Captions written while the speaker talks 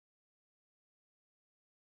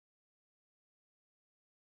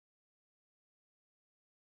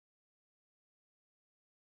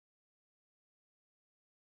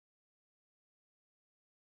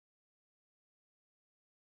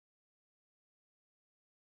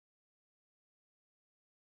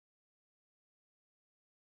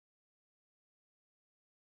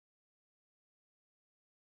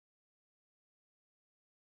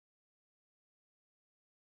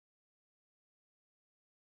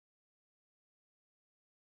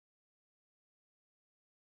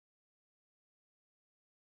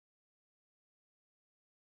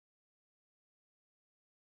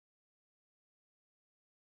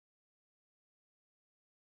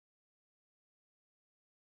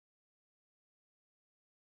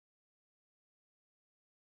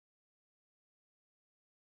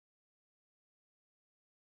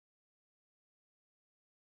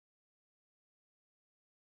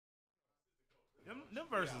Them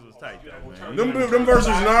verses was tight though, man. Them verses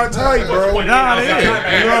not tight, bro. Nah, they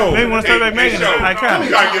is. No. Maybe want to start back making it. I You kind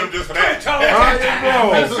gotta give him just for that.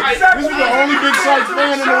 Bro, this is the only Big Sight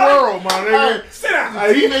fan in the world, my nigga. Sit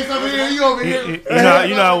down. He makes something here, you over here.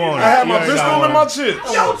 You know I want it. I had my pistol in my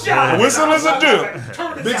chips. Whistle is a dip.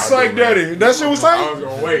 Big Sight Daddy. That shit was tight. I was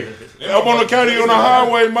gonna wait. Up on the caddy on the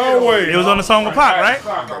highway, my way. It was on the song with Pac,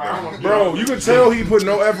 right? Bro, you can tell he put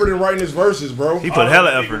no effort in writing his verses, bro. He put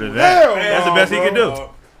hella effort in that. Hell That's the best he could do.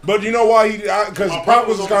 But you know why because Pop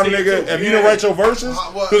was the kind of nigga, if you didn't write your verses,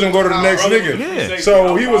 he was gonna go to the next nigga. Yeah.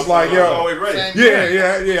 So he was like, yo,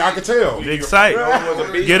 yeah, I could tell. Big Sight.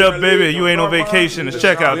 Get up, baby. You ain't on vacation. It's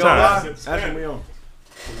checkout time. Big Sight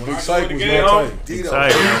was not tight. Big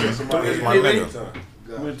Sight. My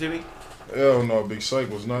nigga. Hell no, Big Sight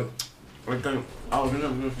was not. Nigga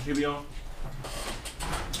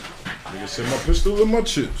said my pistol and my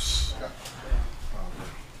chips.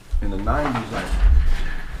 In the 90s, like,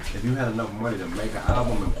 if you had enough money to make an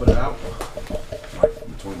album and put it out, like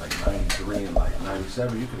between like 93 and like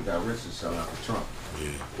 97, you could have got rich and selling out for Trump.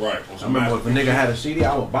 Yeah. Right. I remember if a nigga had a CD,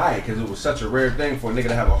 I would buy it because it was such a rare thing for a nigga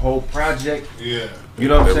to have a whole project. Yeah. You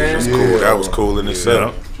know what I'm saying? Was cool. That was cool in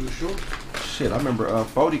itself. Shit, I remember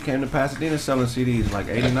 40 came to Pasadena selling CDs in like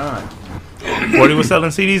 89. 40 was selling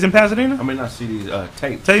CDs in Pasadena? I mean, not CDs,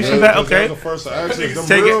 tapes. Tapes in Pasadena? Okay. The first access,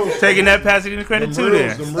 Taking that Pasadena credit too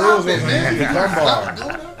there. Them reels was easy to come by.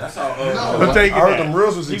 That's how. I heard them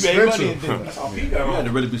reels was expensive. That's how Pete You had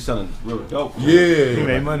to really be selling real dope. Yeah. He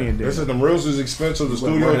made money in there. They said them reels was expensive. The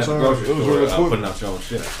studio time, it was really putting cool. out your own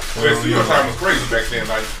shit. The studio time was crazy back then.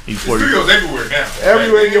 Like, the 40. studios everywhere now.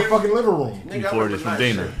 Everywhere in your fucking living room. Nigga, 40 from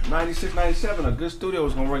Dana. 96, 97, a good studio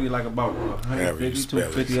was gonna run you like about 150,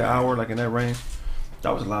 250 an hour, like in that range.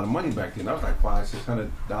 That was a lot of money back then. That was like $500,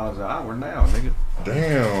 $600 an hour now, nigga.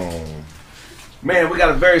 Damn. Man, we got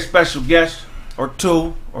a very special guest, or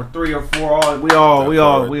two, or three, or four. We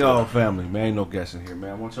all family, man. Ain't no guessing here,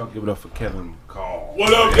 man. I want y'all to give it up for Kevin McCall.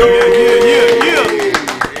 What up, yo?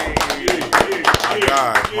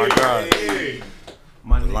 My God.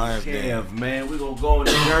 My name is Kev, man. We gonna go on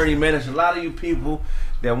this journey, man. There's a lot of you people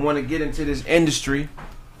that want to get into this industry,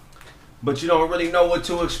 but you don't really know what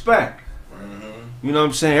to expect. You know what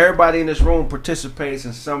I'm saying? Everybody in this room participates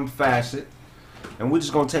in some facet, and we're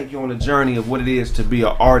just gonna take you on a journey of what it is to be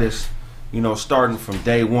an artist, you know, starting from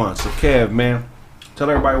day one. So Kev, man, tell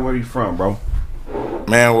everybody where you from, bro.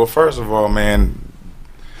 Man, well, first of all, man,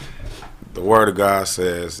 the word of God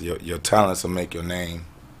says your talents will make your name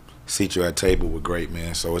seat you at table with great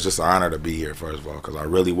men. So it's just an honor to be here, first of all, because I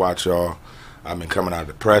really watch y'all. I've been coming out of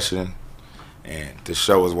depression, and this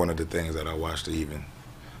show is one of the things that I watch to even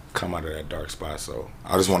come out of that dark spot. So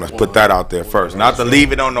I just want to put that out there first. Not to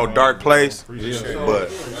leave it on no dark place, but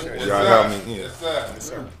y'all help me. Yeah.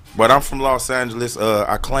 But I'm from Los Angeles.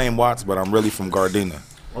 I claim Watts, but I'm really from Gardena.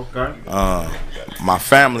 Okay. My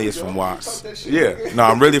family is from Watts. Yeah. No,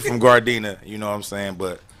 I'm really from Gardena, you know what I'm saying?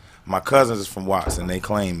 But my cousins is from Watts, and they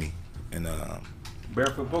claim me. And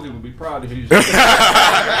Barefoot Boogie would be proud to hear you.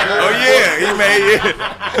 oh yeah, he made it.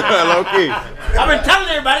 Low key. I've been telling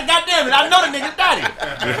everybody, goddamn it, I know the nigga's daddy.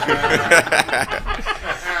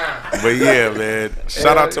 But yeah, man.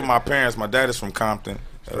 Shout out to my parents. My dad is from Compton,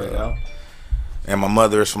 and my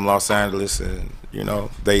mother is from Los Angeles, and you know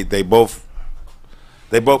they both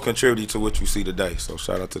contribute to what you see today. So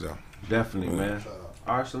shout out to them. Definitely, man.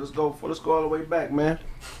 All right, so let's go all the way back, man.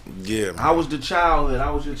 Yeah. Man. How was the childhood?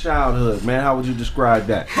 How was your childhood, man? How would you describe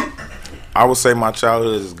that? I would say my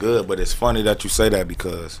childhood is good, but it's funny that you say that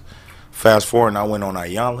because fast forward, I went on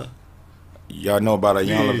Ayanla. Y'all know about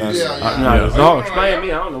Ayanla Van Sant? No, explain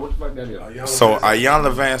me. I don't know what the fuck that is. So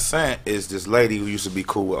Ayanla Van Sant is this lady who used to be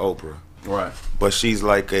cool with Oprah. Right. But she's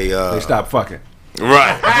like a... they stopped fucking.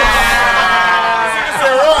 Right.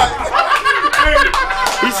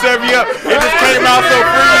 He set me up. It just came out so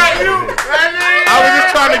free. I was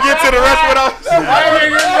just trying to get to the rest of what I was saying.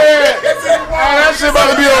 That shit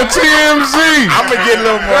about to be on TMZ. I'm going to get a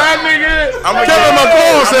little more. Kevin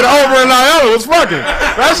McCall said Oprah and Ayanla was fucking.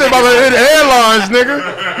 That shit about to hit the headlines, nigga.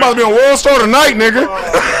 About to be on World Star tonight, nigga.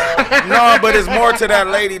 No, but it's more to that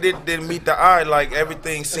lady than meet the eye. Like,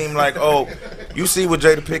 everything seemed like, oh, you see what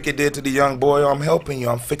Jada Pinkett did to the young boy? I'm helping you.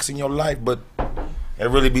 I'm fixing your life. But there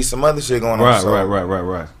really be some other shit going on.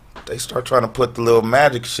 Right. They start trying to put the little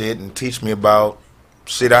magic shit and teach me about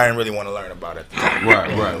shit I didn't really want to learn about it.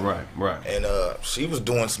 Right. And she was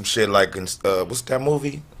doing some shit like in what's that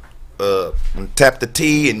movie? Tap the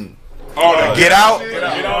T and Get Out.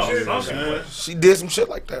 She did some shit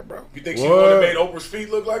like that, bro. You think she would have made Oprah's feet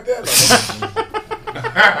look like that? Like,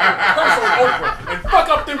 Oprah and Fuck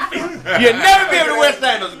up them feet. You'll never be able to wear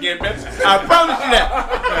sandals again, bitch. I promise you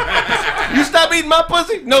that. You stop eating my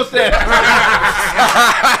pussy? No sandals.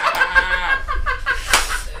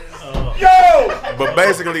 Yo! But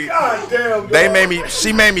basically,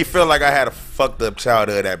 she made me feel like I had a fucked up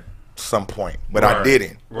childhood at some point, but I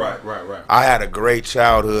didn't. Right. I had a great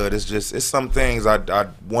childhood. It's some things I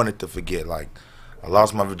wanted to forget. Like, I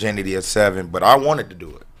lost my virginity at 7, but I wanted to do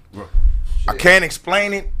it. Right. I can't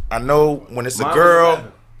explain it. I know when it's a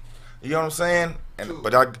girl, you know what I'm saying?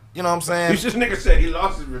 But you know what I'm saying? This nigga said he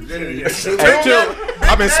lost his virginity at 2.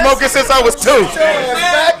 I've been smoking since I was 2.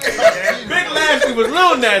 Big Nasty was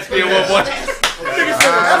little nasty at one point.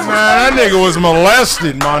 Man, that nigga was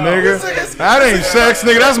molested, my nigga. That ain't sex,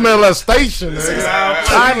 nigga. That's molestation, nigga.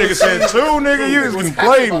 That nigga said 2, nigga. You was getting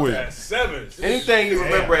played with. 7. Anything you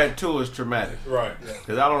remember at 2 is traumatic. Right.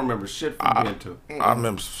 Because I don't remember shit from being 2. I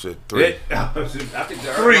remember shit 3. I think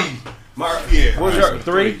 3. What was your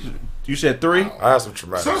 3? You said 3? I had some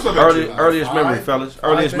traumatic. Earliest memory, fellas.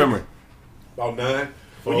 Earliest memory. About 9.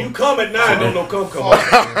 When you come at 9, don't no come out.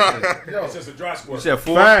 It's just a dry squirt. You said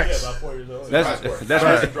 4? Yeah, about 4 years old.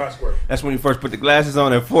 That's Dry squirt. That's when you first put the glasses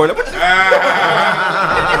on at 4. 4,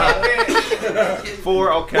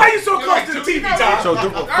 okay. Why you so close to the TV, Tom? So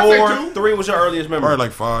 4, 3 was your earliest memory. Probably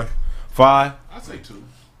like 5. 5? I'd say 2.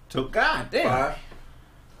 2. God damn. 5.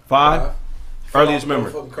 5? Earliest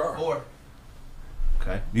memory. 4.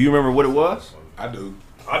 Okay. Do you remember what it was? I do.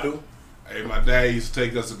 I do. Hey, my dad used to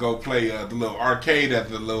take us to go play the little arcade at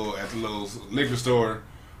the little liquor store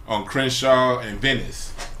on Crenshaw and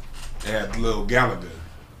Venice. They had the little Gallagher,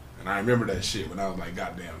 and I remember that shit when I was like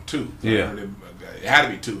goddamn 2. So Yeah. it had to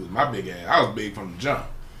be 2. My big ass. I was big from the jump.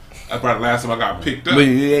 That's probably the last time I got picked up. But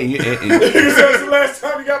That's the last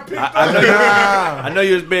time you got picked up. I know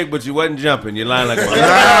you was big, but you wasn't jumping. You're lying like a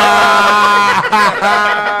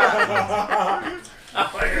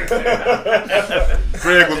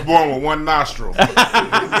Kraig was born with 1 nostril.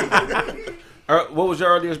 What was your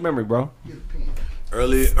earliest memory, bro?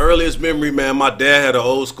 Earliest memory, man. My dad had an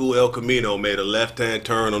old school El Camino. Made a left-hand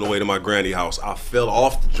turn on the way to my granny house. I fell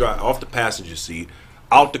off the passenger seat,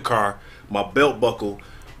 out the car. My belt buckle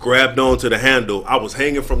grabbed onto the handle. I was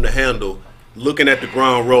hanging from the handle, looking at the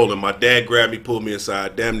ground rolling. My dad grabbed me, pulled me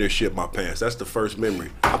inside, damn near shit my pants. That's the first memory.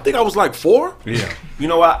 I think I was like 4. Yeah. You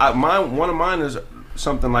know what? One of mine is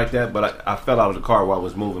something like that, but I fell out of the car while I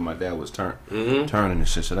was moving. My dad was turning and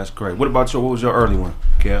shit, so that's great. What about what was your early one,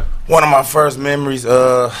 Kev? One of my first memories,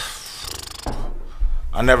 I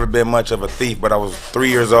never been much of a thief, but I was 3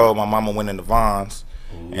 years old. My mama went into Vaughn's,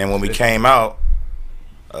 and when we came out,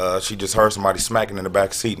 she just heard somebody smacking in the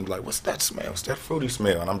back seat and was like, "What's that smell? What's that fruity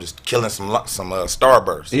smell?" And I'm just killing some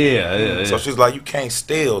Starburst. Yeah. So she's like, "You can't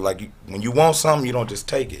steal. Like, when you want something, you don't just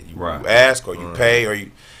take it. You ask or you pay or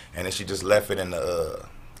you." And then she just left it in the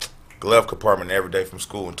glove compartment every day from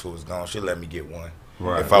school until it was gone. She let me get one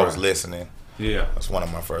if I was listening. Yeah, that's one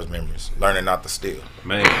of my first memories. Learning not to steal.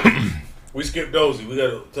 Man. We skipped Dozy. We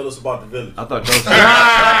gotta tell us about the village. I thought Dozy.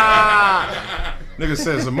 Nigga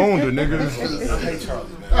said Zamunda, nigga. I hate Charlie,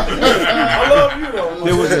 man. I love you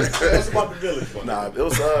though. Tell us about the village. Nah, it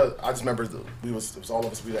was. I just remember it was all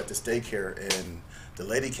of us. We were at this daycare and the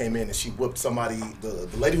lady came in and she whipped somebody. The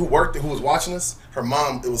lady who worked who was watching us. Her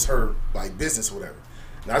mom. It was her like business or whatever.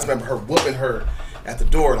 And I just remember her whooping her at the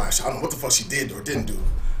door. Like I don't know what the fuck she did or didn't do.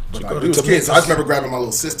 But we was kids. So I just remember grabbing my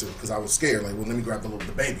little sister because I was scared. Like, well, let me grab the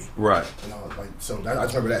baby. Right. And I was like, so I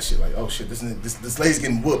just remember that shit. Like, oh shit, this lady's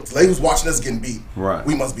getting whooped. The lady who's watching us getting beat. Right.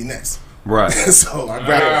 We must be next. Right. So I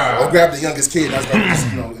grabbed the youngest kid. I was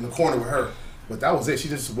just, in the corner with her. But that was it. She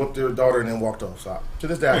just whooped her daughter and then walked off. So to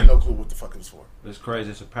this day, I have no clue what the fuck it was for. It's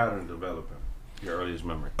crazy. It's a pattern developing. Your earliest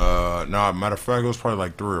memory? Nah, matter of fact, it was probably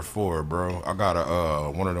like 3 or 4, bro. I got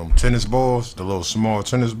one of them tennis balls, the little small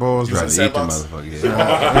tennis balls. You gotta eat them motherfuckers.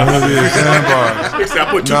 I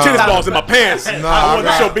put 2 tennis balls in my pants. I wanted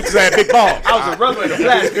to show bitches I had big balls. I was a rubber and a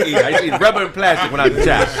plastic eater. I used to eat rubber and plastic when I was a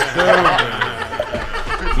child.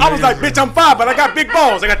 I was like, bitch, I'm 5, but I got big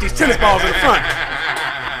balls. I got these tennis balls in the front.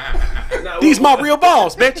 These my real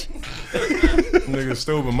balls, bitch. Nigga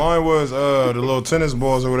stupid. Mine was the little tennis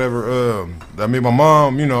balls or whatever. That made my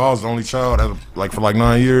mom, I was the only child for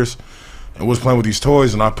 9 years and was playing with these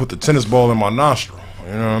toys and I put the tennis ball in my nostril.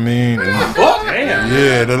 You know what I mean? And, damn.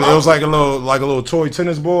 Yeah, it was like a little toy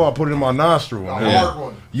tennis ball. I put it in my nostril. A hard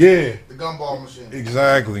one. Yeah. The gumball machine.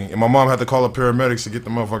 Exactly. And my mom had to call the paramedics to get the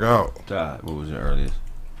motherfucker out. God, what was your earliest?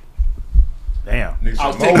 Damn.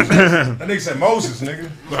 That nigga said Moses,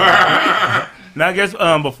 nigga. Now I guess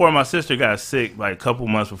before my sister got sick, like a couple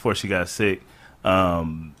months before she got sick,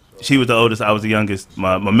 she was the oldest, I was the youngest.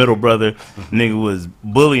 My middle brother, nigga was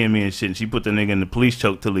bullying me and shit. And she put the nigga in the police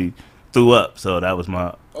choke till he threw up. So that was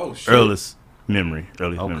my earliest memory.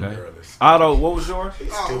 Memory. Otto, what was yours?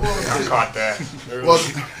 I caught that. Well,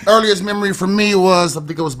 earliest memory for me was, I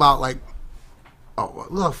think it was about like, it was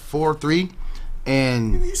like 4 or 3.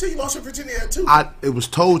 And You said you lost your virginity at 2. it was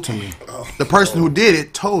told to me. The person who did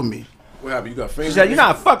it told me. What happened? You got She fingers? said, you know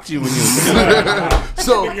I fucked you when you was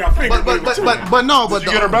So, but no, but Did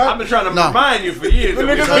you get her back? I've been trying to No. remind you for years. That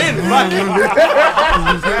we've been fucking. You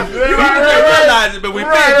didn't realize it, but we've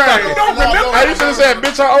been fucking. I used to say,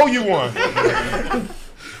 bitch, I owe you one.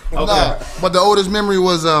 No, but the oldest memory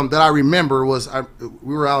was that I remember was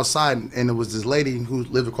we were outside and it was this lady who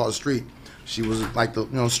lived across the street. She was like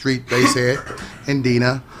the street base head in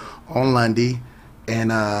Dina on Lundy,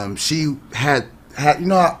 and she had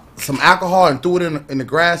some alcohol and threw it in the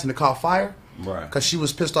grass and it caught fire. Right. Because she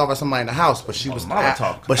was pissed off at somebody in the house, but she was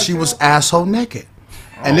asshole naked.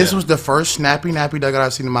 And this was the first snappy nugget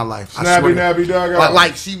I've seen in my life. Snappy dugout.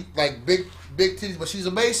 Like she big titties, but she's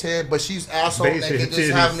a base head, but she's asshole Base naked, head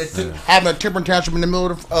just titties. having a temper tantrum in the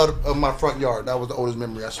middle of my front yard. That was the oldest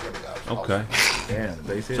memory, I swear to God. Okay. Damn,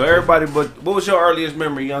 they said So everybody, but what was your earliest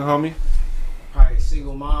memory, young homie? Probably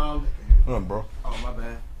single mom. Bro. Oh, my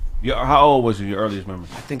bad. How old was your earliest memory?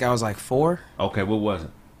 I think I was like 4. Okay, what was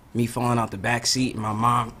it? Me falling out the back seat and my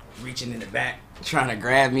mom reaching in the back trying to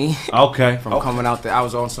grab me Okay. from coming out there. I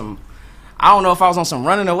was on some, I don't know if I was on some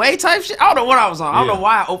running away type shit. I don't know what I was on. I don't know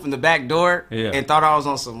why I opened the back door and thought I was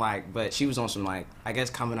on some but she was on some I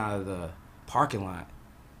guess coming out of the parking lot.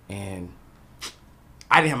 And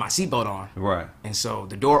I didn't have my seatbelt on. Right. And so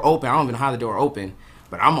the door opened. I don't even know how the door opened.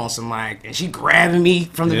 But I'm on some and she grabbing me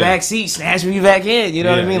from the back seat, snatching me back in. You know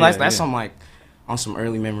what I mean? That's some on some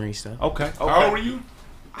early memory stuff. Okay. How old were you?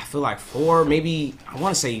 I feel like 4, maybe I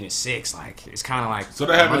want to say even 6. It's kind of like. So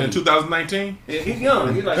that happened in 2019? Yeah, he's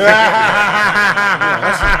young. He's like.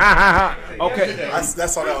 Okay.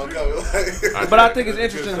 That's all that will come. But I think it's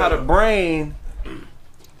interesting how the brain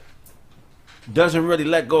doesn't really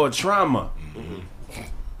let go of trauma.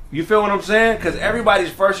 You feel what I'm saying? Because everybody's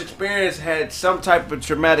first experience had some type of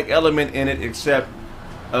traumatic element in it, except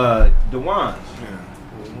Dewan's.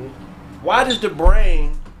 Why does the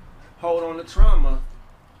brain hold on to trauma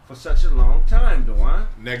for such a long time, Dewan?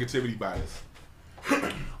 Negativity bias.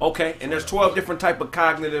 Okay, and there's 12 different type of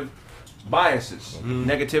cognitive biases.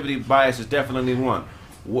 Negativity bias is definitely one.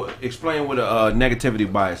 Explain what a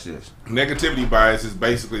negativity bias is. Negativity bias is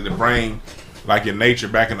basically the brain, like in nature,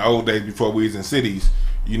 back in the old days before we was in cities.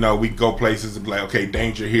 We go places and be like, okay,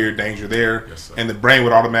 danger here, danger there, and the brain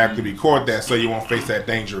would automatically record that so you won't face that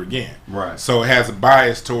danger again. Right. So it has a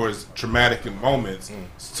bias towards traumatic moments,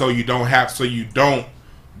 so you don't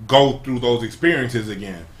go through those experiences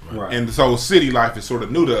again. Right. And so city life is sort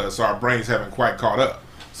of new to us, so our brains haven't quite caught up.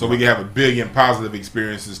 So we can have 1 billion positive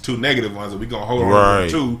experiences, 2 negative ones, and we gonna hold on to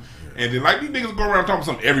 2. And then these niggas go around talking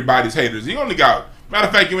some everybody's haters. You only got. Matter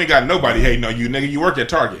of fact, you ain't got nobody hating on you, nigga. You work at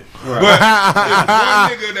Target. Right. But there's one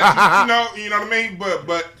nigga that you know what I mean?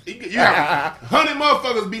 But you have 100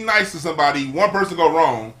 motherfuckers be nice to somebody. One person go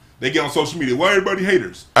wrong, they get on social media. Why everybody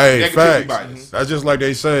haters? Hey, Negativity facts. bias. That's just like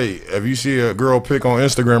they say. If you see a girl pic on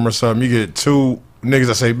Instagram or something, you get 2 niggas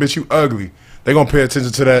that say, "Bitch, you ugly." They gonna pay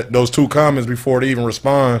attention to those 2 comments before they even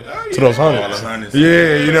respond to those hundreds.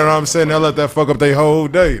 Yeah, you know what I'm saying? They'll let that fuck up their whole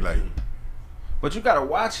day. But you gotta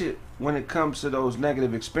watch it when it comes to those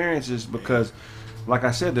negative experiences because, like I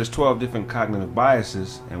said, there's 12 different cognitive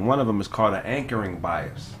biases, and one of them is called an anchoring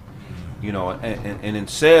bias. And in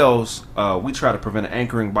sales, we try to prevent an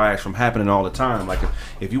anchoring bias from happening all the time. Like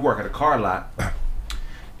if you work at a car lot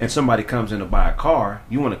and somebody comes in to buy a car,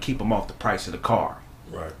 you want to keep them off the price of the car.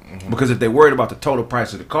 Right. Because if they're worried about the total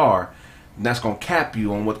price of the car, that's going to cap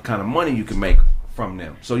you on what kind of money you can make from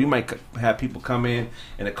them. So you might have people come in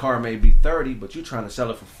and the car may be 30, but you're trying to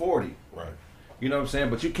sell it for 40. Right. You know what I'm saying?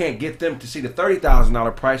 But you can't get them to see the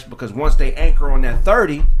 $30,000 price because once they anchor on that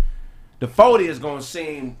 30, the 40 is going to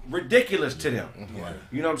seem ridiculous to them. Right.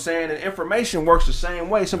 You know what I'm saying? And information works the same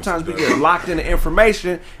way. Sometimes we get locked into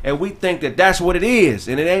information and we think that that's what it is.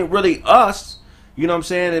 And it ain't really us. You know what I'm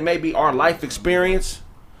saying? It may be our life experience.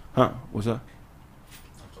 Huh? What's up?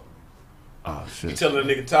 Oh, shit. You telling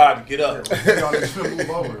a nigga Todd to get up. Todd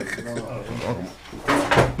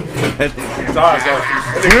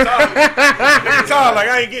like,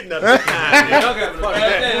 I ain't getting nothing. That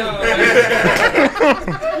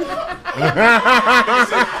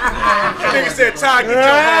nigga said, Todd, get your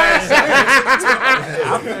ass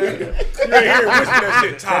out. You ain't hear whisper that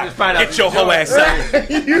shit, Todd. Get your whole ass out.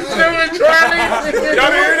 You still been trying? Y'all didn't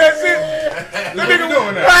hear that shit? That nigga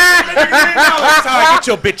doing that. Get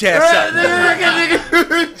your bitch ass up.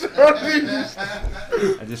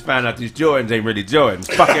 I just found out these Jordans ain't really Jordans.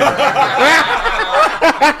 Fuck it.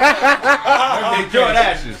 They Jordan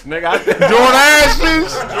Ashes, nigga. Jordan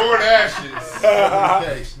Ashes. Jordan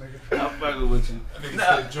Ashes. I'm fucking with you.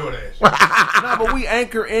 Nah. Jordan Ashes. Nah, but we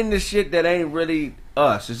anchor in the shit that ain't really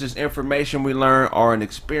us. It's just information we learn or an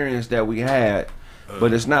experience that we had.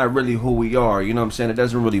 But it's not really who we are. You know what I'm saying? It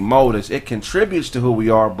doesn't really mold us. It contributes to who we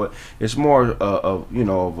are, but it's more of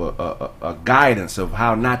a guidance of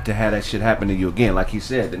how not to have that shit happen to you again. Like he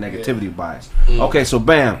said, the negativity bias. Okay, so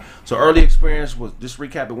bam. So early experience was, just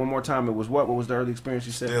recap it one more time. It was what? What was the early experience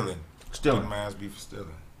you said? Stealing. Man's be for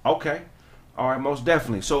stealing. Okay. All right, most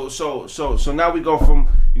definitely. So now we go from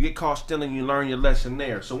you get caught stealing, you learn your lesson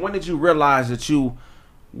there. So when did you realize that you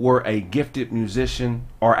were a gifted musician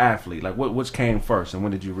or athlete? Like which came first, and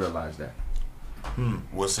when did you realize that?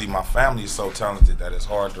 Well, see, my family is so talented that it's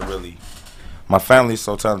hard to really. My family is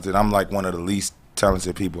so talented. I'm like one of the least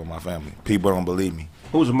talented people in my family. People don't believe me.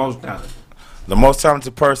 Who's the most talented? The most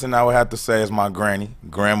talented person I would have to say is my granny,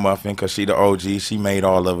 Grandmuffin, because she the OG. She made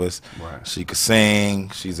all of us. Right. She could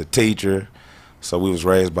sing. She's a teacher. So we was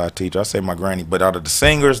raised by a teacher. I say my granny. But out of the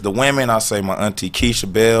singers, the women, I say my auntie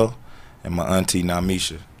Keisha Bell and my auntie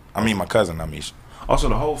Namisha. I mean my cousin Namisha. Also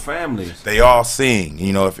the whole family. They all sing.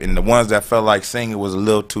 You know, and the ones that felt like singing was a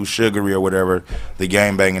little too sugary or whatever, the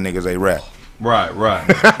gang banging niggas, they rap. Right.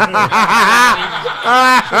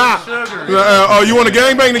 Oh, you want to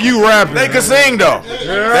gangbang? You rapping? They can sing though.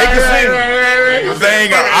 They can sing. They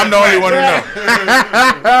ain't I'm the only one who know.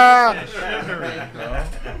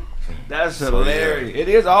 That's hilarious. It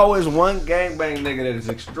is always one gangbang nigga that is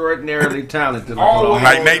extraordinarily talented.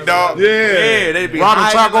 Like Nate Dogg? Yeah, they be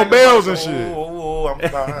robbing Taco Bells and shit. Oh, I'm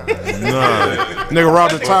fine. Nigga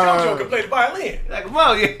robbed the Joe can play the violin. Like, come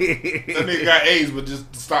on, That nigga got AIDS, but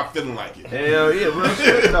just stop feeling like it. Hell yeah, real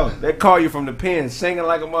shit though. They call you from the pen singing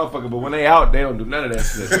like a motherfucker, but when they out, they don't do none of that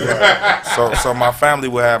shit. So my family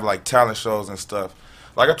would have like talent shows and stuff.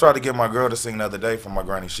 Like I tried to get my girl to sing the other day for my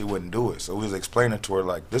granny, she wouldn't do it. So we was explaining to her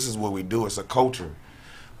like, this is what we do. It's a culture.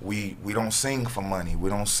 We don't sing for money. We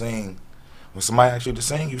don't sing. When somebody asks you to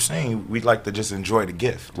sing, you sing. We like to just enjoy the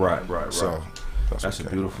gift. Right. So that's a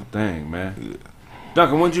beautiful thing, man. Yeah.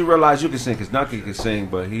 Duncan, when did you realize you could sing? Because Duncan can sing,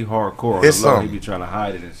 but he hardcore. It's he be trying to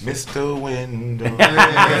hide it and shit. Mr. Window.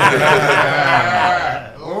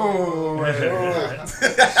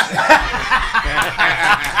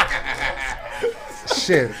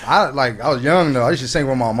 Shit, I was young though. I used to sing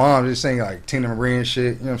with my mom, just sing like Tina Marie and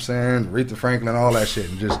shit. You know what I'm saying? Aretha Franklin, all that shit,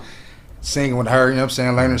 and just singing with her. You know what I'm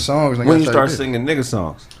saying? Learning songs. When you start singing nigga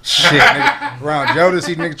songs? Shit, nigga, around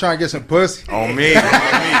Jodeci, nigga trying to get some pussy. On me.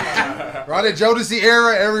 Right at Jodeci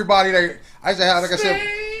era, everybody I used to have, like I said,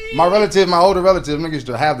 my older relatives, niggas used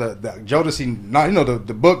to have the Jodeci, you know,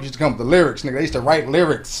 the book used to come with the lyrics, nigga. They used to write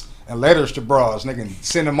lyrics and letters to bras, nigga, and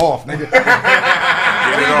send them off, nigga.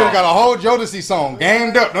 Nigga got a whole Jodeci song,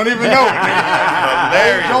 gamed up, don't even know it,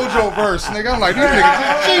 nigga. Whole JoJo verse, nigga. I'm like, this nigga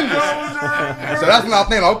just genius. So that's when I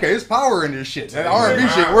think, okay, there's power in this shit. That R&B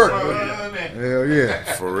shit work. Hell yeah.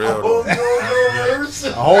 For real.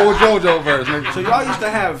 A whole JoJo verse, nigga. So y'all used to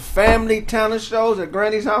have family talent shows at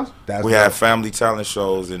Granny's house? We had family talent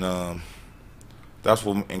shows, and that's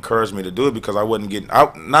what encouraged me to do it, because I wasn't getting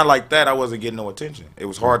out. Not like that, I wasn't getting no attention. It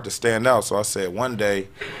was hard to stand out. So I said, one day,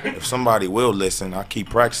 if somebody will listen, I'll keep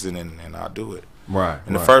practicing and I'll do it. Right.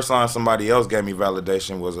 And the first time somebody else gave me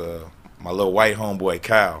validation was my little white homeboy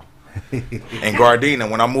Kyle in Gardena.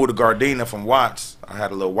 When I moved to Gardena from Watts, I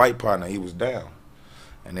had a little white partner. He was down.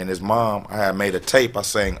 And then his mom, I had made a tape. I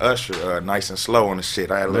sang Usher, Nice and Slow on the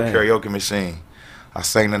shit. I had a little karaoke machine. I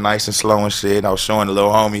sang the Nice and Slow and shit. I was showing the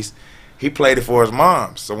little homies. He played it for his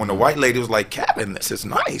mom. So when the white lady was like, Captain, this is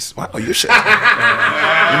nice. Wow, you should. You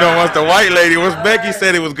know, once the white lady, once Becky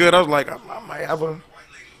said it was good, I was like, I might have a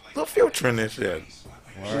little future in this shit.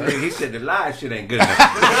 He said the live shit ain't good enough.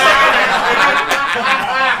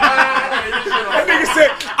 That nigga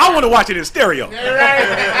said, I want to watch it in stereo.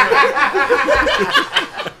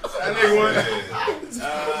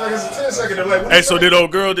 Hey, so did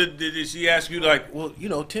old girl, did she ask you like, well, you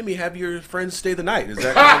know, Timmy, have your friends stay the night? Is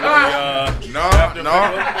that No.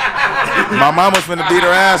 My mama was finna beat her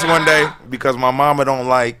ass one day because my mama don't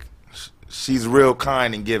like, she's real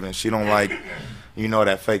kind and giving. She don't like, you know,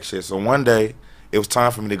 that fake shit. So one day, it was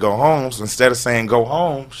time for me to go home. So instead of saying go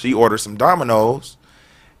home, she ordered some Domino's.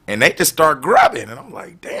 And they just start grubbing. And I'm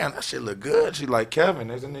like, damn, that shit look good. She like, Kevin,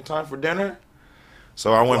 isn't it time for dinner?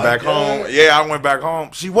 So I went back home. Yeah, I went back home.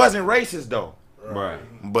 She wasn't racist, though. Right.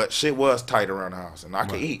 But shit was tight around the house. And I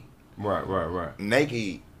could eat. Right. And they could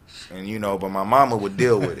eat. And you know, but my mama would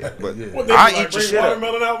deal with it. But What, I like, eat your bring shit up.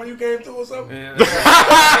 watermelon out when you came through or something?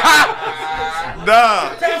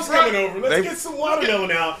 Nah. Tim's coming over. Let's get some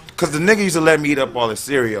watermelon out. Cause the nigga used to let me eat up all his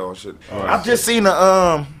cereal and shit. I've just seen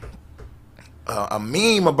a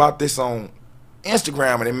meme about this on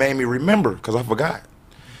Instagram and it made me remember because I forgot.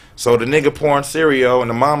 So the nigga pouring cereal and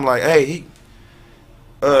the mom like, hey,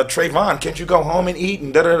 Trayvon, can't you go home and eat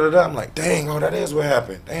and da da da da? I'm like, dang, oh, that is what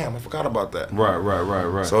happened. Damn, I forgot about that.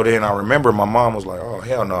 Right. So then I remember my mom was like, oh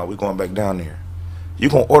hell no, we going back down there. You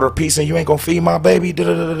gonna order pizza and you ain't gonna feed my baby? Da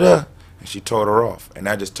da da da da. And she told her off, and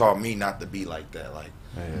that just taught me not to be like that. Like,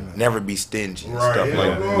 never be stingy and stuff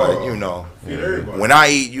like that. Like, you know, when I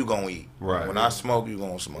eat, you gonna eat. Right. When I smoke, you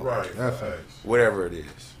gonna smoke. Right. Whatever it is.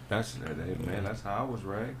 That's man. That's how I was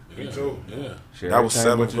raised. Me too. Yeah. Share That was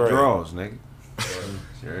everything but 7th your grade. drawers, nigga.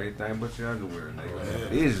 Share everything but your underwear, nigga.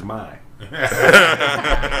 This is mine.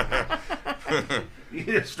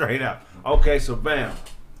 Yeah, straight up. Okay, so bam.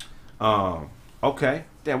 Okay.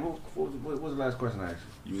 Damn. What was the last question I asked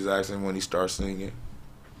you? You was asking when he started singing.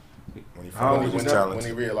 When he How found he was talented. When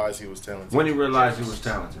he realized he was talented. When he realized he was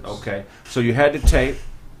talented. Okay. So you had the tape.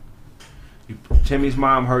 Timmy's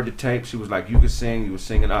mom heard the tape. She was like, you could sing. You were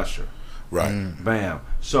singing Usher. Right. Bam.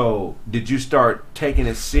 So did you start taking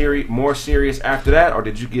it more serious after that, or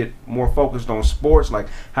did you get more focused on sports? Like,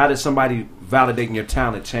 how did somebody validating your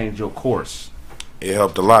talent change your course? It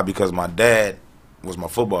helped a lot because my dad was my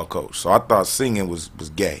football coach, so I thought singing was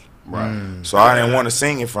gay. Right. So I didn't want to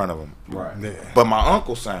sing in front of him. Right. But my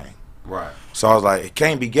uncle sang. Right. So I was like, it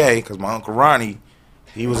can't be gay because my Uncle Ronnie,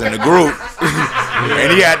 he was in the group.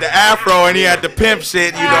 And he had the afro and he had the pimp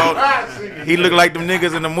shit, you know. He looked like them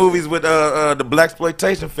niggas in the movies with the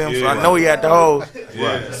blaxploitation films, so I know he had the hoes.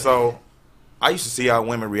 Right. So I used to see how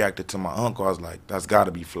women reacted to my uncle. I was like, that's got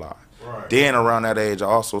to be fly. Right. Then around that age, I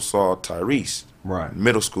also saw Tyrese. Right.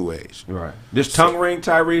 Middle school age. Right. This tongue ring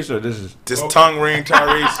Tyrese, or this is tongue ring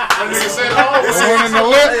Tyrese. That nigga said, oh, The one in the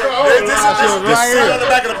lip. This on the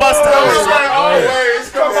back of the bus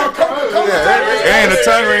It ain't a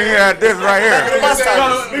tongue ring. He had this right here.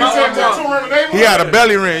 He had a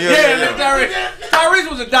belly ring. Yeah, Tyrese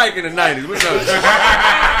was a dyke in the 90s. What's up?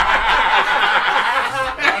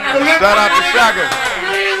 Shout out to Shaka.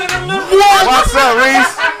 What's up,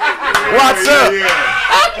 Reese? What's up?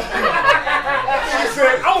 He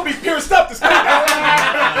said, I'm gonna be pierced up this time.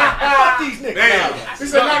 Fuck these niggas. damn. He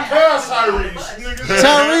said, not cuz Tyrese. Nigga.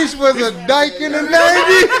 Tyrese was a dyke in the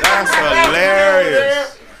 90s. That's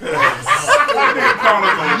hilarious.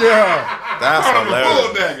 Yeah. That's hilarious.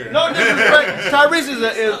 Bulldagger. No disrespect. Tyrese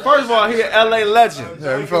is first of all, he an LA legend.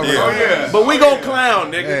 Yeah, we from But we gon'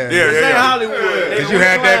 clown, nigga. This ain't Hollywood. Nigga. Cause you We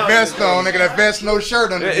had that clown, vest nigga. on, nigga. That vest, no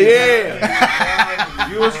shirt under. Yeah.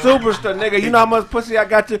 You a superstar, nigga. You know how much pussy I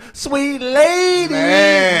got you, sweet lady.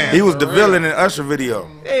 Man. He was the villain in Usher video.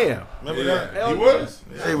 Yeah. Remember that? He was.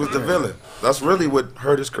 Yeah, he was the villain. That's really what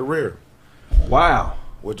hurt his career. Wow.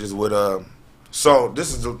 Which is what so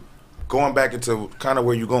this is going back into kind of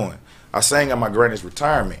where you're going. I sang at my granny's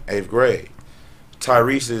retirement, 8th grade.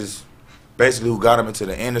 Tyrese is basically who got him into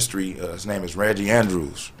the industry. His name is Reggie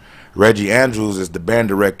Andrews. Reggie Andrews is the band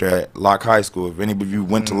director at Locke High School. If any of you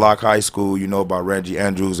went to Locke High School, you know about Reggie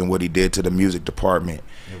Andrews and what he did to the music department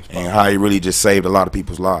and how he really just saved a lot of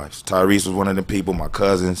people's lives. Tyrese was one of them people, my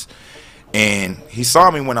cousins. And he saw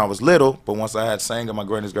me when I was little, but once I had sang at my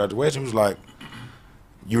granny's graduation, he was like,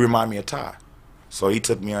 you remind me of Ty. So he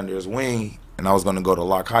took me under his wing, and I was going to go to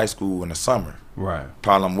Locke High School in the summer. Right.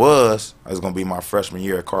 Problem was, I was going to be my freshman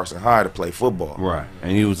year at Carson High to play football. Right.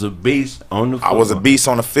 And he was a beast on the field. I was a beast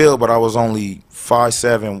on the field, but I was only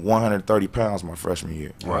 5'7", 130 pounds my freshman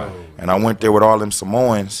year. Right. And I went there with all them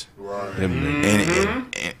Samoans. Right.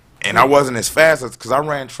 And I wasn't as fast as, because I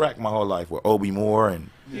ran track my whole life with Obi Moore and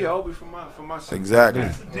Yeah, Obi from my son. exactly.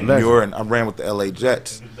 And I ran with the LA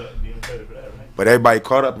Jets. But everybody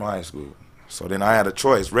caught up in high school. So then I had a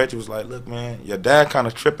choice. Reggie was like, look, man, your dad kind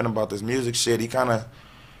of tripping about this music shit. He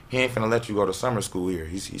ain't finna let you go to summer school here.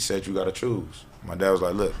 He said you got to choose. My dad was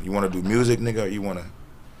like, look, you want to do music, nigga, or you want to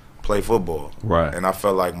play football? Right. And I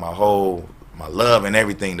felt like my love and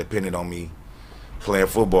everything depended on me playing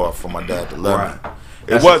football for my dad to love me.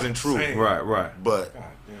 It wasn't true. Right.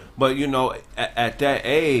 But you know, at that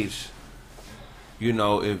age, you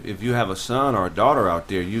know, if you have a son or a daughter out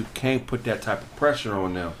there, you can't put that type of pressure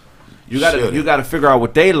on them. You gotta figure out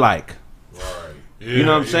what they like. Right. Yeah, you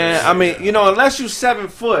know what I'm saying? I mean, you know, unless you 7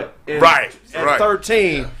 foot at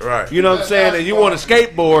 13, you know what I'm saying, and you want a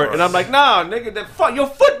skateboard, and I'm like, nah, nigga, your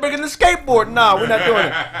foot bigger than the skateboard. Nah, we're not doing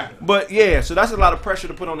it. But yeah, so that's a lot of pressure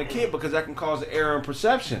to put on the kid because that can cause an error in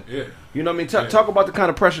perception. Yeah. You know what I mean? Talk about the kind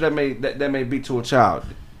of pressure that may be to a child.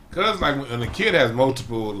 Cause like when a kid has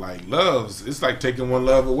multiple like loves, it's like taking one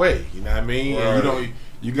love away. You know what I mean? Right. And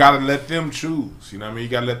you gotta let them choose. You know what I mean? You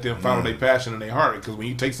gotta let them follow their passion and their heart. Because when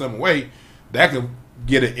you take something away, that can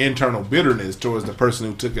get an internal bitterness towards the person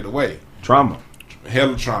who took it away. Trauma.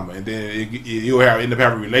 Hell of trauma, and then you'll end up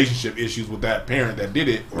having relationship issues with that parent that did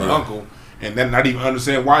it, or the uncle, and then not even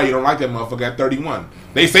understand why you don't like that motherfucker at 31.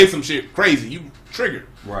 They say some shit crazy, you triggered.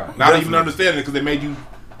 Right. Not even understanding it because they made you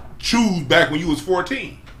choose back when you was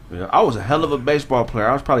 14. Yeah, I was a hell of a baseball player.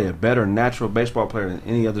 I was probably a better natural baseball player than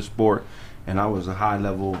any other sport, and I was a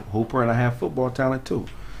high-level hooper, and I had football talent too.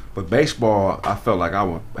 But baseball, I felt like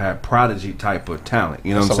I had prodigy type of talent.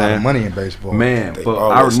 You know what I'm saying? That's a lot of money in baseball. Man, but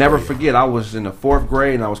I would never forget, I was in the 4th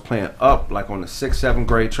grade, and I was playing up, like on the 6th, 7th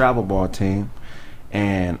grade travel ball team,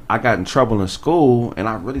 and I got in trouble in school, and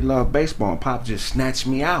I really loved baseball, and Pop just snatched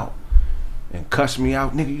me out and cussed me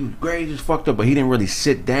out. Nigga, your grades is fucked up. But he didn't really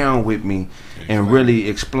sit down with me and really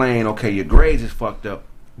explain, okay, your grades is fucked up.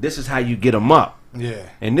 This is how you get them up. Yeah.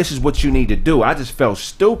 And this is what you need to do. I just felt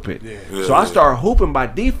stupid. Yeah. So I started hooping by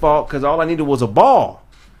default because all I needed was a ball.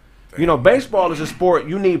 You know, baseball is a sport,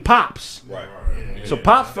 you need pops. Right. So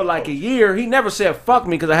Pops for like a year, he never said fuck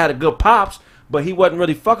me because I had a good pops, but he wasn't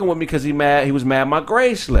really fucking with me because he was mad my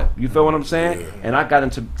grade slipped. You feel what I'm saying? Yeah. And I got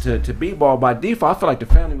into to b-ball by default. I feel like the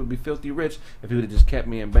family would be filthy rich if he would have just kept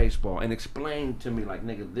me in baseball and explained to me like,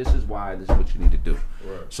 nigga, this is why, this is what you need to do.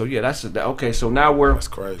 Right. So yeah, okay, so now that's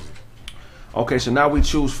crazy. Okay, so now we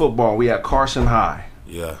choose football. We at Carson High.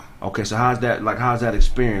 Yeah. Okay, so how's that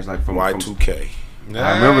experience like from Y2K?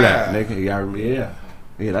 I remember that, nigga.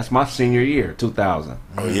 Yeah, that's my senior year, 2000.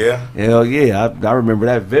 Oh yeah. Hell yeah, I remember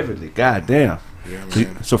that vividly. God damn. Yeah,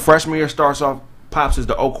 man. So freshman year starts off. Pops is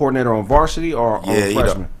the O coordinator on varsity or on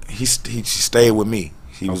freshman? He stayed with me.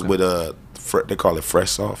 He was with they call it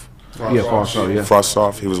Fresh Off. Frost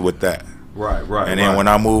Off. He was with that. Right. And then when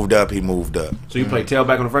I moved up, he moved up. So you played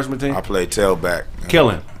tailback on the freshman team? I played tailback.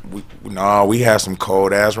 Killing. We had some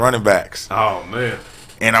cold ass running backs. Oh man.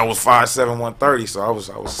 And I was 5'7", 130, so I was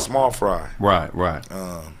a small fry. Right.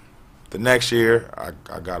 The next year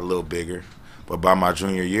I got a little bigger, but by my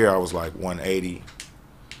junior year I was like 180.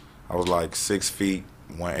 I was like 6 feet,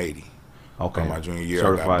 180. Okay. By my junior year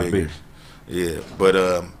Certified I got bigger. beast. Yeah, but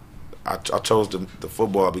I chose the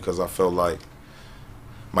football because I felt like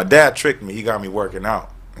my dad tricked me. He got me working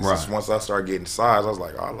out. Right. Once I started getting size, I was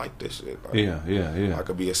like, oh, I like this shit. Like, yeah. I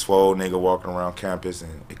could be a swole nigga walking around campus,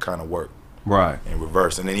 and it kind of worked. Right. In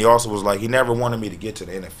reverse. And then he also was like, he never wanted me to get to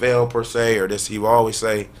the NFL per se or this. He would always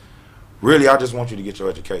say, really, I just want you to get your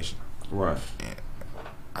education. Right. And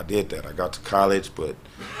I did that. I got to college, but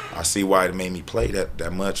I see why it made me play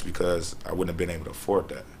that much because I wouldn't have been able to afford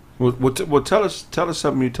that. Well, tell us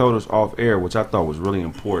something you told us off air, which I thought was really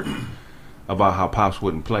important about how Pops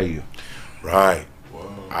wouldn't play you. Right.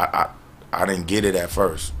 Wow. I didn't get it at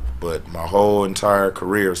first, but my whole entire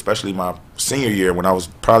career, especially my senior year when I was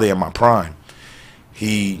probably in my prime,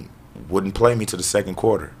 he wouldn't play me to the second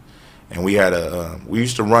quarter. And we had we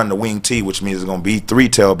used to run the wing T, which means there's going to be 3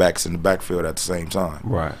 tailbacks in the backfield at the same time.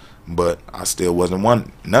 Right. But I still wasn't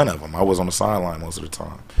none of them. I was on the sideline most of the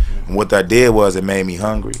time. And what that did was it made me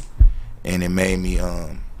hungry, and it made me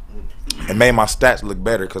it made my stats look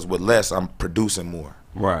better because with less I'm producing more.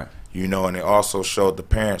 Right. You know, and it also showed the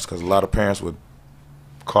parents because a lot of parents would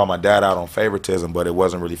call my dad out on favoritism, but it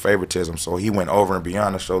wasn't really favoritism. So he went over and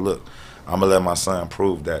beyond to show, look, I'm gonna let my son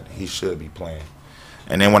prove that he should be playing.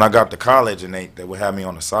 And then when I got to college and they would have me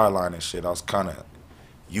on the sideline and shit, I was kind of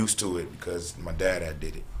used to it because my dad had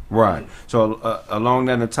did it. Right. So along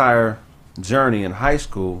that entire journey in high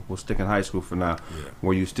school, we'll stick in high school for now,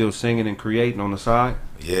 were you still singing and creating on the side?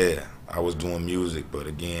 Yeah, I was doing music, but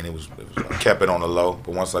again, I kept it on the low.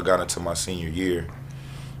 But once I got into my senior year,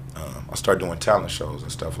 I started doing talent shows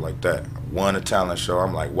and stuff like that. I won a talent show.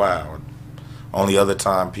 I'm like, wow. Only other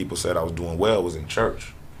time people said I was doing well was in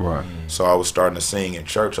church. Right. So I was starting to sing in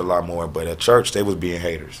church a lot more, but at church they was being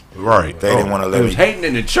haters. Right. They didn't want to let me. Hating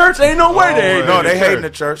in the church? Ain't no way they hating. No, they hating the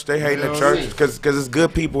church. They hating the church because it's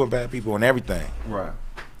good people and bad people and everything. Right.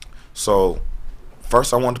 So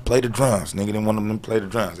first I wanted to play the drums. Nigga didn't want them to play the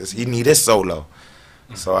drums. He need his solo.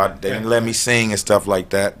 So they didn't let me sing and stuff like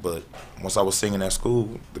that. But once I was singing at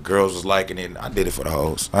school, the girls was liking it. And I did it for the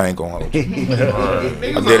hoes. I ain't gonna hold you.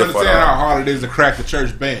 Niggas don't understand how hard it is to crack the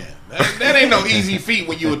church band. That ain't no easy feat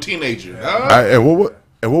when you a teenager. And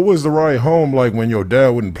what was the ride home like when your dad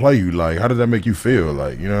wouldn't play you? Like, how did that make you feel?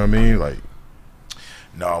 Like, you know what I mean? Like,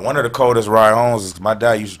 no, one of the coldest ride homes is my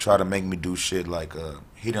dad used to try to make me do shit like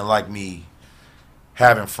he didn't like me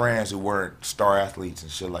having friends who weren't star athletes and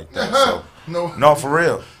shit like that. So no, for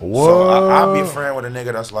real. What? So I'd be a friend with a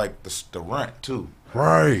nigga that's like the runt too.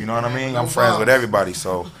 Right. You know what I mean? I'm friends with everybody.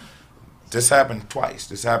 So this happened twice.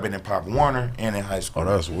 This happened in Pop Warner and in high school. Oh,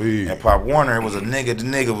 that's weird. In Pop Warner, it was a nigga. The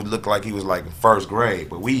nigga would look like he was like in first grade,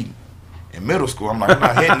 but we in middle school. I'm like, I'm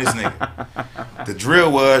not hitting this nigga. The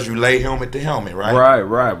drill was you lay helmet to helmet, right?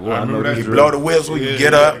 Right. Boy, I know that. You blow the whistle, you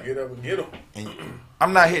get up. Get up and get him. And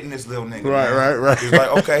I'm not hitting this little nigga. Right. He's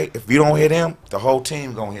like, okay, if you don't hit him, the whole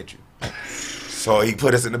team gonna hit you. So he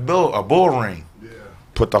put us in a bull ring. Yeah.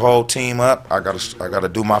 Put the whole team up. I gotta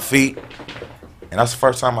do my feet. And that's the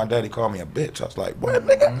first time my daddy called me a bitch. I was like, what,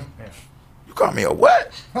 nigga? You call me a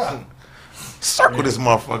what? Circle this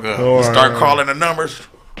motherfucker up. Start calling the numbers.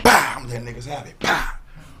 Bah! I'm letting niggas have it. Bah!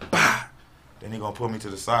 Bah! Then he gonna put me to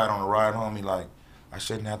the side on the ride home. He like, I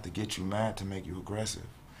shouldn't have to get you mad to make you aggressive.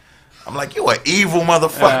 I'm like, you an evil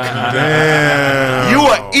motherfucker. Damn. You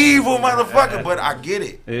an evil motherfucker, but I get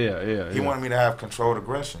it. Yeah. He wanted me to have controlled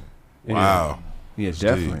aggression. Wow. Yeah,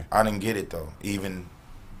 definitely. I didn't get it though. Even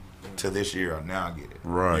to this year, now I get it.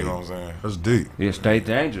 Right. You know what I'm saying? That's deep. Yeah, stay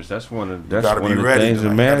dangerous. That's one of You gotta one be of the ready. things in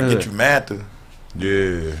Gotta manhood. get you mad to.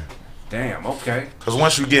 Yeah. Damn. Okay. Because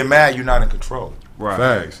once you get mad, you're not in control. Right.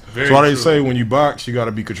 Facts. That's why they say when you box, you got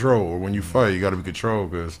to be controlled. Or when you fight, you got to be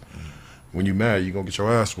controlled. Because when you mad, you going to get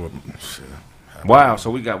your ass whooped. Wow.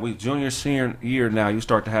 So we junior, senior year now. You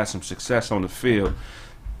start to have some success on the field.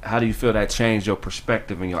 How do you feel that changed your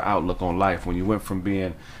perspective and your outlook on life when you went from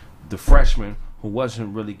being the freshman who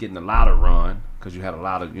wasn't really getting a lot of run because you had a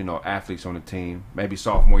lot of athletes on the team? Maybe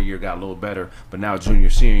sophomore year got a little better, but now junior,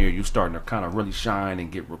 senior year, you starting to kind of really shine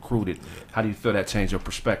and get recruited. How do you feel that changed your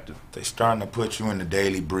perspective? They starting to put you in the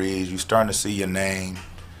daily breeze. You starting to see your name,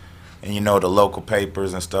 and the local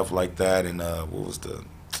papers and stuff like that. And what was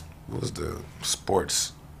the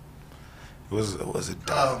sports? Was it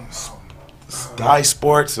Sky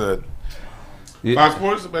Sports or Fox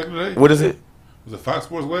Sports back in the day? what is it? Was it Fox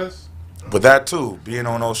Sports West? But that too, being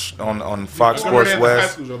on Fox Sports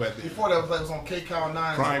West, Before that was on KCAL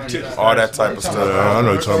 9. Prime Tips. all that type of stuff. Yeah, I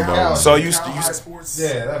know what you're talking about. So Yeah,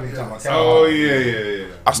 that'd be talking about. Oh yeah.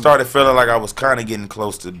 I started feeling like I was kind of getting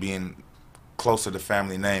close to being close to the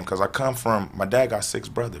family name because I come from, my dad got 6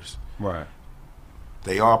 brothers. Right.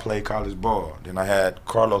 They all played college ball. Then I had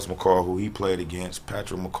Carlos McCall, who he played against,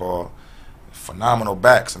 Patrick McCall, phenomenal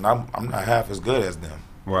backs, and I'm not half as good as them.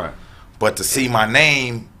 Right. But to see my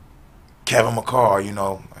name, Kevin McCall,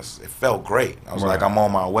 it felt great. I was like, I'm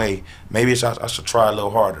on my way. Maybe I should try a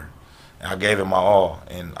little harder. And I gave it my all.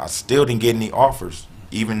 And I still didn't get any offers,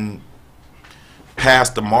 even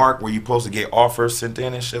past the mark where you're supposed to get offers sent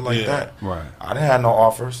in and shit like that. Right. I didn't have no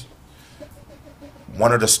offers.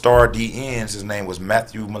 One of the star DNs, his name was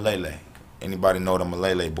Matthew Malele. Anybody know the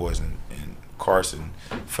Malele boys in Carson?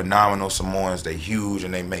 Phenomenal Samoans. They huge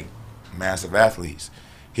and they make massive athletes.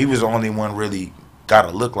 He was the only one really got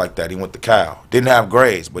a look like that. He went to Cal. Didn't have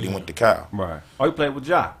grades, but he went to Cal. Right. Oh, he played with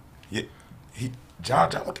Ja. Yeah. John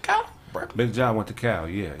went to Cal? Big Ja went to Cal,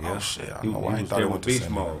 yeah. Oh, shit. I He don't know why he was thought there he with went to Beast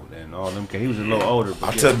Seminole. Mode and all them. He was a little older. But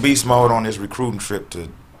I took Beast Mode on this recruiting trip to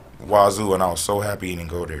Wazoo, and I was so happy he didn't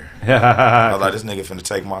go there. I was like, this nigga finna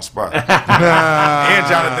take my spot. And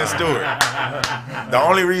Jonathan Stewart. The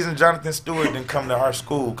only reason Jonathan Stewart didn't come to our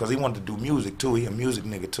school, because he wanted to do music, too. He a music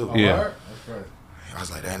nigga, too. Yeah. That's right. I was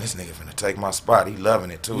like, damn, this nigga finna take my spot. He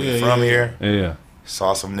loving it, too. He from here. Yeah.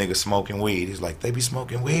 Saw some niggas smoking weed. He's like, they be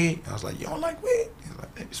smoking weed? I was like, you don't like weed? He's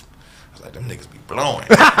like, they be I was like, them niggas be blowing.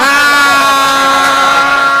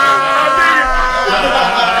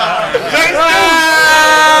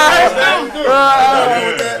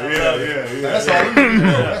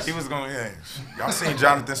 He was going, y'all seen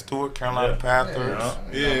Jonathan Stewart, Carolina Panthers,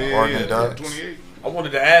 Oregon Ducks. I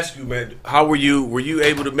wanted to ask you, man, how were you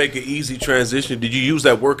able to make an easy transition? Did you use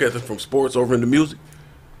that work ethic from sports over into music?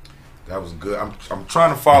 That was good. I'm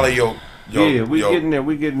trying to follow your getting there.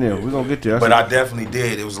 We getting there. We're gonna get there. But I definitely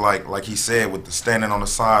did. It was like he said, with the standing on the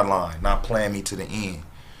sideline, not playing me to the end.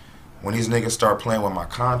 When these niggas start playing with my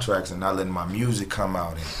contracts and not letting my music come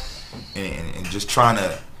out and just trying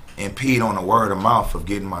to impede on the word of mouth of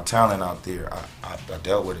getting my talent out there, I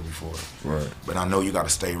dealt with it before. Right. But I know you got to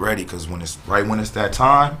stay ready, because when it's that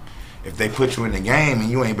time, if they put you in the game and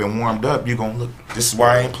you ain't been warmed up, you gonna look. This is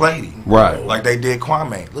why I ain't played him. Right. Like they did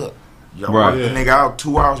Kwame. Look, y'all work the nigga out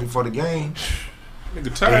 2 hours before the game.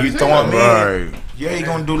 Nigga tired. You throwing me? Right. Yeah, he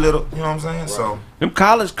gonna do little. You know what I'm saying? Right. So them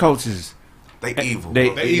college coaches. They evil.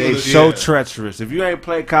 They so treacherous. If you ain't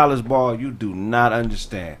played college ball, you do not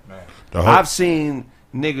understand. I've seen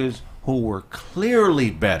niggas who were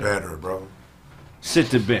clearly better, bro,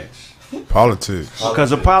 sit the bench. Politics.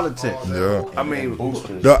 Because of politics. Yeah. I mean,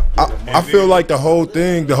 I feel like the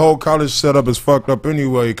whole college setup is fucked up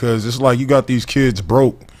anyway, because it's like you got these kids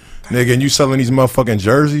broke nigga, and you selling these motherfucking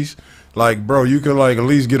jerseys. Like, bro, you could like at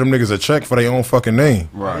least get them niggas a check for their own fucking name.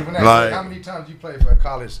 Right. Even that, like, how many times you played for a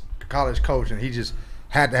college coach and he just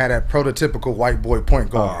had to have that prototypical white boy point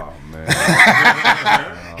guard? Oh man.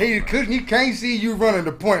 he can't see you running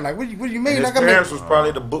the point. Like, what do you mean? His like, parents was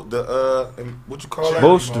probably the what you call that?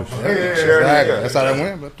 Boosters. Yeah, exactly. That's how that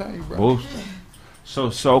went. But tell you, bro. Boosters.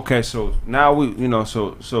 So okay. So now we,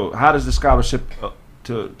 so how does the scholarship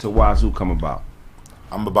to Wazoo come about?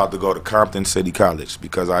 I'm about to go to Compton City College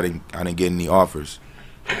because I didn't get any offers.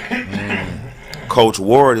 Coach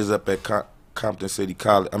Ward is up at Compton City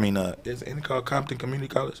College. I mean, is it called Compton Community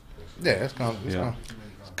College? Yeah, it's Compton.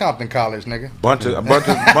 It's Compton College, nigga.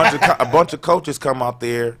 A bunch of coaches come out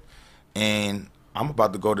there, and I'm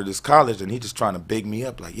about to go to this college, and he just trying to big me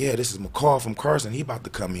up. Like, yeah, this is McCall from Carson. He about to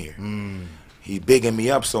come here. He bigging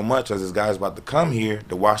me up so much as this guy's about to come here.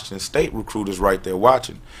 The Washington State recruit is right there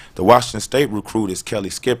watching. The Washington State recruit is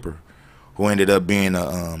Kelly Skipper, who ended up being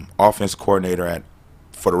a offense coordinator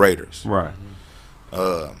for the Raiders. Right.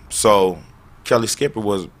 So Kelly Skipper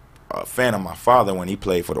was a fan of my father when he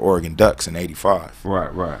played for the Oregon Ducks in '85.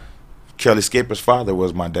 Right. Kelly Skipper's father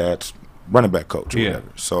was my dad's running back coach. Or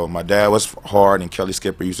whatever. So my dad was hard, and Kelly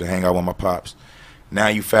Skipper used to hang out with my pops. Now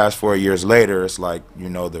you fast forward years later, it's like,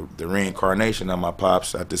 the reincarnation of my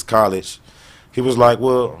pops at this college. He was like,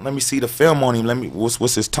 well, let me see the film on him.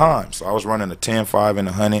 What's his time? So I was running a 10.5 and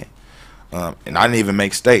 100, and I didn't even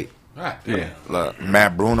make state. Yeah.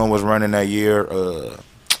 Matt Bruno was running that year.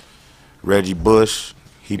 Reggie Bush,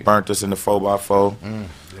 he burnt us in the 4x4.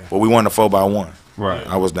 But we won the 4x1. Right.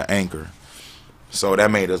 I was the anchor. So that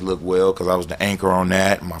made us look well because I was the anchor on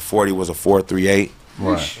that. My 40 was a 4.38.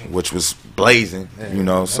 Right. Which was blazing,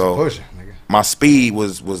 so pushing, my speed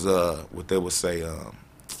was what they would say,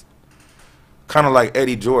 kind of like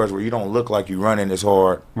Eddie George, where you don't look like you running as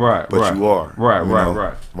hard, but you are.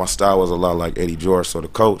 Right. My style was a lot like Eddie George, so the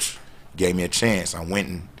coach gave me a chance. I went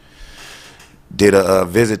and did a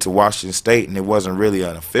visit to Washington State, and it wasn't really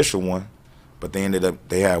an official one, but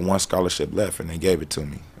they had one scholarship left, and they gave it to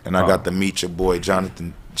me, and I got to meet your boy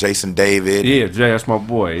Jason David. Yeah, Jay, that's my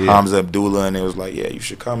boy. Yeah. Hamza Abdullah, and it was like, yeah, you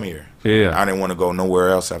should come here. Yeah. I didn't want to go nowhere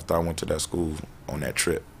else after I went to that school on that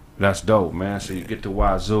trip. That's dope, man. So you get to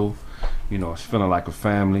Wazoo, it's feeling like a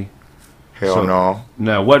family. Hell no.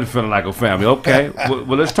 No, it wasn't feeling like a family. Okay. well,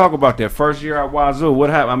 let's talk about that first year at Wazoo. What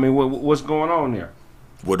happened? I mean, what's going on there?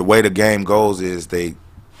 Well, the way the game goes is the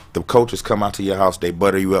coaches come out to your house, they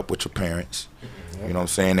butter you up with your parents. You know what I'm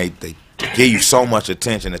saying? They give you so much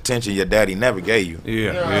attention your daddy never gave you.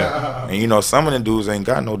 Yeah. And some of them dudes ain't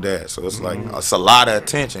got no dad, so it's like it's a lot of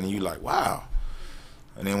attention, and you like, wow.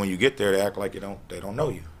 And then when you get there, they act like they don't know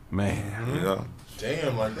you. Man.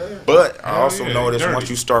 Damn, like that. But I also noticed once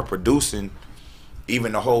you start producing,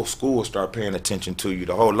 even the whole school will start paying attention to you.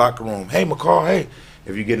 The whole locker room, hey McCall, hey,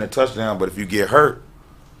 if you're getting a touchdown, but if you get hurt,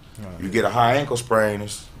 you get a high ankle sprain,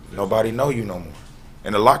 nobody know you no more.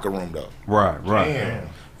 In the locker room though. Right. Damn.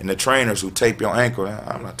 And the trainers who tape your ankle,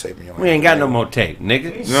 I'm not taping your ankle. We ain't got no more tape,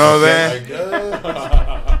 nigga. You know what I'm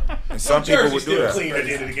saying? And some people would do that. Clean at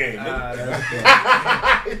the end of the game,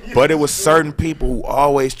 nigga. But it was certain people who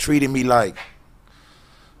always treated me like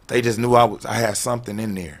they just knew I had something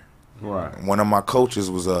in there. Right. One of my coaches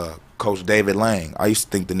was Coach David Lang. I used to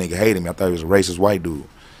think the nigga hated me. I thought he was a racist white dude.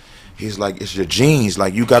 He's like, it's your genes.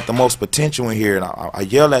 Like, you got the most potential in here. And I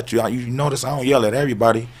yell at you. You notice I don't yell at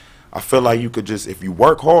everybody. I feel like you could just, if you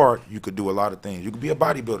work hard, you could do a lot of things. You could be a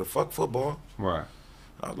bodybuilder. Fuck football. Right.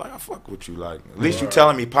 I was like, I fuck with you. Like, at least you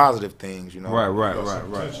telling me positive things,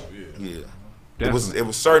 Right. Yeah. It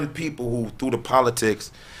was certain people who, through the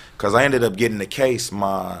politics, because I ended up getting the case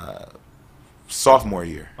my sophomore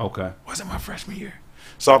year. Okay. Was it my freshman year?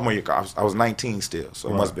 Sophomore year. I was 19 still, so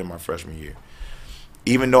it must have been my freshman year.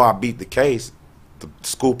 Even though I beat the case, the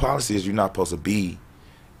school policy is you're not supposed to be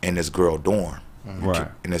in this girl dorm. Right.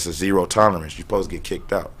 And it's a zero tolerance. You're supposed to get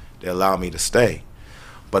kicked out. They allowed me to stay.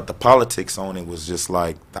 But the politics on it was just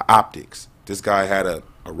like the optics. This guy had a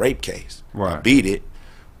rape case. Right. I beat it,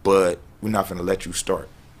 but we're not going to let you start.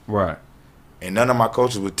 Right. And none of my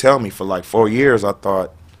coaches would tell me for like 4 years I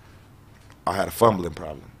thought I had a fumbling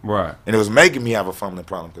problem. Right. And it was making me have a fumbling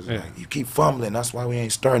problem because like, you keep fumbling. That's why we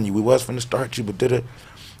ain't starting you. We was finna start you, but did it.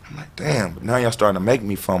 I'm like, damn. But now y'all starting to make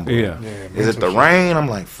me fumble. Yeah. Is it the rain? I'm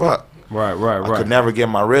like, fuck. Right. I could never get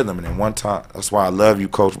my rhythm. And then one time, that's why I love you,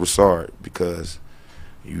 Coach Broussard, because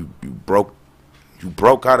you broke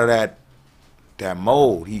out of that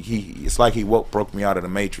mold. It's like he broke me out of the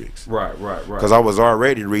Matrix. Right. Because I was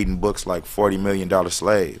already reading books like $40 Million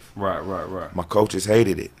Slave. Right. My coaches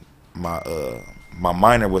hated it. My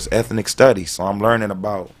minor was ethnic studies, so I'm learning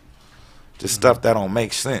about Just stuff that don't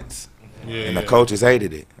make sense. Yeah, and the coaches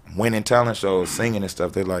hated it. Winning talent shows, singing and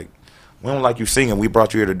stuff. They're like, we don't like you singing. We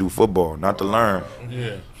brought you here to do football, not to learn.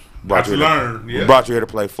 Yeah. Brought you We brought you here to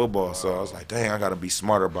play football. So I was like, dang, I got to be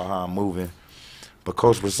smarter about how I'm moving. But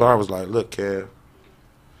Coach Broussard was like, look, Kev,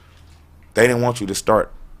 they didn't want you to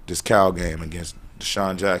start this Cal game against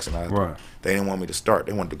Deshaun Jackson. They didn't want me to start.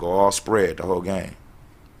 They wanted to go all spread the whole game.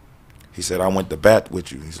 He said, I went to bat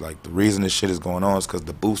with you. He's like, the reason this shit is going on is because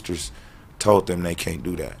the boosters told them they can't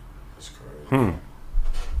do that. That's crazy. Wow.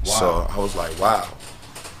 So I was like, wow.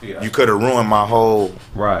 Yeah. You could have ruined my whole...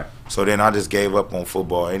 Right. So then I just gave up on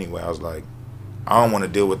football anyway. I was like, I don't want to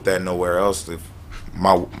deal with that nowhere else. If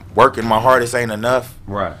my working my hardest ain't enough,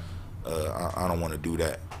 right? I don't want to do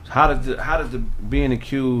that. How did the being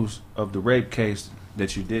accused of the rape case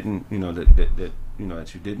that you didn't, that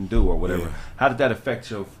you didn't do or whatever? Yeah. How did that affect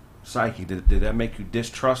your psyche? Did that make you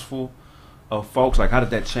distrustful of folks? Like, how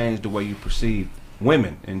did that change the way you perceive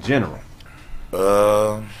women in general?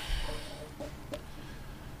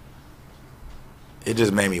 It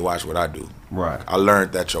just made me watch what I do. Right. I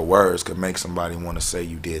learned that your words could make somebody want to say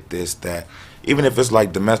you did this, that. Even if it's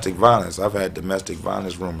like domestic violence. I've had domestic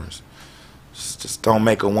violence rumors. Just don't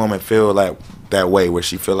make a woman feel that way where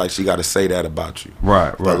she feel like she got to say that about you.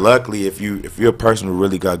 Right, But luckily, if you're a person who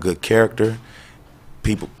really got good character,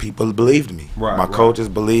 people believed me. Right. My coaches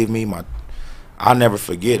believed me. I'll never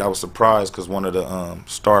forget. I was surprised because one of the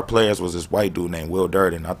star players was this white dude named Will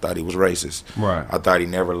Durden. I thought he was racist. Right. I thought he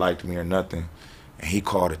never liked me or nothing. And he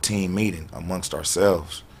called a team meeting amongst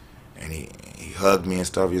ourselves. And he hugged me and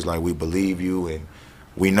stuff. He was like, we believe you and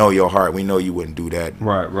we know your heart. We know you wouldn't do that.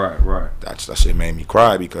 Right. That shit made me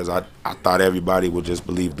cry because I thought everybody would just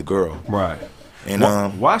believe the girl. Right.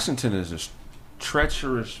 And Washington is a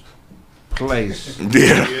treacherous place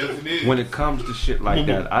when it comes to shit like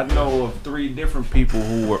that. I know of 3 different people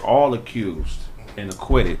who were all accused and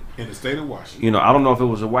acquitted in the state of Washington. I don't know if it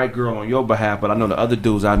was a white girl on your behalf, but I know the other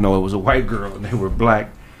dudes I know it was a white girl and they were black,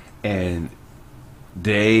 and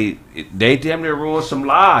they damn near ruined some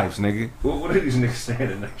lives, nigga. What are these niggas saying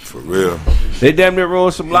tonight? For real. They damn near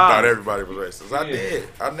ruined some lives. Thought everybody was racist. I did.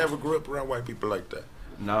 I never grew up around white people like that.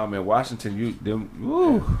 Nah, man, Washington,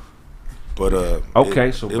 woo. But okay,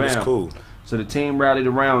 it bam. was cool. So the team rallied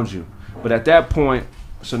around you, but at that point,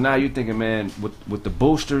 so now you're thinking, man, with the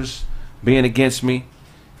boosters being against me,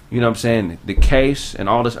 you know what I'm saying, the case and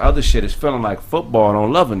all this other shit is feeling like football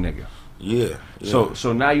don't love a nigga. Yeah.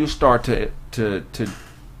 So now you start to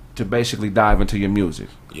basically dive into your music.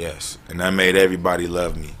 Yes, and that made everybody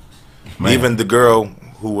love me. Man. Even the girl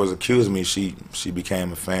who was accusing me, she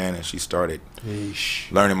became a fan and she started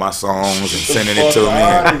learning my songs and sending it to me.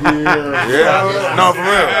 Yeah, no, for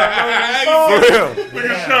real. For real.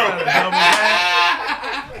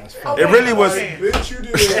 It really was. Bitch, you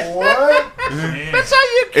did what?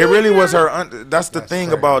 It really was her. That's the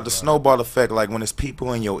thing about the snowball effect. Like when it's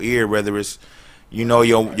people in your ear, whether it's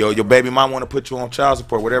your baby mom want to put you on child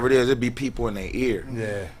support, whatever it is, it'd be people in their ear.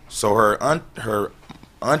 Yeah. So her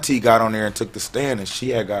auntie got on there and took the stand, and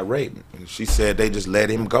she had got raped. And she said they just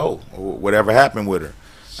let him go, or whatever happened with her.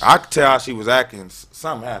 I could tell how she was acting.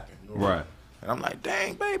 Something happened. Right. And I'm like,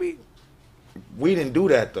 dang, baby, we didn't do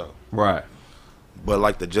that though. Right. But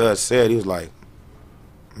like the judge said, he was like,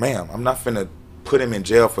 ma'am, I'm not finna put him in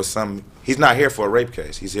jail for some. He's not here for a rape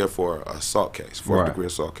case. He's here for an assault case, fourth-degree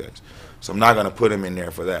assault case. So I'm not gonna put him in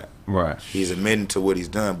there for that. Right. He's admitting to what he's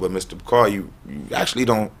done. But Mr. McCall, you actually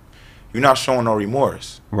don't. You're not showing no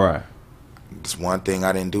remorse. Right. It's one thing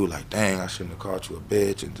I didn't do. Like, dang, I shouldn't have called you a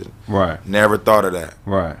bitch. And right. Never thought of that.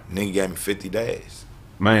 Right. Nigga gave me 50 days.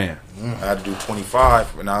 Man. I had to do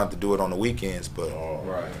 25, and I had to do it on the weekends. But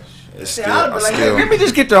right. It's See, still, let me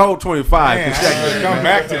just get the whole 25. Come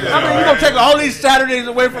back to that. I mean, you gonna take all these Saturdays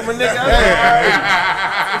away from a nigga?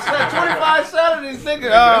 It's like 25 Saturdays, nigga.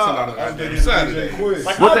 That's a lot of Saturdays.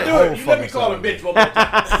 Like, I'll do it. You let me call a bitch one more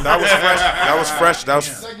time. That was fresh.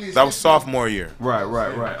 That was sophomore year. Right.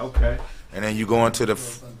 Okay. And then you go into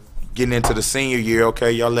getting into the senior year.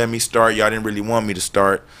 Okay, y'all let me start. Y'all didn't really want me to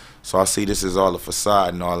start. So I see this is all a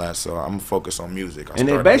facade and all that. So I'm gonna focus on music. And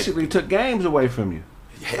they basically took games away from you.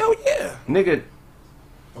 Hell yeah. Nigga,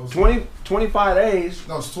 25 days.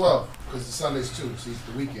 No, it's 12, because the Sundays too, see, it's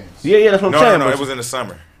the weekends. Yeah, that's what I'm saying. No, it was in the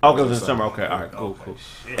summer. Oh, it was in the summer. Okay, all right, cool.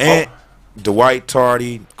 And Dwight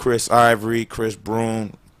Tardy, Chris Ivory, Chris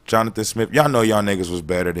Broom, Jonathan Smith. Y'all know y'all niggas was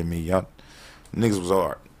better than me. Y'all niggas was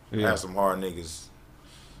hard. I had some hard niggas.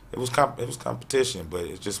 It was competition, but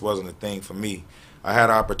it just wasn't a thing for me. I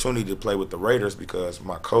had an opportunity to play with the Raiders because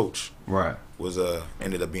my coach was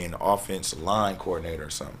ended up being the offensive line coordinator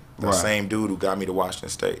or something. The same dude who got me to Washington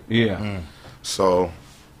State. Yeah. So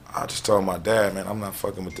I just told my dad, man, I'm not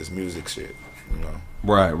fucking with this music shit. You know.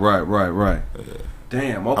 Right. Yeah.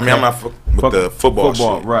 Damn. Okay. I mean, I'm not with the football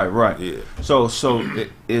shit. Right. Yeah. So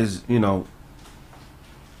it is, you know,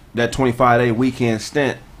 that 25-day weekend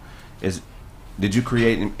stint is. Did you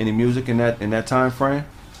create any music in that time frame?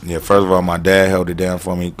 Yeah. First of all, my dad held it down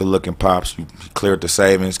for me. Good looking pops. He cleared the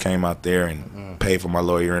savings, came out there and paid for my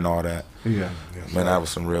lawyer and all that. Yeah. Man, that was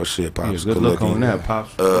some real shit, pops. Good look on that,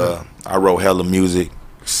 pops. I wrote hella music.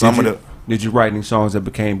 Did you write any songs that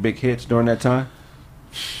became big hits during that time?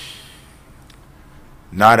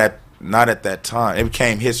 Not at that time. It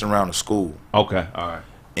became hits around the school. Okay, all right.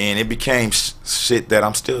 And it became shit that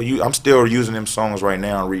I'm still using them songs right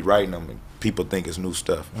now and rewriting them. And people think it's new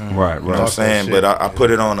stuff. Right. You know what I'm saying? But I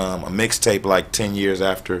put it on a mixtape like 10 years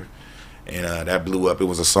after, and that blew up. It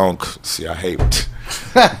was a song. See, I hate it.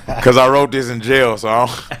 Because I wrote this in jail, so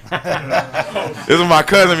this is my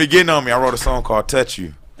cousin be getting on me. I wrote a song called Touch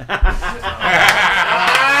You. But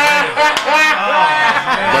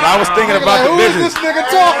I was thinking about the business. Who is this nigga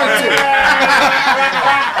talking to?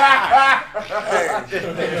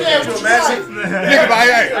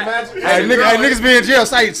 Niggas be in jail.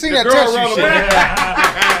 Say, sing that Touch You shit.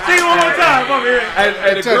 Sing it one more time. Come here.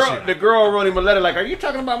 And the girl wrote him a letter like, "Are you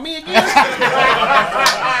talking about me again?"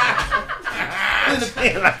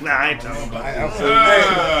 Like, nah, I ain't talking about it.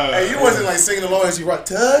 Hey, you wasn't like singing along as you write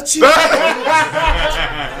Touch You.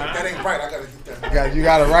 That ain't right. I gotta get that. You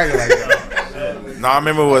gotta write it like that. No, I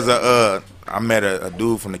remember it was I met a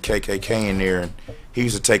dude from the KKK in there, and he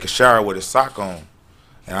used to take a shower with his sock on,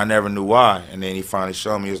 and I never knew why. And then he finally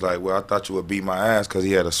showed me. He was like, "Well, I thought you would beat my ass because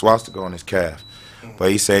he had a swastika on his calf."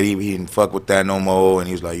 But he said he didn't fuck with that no more, and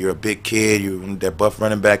he was like, "You're a big kid. You're that buff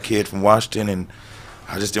running back kid from Washington," and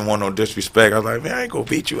I just didn't want no disrespect. I was like, man, I ain't gonna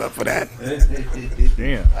beat you up for that.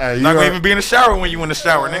 Damn. Not gonna even be in the shower when you in the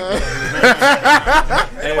shower, nigga.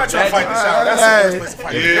 Anybody trying to fight in the shower? That's the worst place to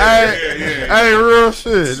fight. Hey, real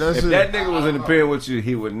shit. That's If that nigga was in the pen with you,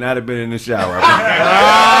 he would not have been in the shower.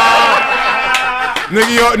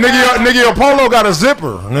 Nigga, your polo got a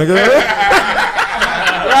zipper, nigga.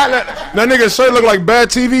 That nigga's shirt look like bad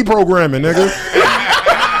TV programming, nigga.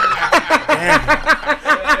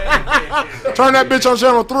 Turn that bitch on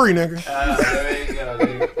channel 3, nigga. There you go,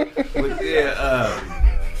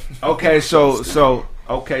 nigga. Okay,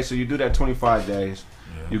 so you do that 25 days.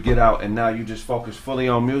 You get out, and now you just focus fully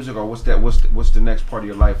on music, or what's the next part of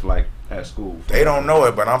your life like at school? They don't know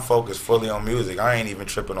it, but I'm focused fully on music. I ain't even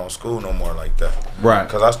tripping on school no more like that. Right.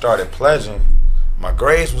 Because I started pledging. My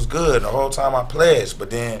grades was good the whole time I pledged, but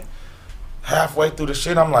then halfway through the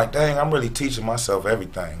shit, I'm like, dang, I'm really teaching myself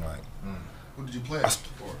everything. Like, Who did you pledge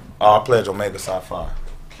for? I pledged Omega Psi Phi.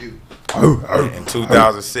 Cute. In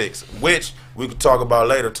 2006, which we could talk about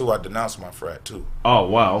later too. I denounced my frat too. Oh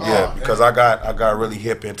wow. Okay. Yeah, because I got really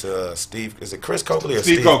hip into Steve. Is it Chris Coakley or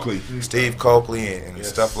Steve Coakley? Steve Coakley and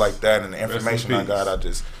stuff like that. And the information I got, I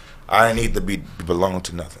didn't need to belong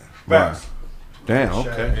to nothing. Right. Damn.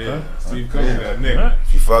 Okay. Yeah. Steve Coakley, that nigga.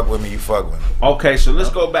 If you fuck with me, you fuck with me. Okay, so let's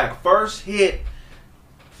go back. First hit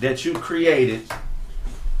that you created,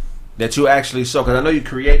 that you actually sold, because I know you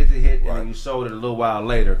created the hit and then you sold it a little while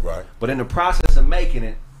later. Right. But in the process of making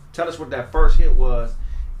it, tell us what that first hit was,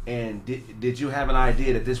 and did you have an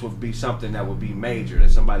idea that this would be something that would be major, that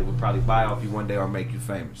somebody would probably buy off you one day or make you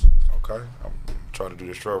famous? Okay. I'm trying to do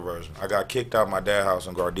the short version. I got kicked out of my dad's house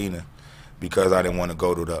in Gardena because I didn't want to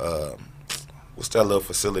go to the, what's that little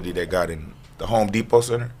facility they got in the Home Depot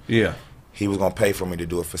Center? Yeah. He was going to pay for me to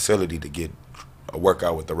do a facility to get a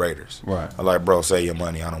workout with the Raiders. Right. I'm like, bro, save your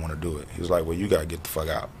money. I don't want to do it. He was like, well, you got to get the fuck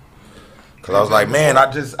out. Because I was like, man,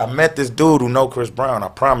 I met this dude who know Chris Brown. I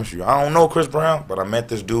promise you. I don't know Chris Brown, but I met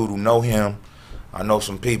this dude who know him. I know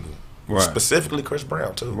some people. Right. Specifically Chris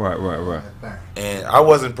Brown, too. Right. And I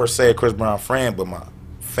wasn't per se a Chris Brown fan, but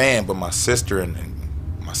my sister, and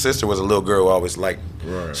my sister was a little girl who I always liked.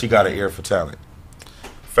 Right. She got an ear for talent.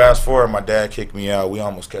 Fast forward, my dad kicked me out. We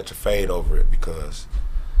almost catch a fade over it because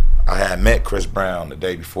I had met Chris Brown the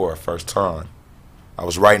day before, first time. I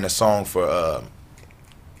was writing a song for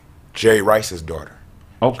Jerry Rice's daughter.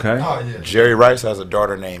 Okay. Oh, yeah. Jerry Rice has a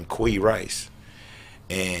daughter named Quee Rice.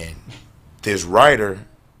 And this writer,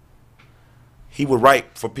 he would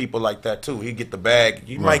write for people like that too. He'd get the bag.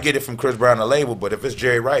 You might get it from Chris Brown, the label, but if it's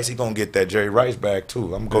Jerry Rice, he gonna get that Jerry Rice bag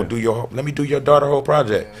too. I'm gonna let me do your daughter whole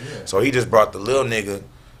project. Yeah. So he just brought the little nigga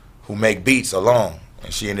who make beats along,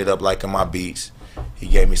 and she ended up liking my beats. He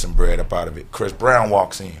gave me some bread up out of it. Chris Brown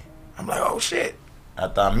walks in. I'm like, oh shit.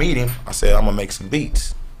 After I meet him, I said, I'm gonna make some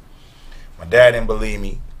beats. My dad didn't believe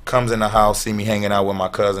me. Comes in the house, see me hanging out with my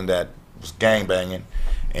cousin that was gangbanging.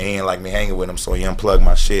 And he didn't like me hanging with him, so he unplugged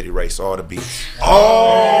my shit, erased all the beats.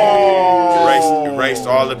 Erased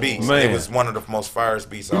all the beats. Man. It was one of the most firest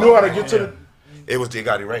beats. You knew how to get to the... It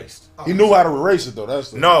got erased. He knew how to erase it, though.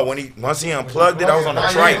 That's no, once he unplugged it, I was on the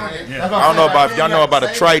Triton. I don't know if y'all know about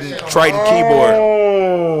a Triton keyboard.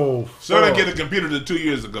 Oh. So I didn't get a computer 2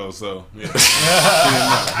 years ago, so yeah.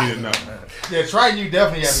 He didn't know. Yeah, Triton, you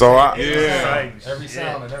definitely have every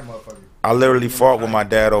sound in that motherfucker. I literally fought with my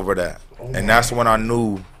dad over that. And that's when I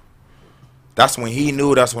knew. That's when he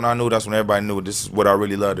knew. That's when I knew. That's when everybody knew. This is what I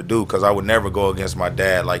really love to do. Because I would never go against my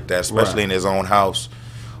dad like that, especially in his own house.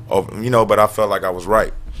 But I felt like I was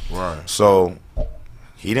right. Right. So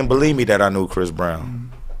he didn't believe me that I knew Chris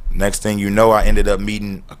Brown. Next thing you know, I ended up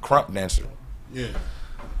meeting a crump dancer. Yeah.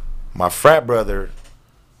 My frat brother,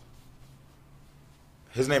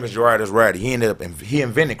 his name is Gerardus Ratty. He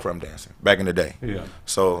invented crump dancing back in the day. Yeah.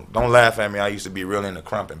 So don't laugh at me. I used to be real into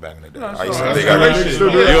crumping back in the day. No, I used to think I like shit. You know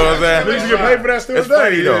what I'm saying? They used to get paid for that still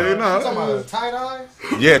today. You talking about tight eyes?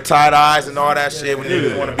 Yeah, tight eyes and all that shit when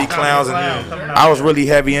niggas want to be clowns. And I was really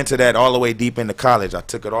heavy into that all the way deep into college. I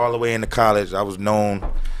took it all the way into college. I was known.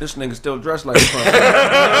 This nigga still dressed like a crump.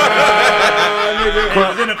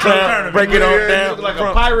 Break it on down. Like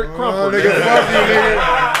a pirate crumper. Nigga, fuck you,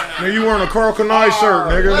 nigga. Nigga, you wearing a Carl Kanai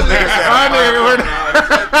shirt, nigga.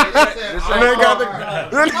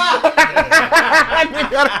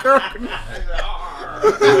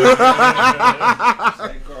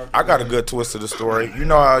 I got a good twist to the story. You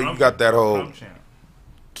know how you got that whole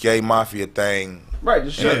gay mafia thing. Right,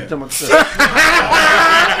 just shut it to myself.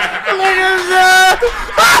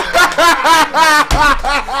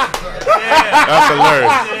 That's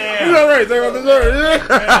hilarious. You know right,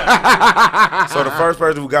 So the first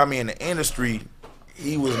person who got me in the industry,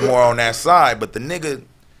 he was more on that side. But the nigga,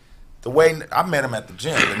 the way I met him at the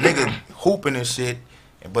gym, the nigga hooping and shit.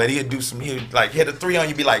 But he'd like hit a 3 on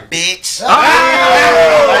you, be like, bitch.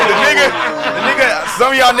 Like the nigga,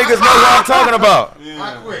 some of y'all niggas know what I'm talking about.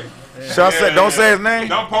 Don't say his name.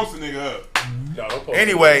 Don't post the nigga up.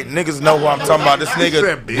 Anyway, niggas know who I'm talking about. This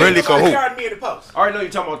nigga really can hoop. I already know you're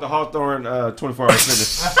talking about the Hawthorne 24-hour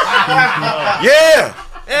fitness. Yeah.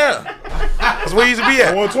 That's where he used to be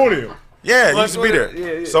at. 120. Yeah, he used to be there.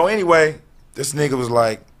 Yeah. So anyway, this nigga was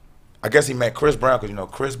like, I guess he met Chris Brown because,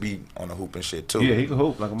 Chris be on the hoop and shit too. Yeah, he could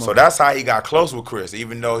hoop like a mother. So that's how he got close with Chris.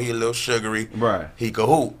 Even though he a little sugary, right? He could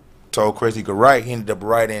hoop. Told Chris he could write. He ended up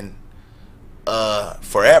writing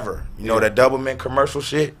Forever. You know that Doublemint commercial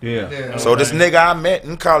shit? Yeah. So this nigga I met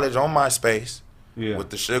in college on MySpace with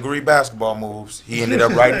the sugary basketball moves, he ended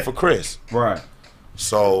up writing for Chris. Right.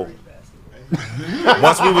 So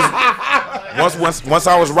once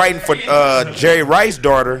I was writing for Jerry Rice's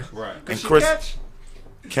daughter, right. And Chris.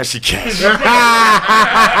 Can she catch? It's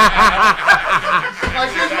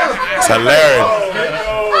hilarious.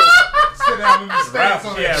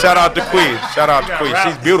 Shout out to Queen.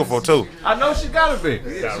 She's beautiful too. I know she gotta be.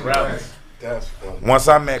 Once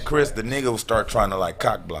I met Chris, the nigga would start trying to like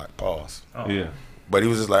cock block. Pause. Oh. Yeah. But he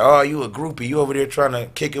was just like, "Oh, you a groupie? You over there trying to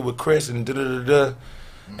kick it with Chris and da da da da."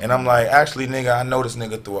 And I'm like, actually, nigga, I know this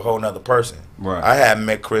nigga through a whole nother person. Right. I had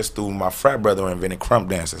met Chris through my frat brother who invented crump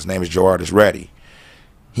dance. His name is Gerardus Ratty.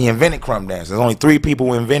 He invented crump dance. There's only 3 people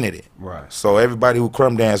who invented it. Right. So everybody who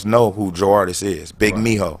crump dance know who Gerardus is. Big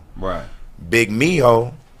Mijo. Right. Big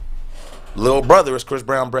Mijo, little brother is Chris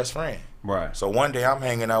Brown's best friend. Right. So one day I'm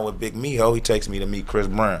hanging out with Big Mijo. He takes me to meet Chris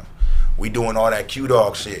Brown. We doing all that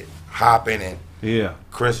Q-Dog shit, hopping, and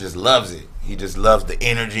Chris just loves it. He just loves the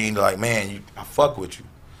energy. And like, man, I fuck with you.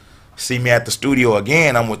 See me at the studio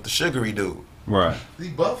again. I'm with the sugary dude. Right. Is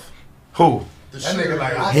he buff? Who? That nigga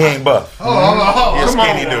like he ain't buff. Oh, he a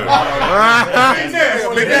skinny dude.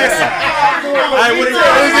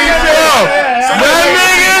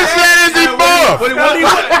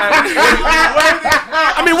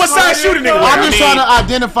 I mean, what size shooting nigga? I'm just trying to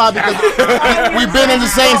identify because we've been in the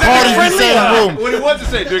same parties, the same room. What do you want to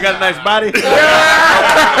say? Do you got a nice body?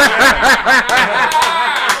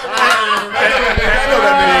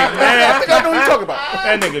 I think I know what you're talking about.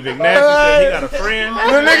 That nigga Big Nasty said he got a friend.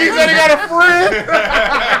 The nigga said he got a friend.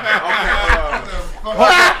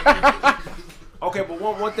 Okay, but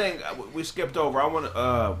one thing we skipped over.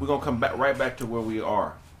 We're gonna come back right back to where we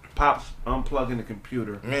are. Pops unplugging the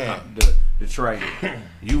computer. Man, the tray.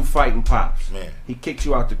 You fighting Pops. Man, he kicked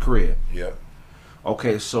you out the crib. Yep.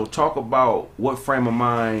 Okay, so talk about what frame of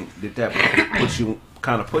mind did that put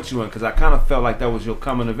you in, because I kind of felt like that was your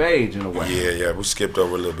coming of age in a way. Yeah, we skipped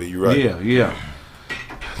over a little bit. You're right. Yeah.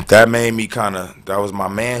 That made me that was my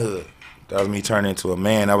manhood. That was me turning into a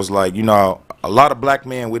man. That was like, a lot of black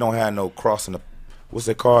men, we don't have no crossing the what's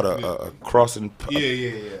it called? A crossing.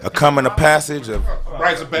 A coming of passage.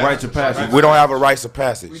 Rites of passage. Rites of passage. We don't have a rites of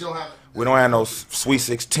passage. We don't have no sweet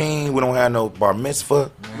 16. We don't have no bar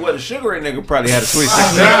mitzvah. Well, the Sugar Ray nigga probably had a sweet 16.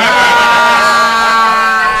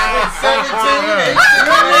 17.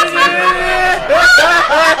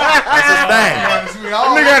 That's his thing.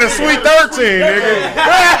 Nigga had a sweet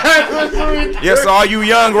 13, nigga. Yes, all you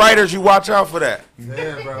young writers, you watch out for that.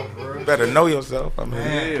 Yeah, bro. You better know yourself. I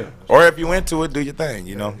mean, or if you into it, do your thing.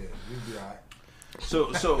 You know.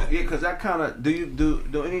 So yeah, cause that kind of do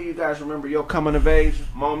any of you guys remember your coming of age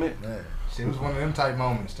moment? Man, shit, it was one of them type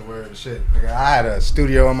moments to where shit. Like I had a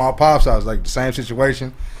studio in my pops house, like the same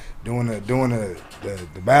situation, doing the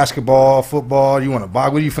basketball, football. You want to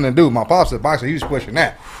box? What are you finna do? My pops was a boxer. He was pushing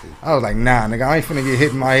that. I was like, nah, nigga, I ain't finna get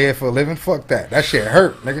hit in my head for a living. Fuck that. That shit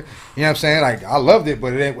hurt, nigga. You know what I'm saying? Like I loved it,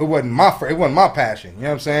 but it wasn't my passion. You know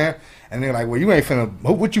what I'm saying? And they're like, well, you ain't finna.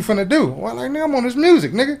 What you finna do? Well, like, nigga, I'm on this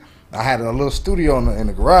music, nigga. I had a little studio in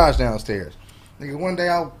the garage downstairs. Nigga, one day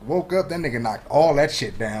I woke up, that nigga knocked all that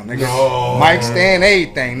shit down, nigga. No. Mic stand,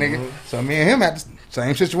 everything, nigga. So me and him had the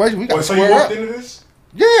same situation. We got to square up. So you walked into this?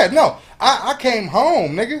 Yeah, no. I came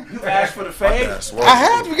home, nigga. You asked for the fade? I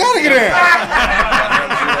had to. We got to get in.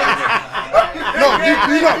 No,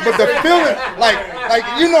 you know, but the feeling, like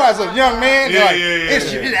you know, as a young man,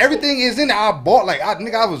 everything is in there. I bought,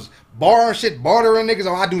 I was bartering niggas.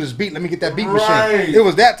 Oh, I do this beat. Let me get that beat machine. It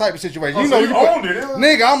was that type of situation. You know, you owned it.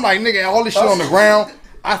 Nigga, I'm like, nigga, all this shit on the ground.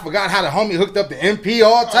 I forgot how the homie hooked up the MP,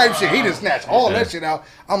 all type shit. He just snatched all that shit out.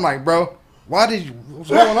 I'm like, bro, what's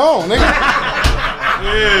going on, nigga?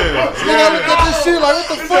 Nigga, I looked at this shit like, what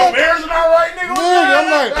the fuck? Your not right, nigga. I'm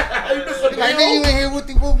like, nigga, you in here with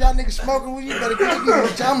y'all niggas smoking? You better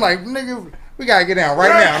get. I'm like, nigga, we gotta get down right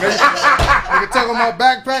now, nigga. Nigga, tuck on my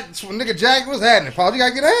backpack. Nigga, Jack, what's happening, Paul? You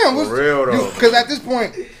gotta get down. For real though. Because at this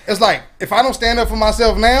point, it's like, if I don't stand up for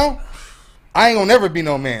myself now, I ain't gonna never be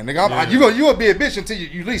no man, nigga. You gonna be a bitch until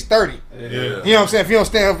you at least 30. Yeah. You know what I'm saying? If you don't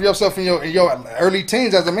stand up for yourself in your early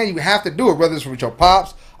teens as a man, you have to do it. Whether it's with your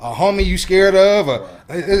pops, a homie you scared of, or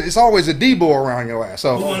it's always a D-boy around your ass.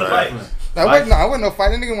 So. I wasn't no fight.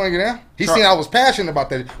 That nigga want to get down. He seen I was passionate about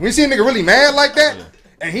that. When you see a nigga really mad like that,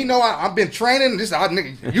 and he know I've been training.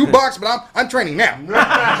 Nigga, you box, but I'm training now.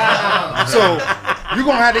 So you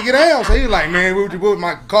gonna have to get down. So he was like, man,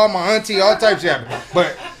 call my auntie, all types of shit.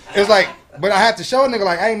 But it's like. But I had to show a nigga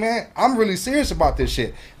like, hey man, I'm really serious about this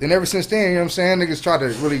shit. Then ever since then, you know what I'm saying, niggas try to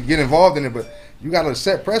really get involved in it, but you gotta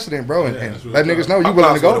set precedent, bro, and let niggas know you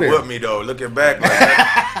willing to go there. Whip me though. Looking back, like,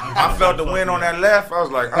 I felt the wind on that left. I was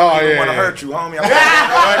like, I don't even want to hurt you, homie.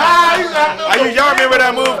 Y'all remember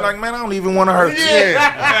that move? Like, man, I don't even want to hurt you.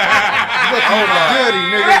 Goody,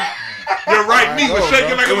 nigga. Your right knee was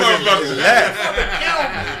shaking like a motherfucker.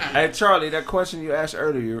 Hey Charlie, that question you asked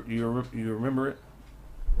earlier, you remember it?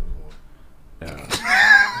 When I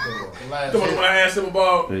asked him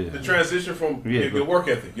about the transition from your work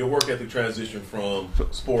ethic, transition from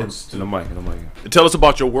sports to the mic. Tell us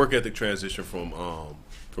about your work ethic transition from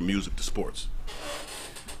music to sports.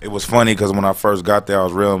 It was funny because when I first got there, I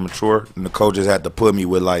was real mature, and the coaches had to put me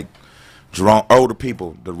with like older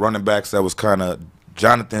people, the running backs that was kind of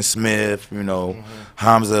Jonathan Smith, you know,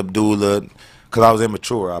 Hamza Abdullah, because I was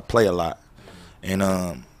immature. I play a lot,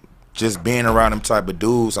 and just being around them type of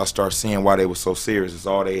dudes, I started seeing why they were so serious. It's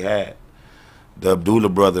all they had. The Abdullah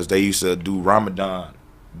brothers, they used to do Ramadan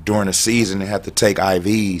during the season. They had to take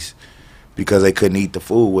IVs because they couldn't eat the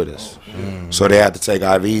food with us. So they had to take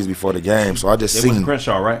IVs before the game. So I just seen. They went to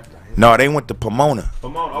Crenshaw, right? No, they went to Pomona.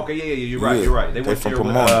 Pomona, okay, yeah, you're right. They went from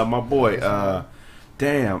Pomona. My boy,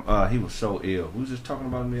 he was so ill. We was just talking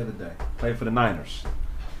about him the other day. Played for the Niners.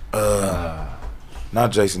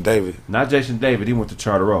 Not Jason David. He went to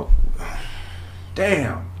Charter Oak.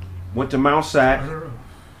 Damn. Went to Mount Sac.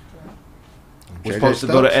 Was supposed to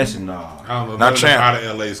go to Essen. No. I don't know. Not Champ. Out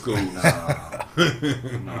of LA school.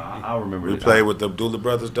 I remember. We played with the Abdullah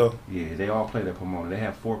brothers though. Yeah, they all played at Pomona. They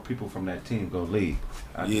had 4 people from that team go league.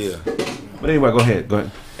 But anyway, go ahead.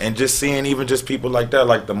 And just seeing even just people like that,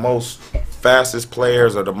 like the most fastest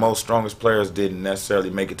players or the most strongest players didn't necessarily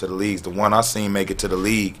make it to the leagues. The one I seen make it to the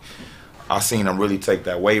league, I seen them really take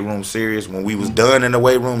that weight room serious. When we was done in the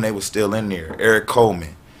weight room, they was still in there. Eric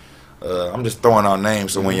Coleman. I'm just throwing out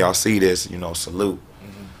names so when y'all see this, you know, salute.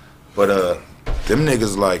 But them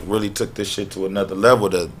niggas like really took this shit to another level.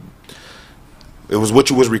 It was what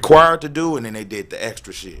you was required to do, and then they did the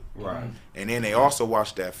extra shit. Right. And then they also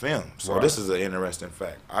watched that film. So this is an interesting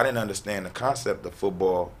fact. I didn't understand the concept of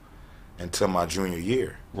football until my junior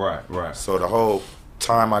year. Right. So the whole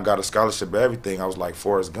time I got a scholarship and everything, I was like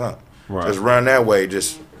Forrest Gump. Right. Just run that way,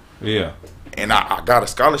 And I got a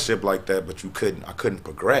scholarship like that, but I couldn't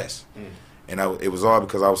progress. And it was all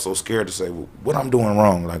because I was so scared to say, well, what I'm doing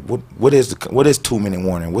wrong? Like, what is 2-minute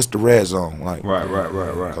warning? What's the red zone? Like, right.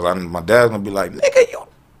 Because my dad's gonna be like, nigga, you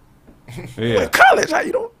in college?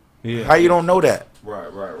 How you don't know that?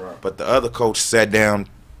 Right. But the other coach sat down,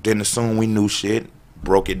 didn't assume we knew shit,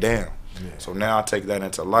 broke it down. Yeah. So now I take that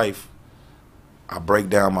into life. I break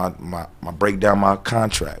down my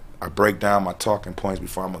contract. I break down my talking points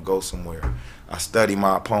before I'm gonna go somewhere. I study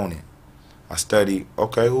my opponent. I study,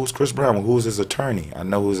 okay, who's Chris Brown? Who's his attorney? I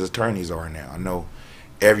know who his attorneys are now. I know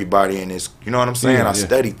everybody in this, you know what I'm saying? I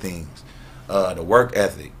study things. The work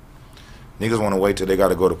ethic. Niggas want to wait till they got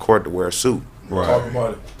to go to court to wear a suit. Right. Talk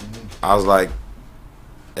about it. I was like,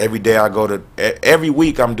 every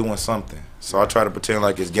week I'm doing something. So I try to pretend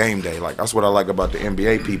like it's game day. Like, that's what I like about the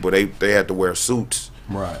NBA people. They had to wear suits.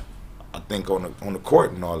 Right. I think on the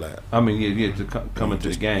court and all that. I mean, to come into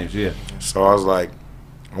the games, yeah. So I was like,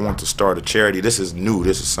 I want to start a charity. This is new.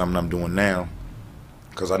 This is something I'm doing now.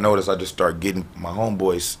 Because I noticed I just start getting my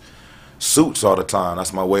homeboys suits all the time.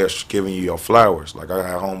 That's my way of giving you your flowers. Like, I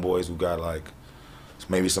had homeboys who got, like,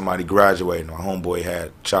 maybe somebody graduating. My homeboy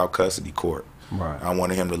had child custody court. Right. I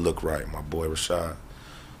wanted him to look right, my boy Rashad.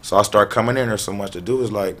 So I start coming in there so much to do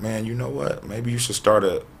is like, man, you know what? Maybe you should start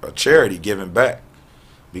a charity giving back.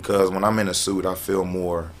 Because when I'm in a suit, I feel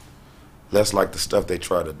less like the stuff they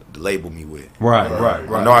try to label me with. Right.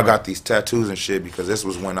 I know I got these tattoos and shit because this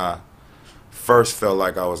was when I first felt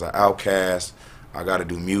like I was an outcast. I got to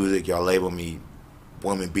do music. Y'all label me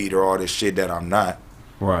woman beater, all this shit that I'm not.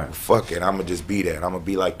 Right. Well, fuck it. I'm going to just be that. I'm going to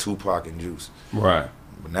be like Tupac and Juice. Right.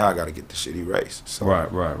 But now I got to get the shit erased. So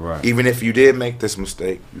right. Even if you did make this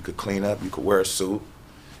mistake, you could clean up, you could wear a suit,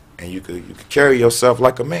 and you could carry yourself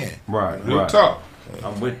like a man. Right. Real talk.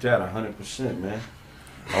 I'm with that 100%, man.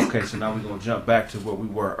 Okay, so now we're going to jump back to where we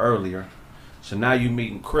were earlier. So now you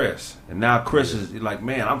meeting Chris. And now Chris is like,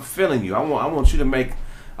 man, I'm feeling you. I want you to make,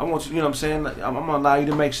 you know what I'm saying? I'm going to allow you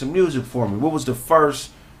to make some music for me. What was the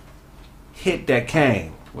first hit that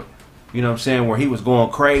came? You know what I'm saying? Where he was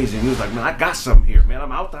going crazy and he was like, man, I got something here, man.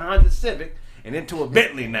 I'm out the Honda Civic and into a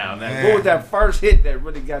Bentley now. What was that first hit that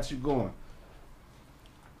really got you going?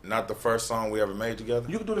 Not the first song we ever made together?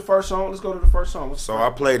 You can do the first song. Let's go to the first song. I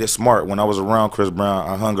played it smart. When I was around Chris Brown,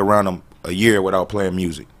 I hung around him a year without playing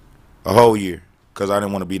music. A whole year. Because I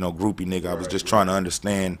didn't want to be no groupie nigga. I was just trying to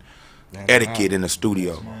understand etiquette in the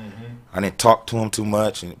studio. I didn't talk to him too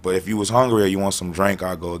much. But if you was hungry or you want some drink,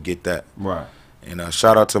 I'll go get that. Right. And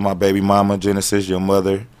shout out to my baby mama, Genesis, your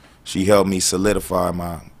mother. She helped me solidify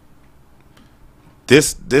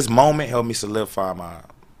this moment helped me solidify my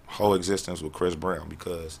whole existence with Chris Brown,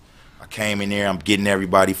 because I came in there, I'm getting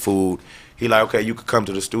everybody food. He like, okay, you could come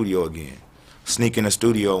to the studio again. Sneak in the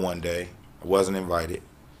studio one day. I wasn't invited.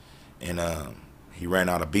 And he ran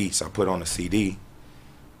out of beats. I put on a CD.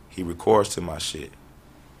 He records to my shit.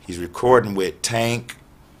 He's recording with Tank.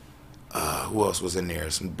 Who else was in there?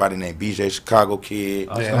 Somebody named BJ Chicago Kid.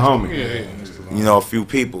 That's the homie. Yeah. You know, a few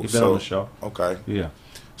people. He been on the show. Okay. Yeah.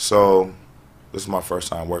 So this is my first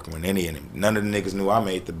time working with any of them. None of the niggas knew I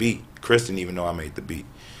made the beat. Chris didn't even know I made the beat.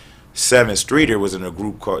 Seven Streeter was in a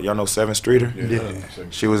group called, y'all know Seven Streeter? Yeah.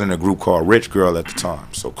 She was in a group called Rich Girl at the time.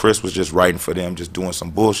 So Chris was just writing for them, just doing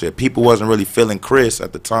some bullshit. People wasn't really feeling Chris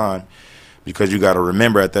at the time, because you got to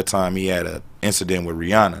remember at that time he had an incident with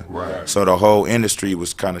Rihanna. Right. So the whole industry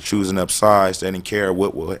was kind of choosing up sides. They didn't care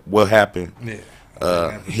what happened.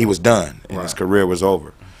 Yeah. He was done, and his career was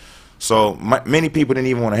over. So many people didn't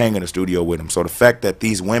even want to hang in the studio with him. So the fact that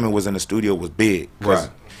these women was in the studio was big. Right.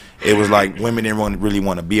 It was like women didn't really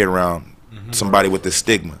want to be around somebody with this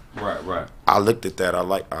stigma. Right. I looked at that.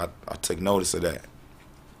 I took notice of that.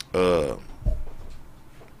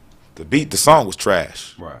 The song was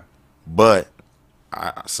trash. Right. But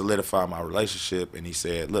I solidified my relationship, and he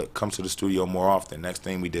said, look, come to the studio more often. Next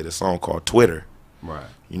thing we did a song called Twitter. Right.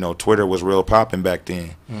 You know, Twitter was real popping back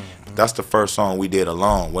then. Mm-hmm. That's the first song we did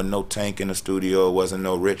alone. Wasn't no Tank in the studio. Wasn't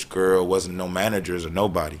no Rich Girl. Wasn't no managers or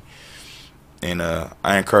nobody. And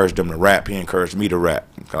I encouraged him to rap. He encouraged me to rap,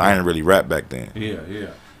 because I didn't really rap back then.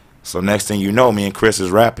 Yeah. So next thing you know, me and Chris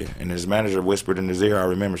is rapping, and his manager whispered in his ear, I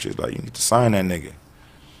remember, she was like, you need to sign that nigga.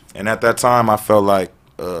 And at that time, I felt like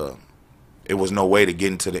it was no way to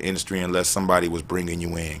get into the industry unless somebody was bringing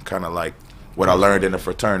you in, kind of like what I learned in the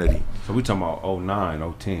fraternity. So we talking about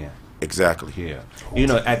 09, 010. Exactly. Yeah. You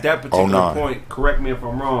know, at that particular point, correct me if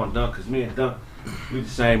I'm wrong, Dunk, because me and Dunk, we the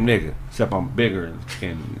same nigga, except I'm bigger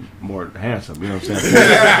and more handsome. You know what I'm saying?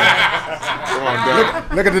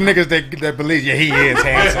 Look at the niggas that believe he is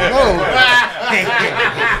handsome. No. Get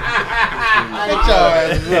your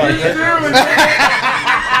ass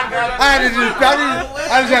up. I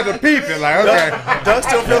I just had to peep it. Like, okay. Doug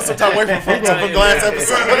still feels some type of way from the last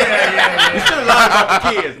episode. You should have lied about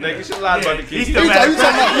the kids, nigga. You should have lied about the kids. You talking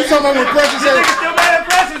about when Precious said? Nigga still mad at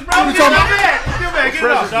Precious, bro. You still mad? Get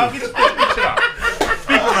it off, dog. Get it off.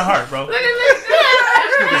 Speak from the heart, bro.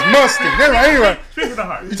 It's musty. Anyway, Speak from the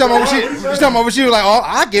heart. you talking about when she was like, oh,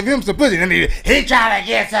 I give him some pussy. And he trying to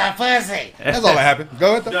get some pussy. That's all that happened.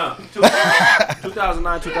 Go ahead. Yeah,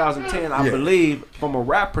 2009, 2010, I believe, from a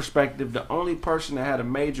rap perspective, the only person that had a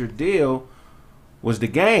major deal was The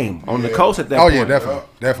Game on the coast at that point. Oh yeah,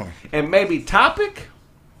 definitely. And maybe Topic?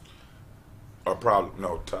 Or probably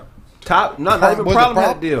no Not even Problem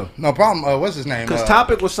had a deal. No Problem. What's his name? Because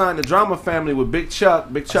Topic was signed to Drama Family with Big Chuck.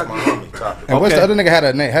 That's my homie, Topic. And what's the other nigga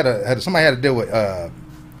had somebody had to deal with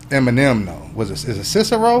Eminem though? Is it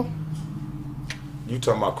Cicero? You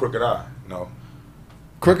talking about Crooked Eye? No.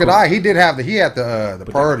 Crooked Eye. He had the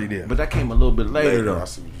priority deal. But that came a little bit later though. I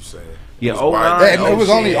see what you saying. Yeah, it was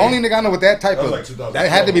only nigga I know with that type of. That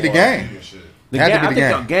had to be The Game. I think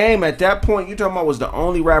The Game at that point you talking about was the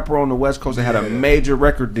only rapper on the West Coast that had a major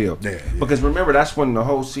record deal. Yeah. Because remember that's when the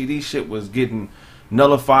whole CD shit was getting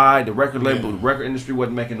nullified. The record label, the record industry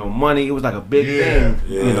wasn't making no money. It was like a big thing.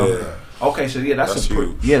 You know. Yeah. Okay, so that's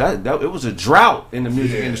huge. It was a drought in the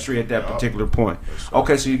music industry at that particular point.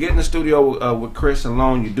 Okay, so you get in the studio with Chris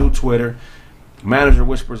alone. You do Twitter. Manager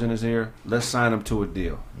whispers in his ear, "Let's sign him to a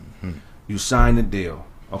deal." Mm-hmm. You sign the deal.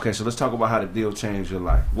 Okay, so let's talk about how the deal changed your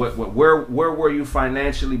life. Where were you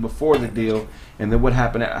financially before the deal, and then what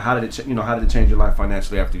happened? How did it change your life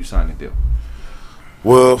financially after you signed the deal?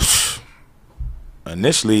 Well,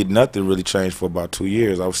 initially nothing really changed for about 2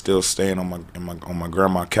 years. I was still staying on my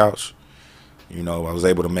grandma's couch. You know, I was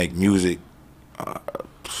able to make music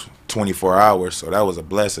 24 hours, so that was a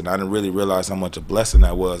blessing. I didn't really realize how much a blessing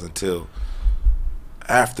that was until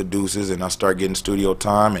after Deuces, and I start getting studio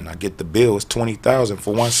time, and I get the bill. It's $20,000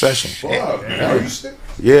 for one session.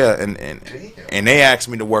 Yeah, and they asked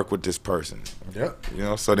me to work with this person. Yep. You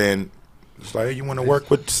know, so then it's like, hey, you want to work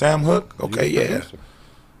with Sam Hook? Okay, yeah.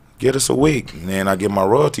 Get us a week, and then I get my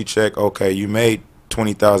royalty check. Okay, you made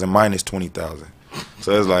 $20,000 minus $20,000.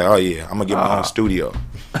 So it's like, oh yeah, I'm gonna get my own studio.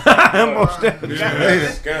 But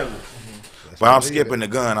I'm skipping the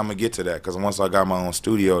gun. I'm gonna get to that because once I got my own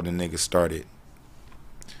studio, the niggas started.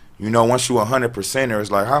 You know, once you 100%er,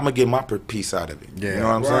 it's like, how am I gonna get my piece out of it? Yeah, you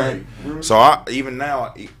know what I'm saying? So even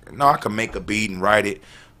now, I can make a beat and write it,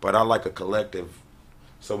 but I like a collective,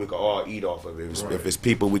 so we can all eat off of it. If it's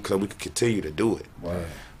people, we can continue to do it. Right.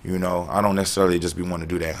 You know, I don't necessarily just want to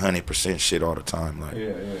do that 100% shit all the time. Like,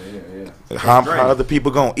 how other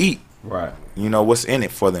people gonna eat? Right. You know, what's in it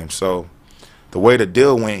for them? So, the way the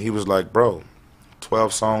deal went, he was like, bro,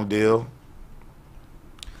 12-song deal.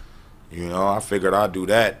 You know, I figured I'd do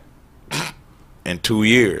that in 2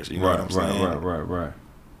 years. You know what I'm saying? Right.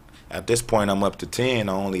 At this point, I'm up to 10.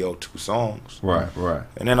 I only owe 2 songs. Right.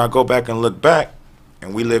 And then I go back and look back,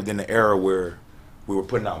 and we lived in the era where we were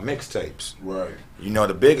putting out mixtapes. Right. You know,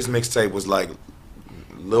 the biggest mixtape was like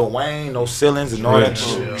Lil Wayne, No Ceilings, and all that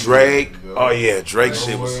shit. Drake. Oh yeah, Drake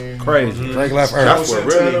shit was crazy. Drake left Earth.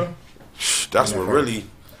 That's what really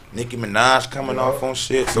Nicki Minaj coming off on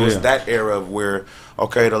shit. So it's that era of where,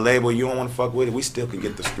 okay, the label, you don't want to fuck with it, we still can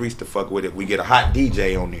get the streets to fuck with it. We get a hot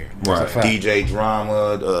DJ on there. Right. DJ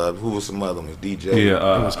Drama, who was some other ones? DJ.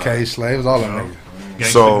 Yeah, it was K-Slave, it was all them niggas.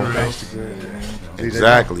 So,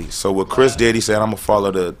 exactly. So what Chris did, he said, I'm going to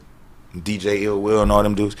follow the DJ Ill Will and all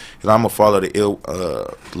them dudes. I'm going to follow the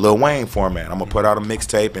Lil Wayne format. I'm going to put out a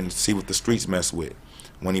mixtape and see what the streets mess with.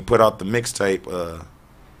 When he put out the mixtape,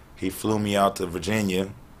 he flew me out to Virginia,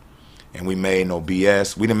 and we made No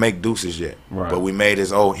BS. We didn't make Deuces yet, but we made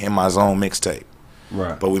his In My Zone mixtape.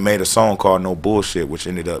 Right. But we made a song called No Bullshit, which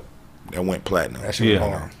ended up, that went platinum. That shit was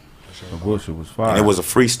hard. The bullshit was fire. And it was a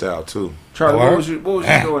freestyle too. Charlie, what was you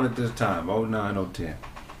doing at this time? 09, 010.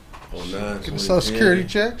 09. Getting Social Security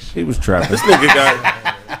checks. He was trapping. This nigga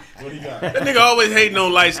got. What he got? That nigga always hating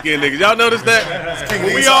on light skinned niggas. Y'all notice that?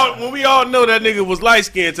 When we all know that nigga was light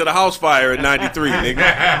skinned to the house fire in '93,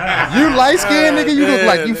 nigga. You light skinned nigga, you look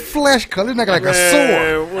like you flesh colored, nigga like a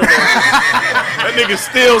sword. That nigga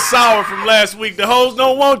still sour from last week. The hoes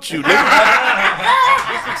don't want you, nigga.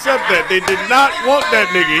 Just accept that. They did not want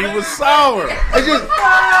that nigga. He was sour.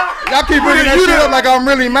 Y'all keep bringing that shit up like I'm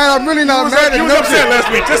really mad. I'm really not mad. You was upset last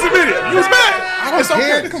week. Just admit it. You was mad. I don't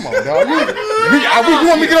care. Come on, dog. You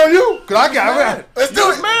want me to get on you? Cause I got it. Let's do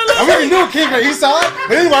it. I really knew King of the East Side.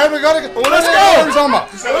 But anyway, we gotta go. Let's go. What are you talking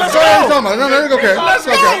about? Let's go. No, it's okay.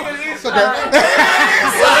 It's okay.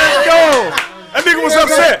 Let's go. That nigga was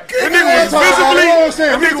upset. That nigga was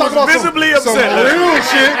visibly upset. Some real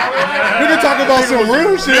shit. Nigga talk about some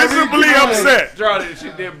real shit. Visibly upset. Charlie, she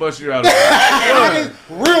did bust you out of there.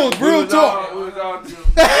 Real talk. No,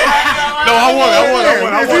 I want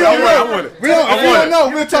it. We don't know.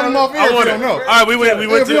 We'll tell him off air. We don't know. All right, we went.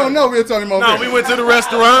 If we don't know, we'll tell him off air. No, we went to the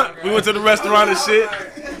restaurant. And shit.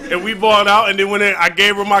 And we balled out, and then when I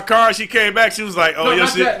gave her my card, she came back. She was like, "Oh, your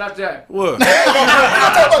shit." Not that. What?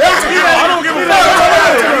 I don't give a fuck.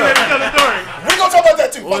 We're gonna talk about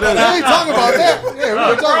that too. We ain't talking about that. Yeah,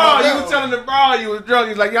 we're talking about that. You was telling the bro you was drunk. He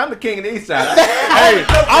was like, "Yeah, I'm the king of the East Side." Hey,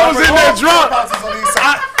 I was in there drunk.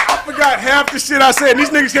 I forgot half the shit I said. And these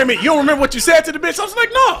niggas came in. You don't remember what you said to the bitch? I was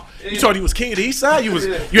like, no. You told he was king of the East Side. You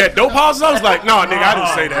had dope houses. I was like, no, nigga, I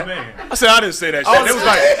didn't say that. I said I didn't say that shit. It was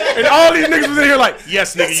like, and all these niggas was in here like,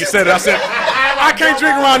 yes, nigga, you said it. I said, I can't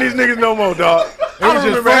drink around these niggas no more, dog. I don't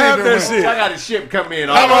remember half that shit. I got a ship coming in.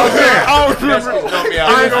 I don't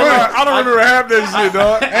remember half that shit,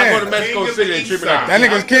 dog. I go to Mexico City and trip it out. That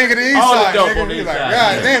nigga's king of the East Side. All the dope on the East Side.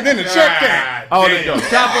 God damn, then the check came. All the dope.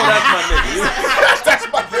 Capo, that's my nigga. That's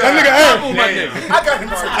my nigga. That nigga, I got him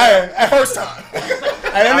first time.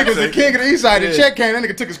 Hey, that nigga's the king of the East Side. The check came. That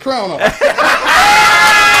nigga took his crown off. I'll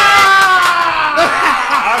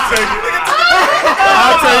take it.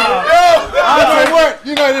 What?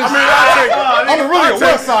 You know this. I'm really a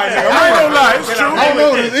West Side nigga. I ain't gonna lie, it's true. I don't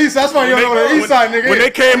know the East Side. That's why you don't know the East Side nigga. When they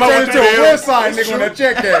came out with the bill, bill, a West Side nigga when that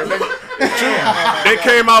check came. Nigga. They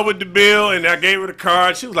came out with the bill and I gave her the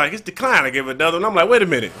card. She was like, "It's declined." I gave her another, and I'm like, "Wait a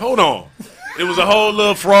minute, hold on." It was a whole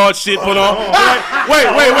little fraud shit put on. Like, wait,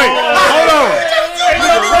 hold on.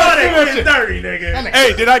 30, nigga.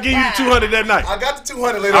 Hey, did I give you the 200 that night? I got the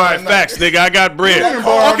 200 later. All right, facts, nigga. I got bread.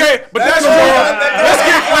 Okay, but that's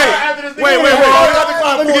wait.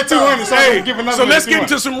 Let me get 200. So Hey, give another. so let's get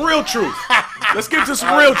into some real truth. Let's get into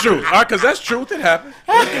some real truth. All right, because that's truth. It happened.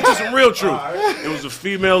 Let's get into some real truth. It was a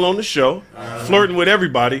female on the show, flirting with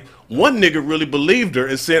everybody. One nigga really believed her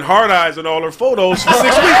and sent hard eyes on all her photos for 6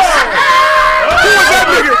 weeks. Who was that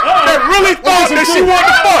nigga that really thought that she wanted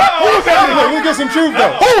to fuck? Who was that nigga? Let's get some truth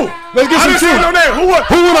though. Who? Let's get some truth.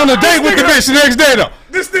 Who went on a date with the bitch the next day though?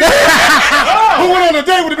 This nigga. Who went on a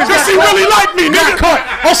date with the bitch? Does she really like me, nigga? Got caught.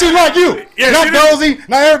 Oh, she like you. Yeah, not Dozy.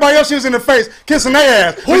 Not everybody else. She was in the face kissing their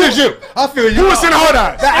ass. Who is you? I feel you. Who was in hard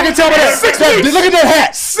eyes? I can tell by that. 6 weeks. Look at that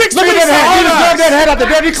hat. 6 Look at weeks. that hat. You just grabbed that hat out the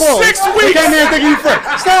dirty clothes. 6 weeks. You came in thinking you fresh.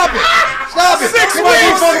 Stop it. Stop it. 6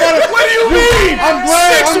 weeks. What do you mean? I'm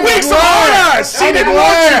glad. 6 weeks of hard eyes. She didn't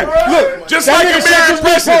want you. Look, just that like a nigga checks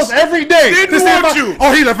marriage his post every day. Didn't want you.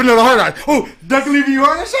 Oh, he left another hard eye. Oh, doesn't leave you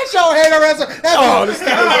hard. Shut your head around. This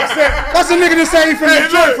nigga's upset. That's a nigga that say he from the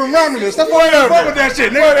church from Romulus. That's why I don't fuck with that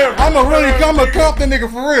shit, nigga. I'm a Compton nigga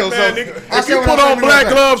for real. So if you put on black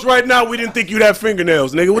gloves right now, we didn't think you'd have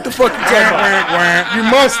fingernails, nigga. What the fuck you talking about? You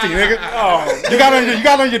musty, nigga. You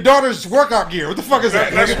got on your daughter's workout gear. What the fuck is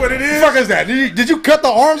that? That's what it is. What the fuck is that? Did you cut the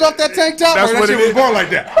arms off that tank top? That's or that what shit it was born like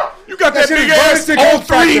that? You got that shit big is ass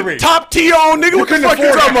Burlington O3 top T on, nigga. What the fuck you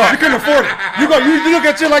talking about? You couldn't afford it. You look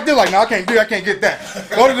at shit like this, like, no, I can't get that.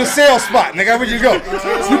 Go to the sale spot, nigga. Where you go?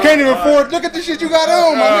 You can't even afford. Look at the shit you got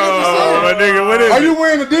on, my nigga. My nigga, what is Are you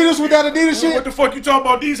wearing Adidas with that Adidas shit? What the fuck you talking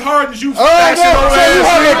about? These Hardens, you So fashion you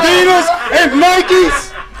have ass. Adidas and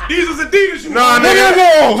Nikes? These is Adidas, you Nah, nigga.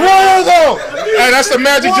 What are those? Hey, that's the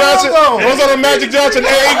Magic Johnson. Those are the Magic Johnson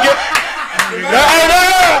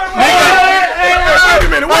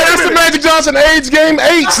That's the Magic Johnson AIDS game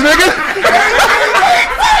 8s, nigga.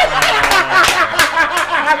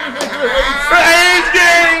 The AIDS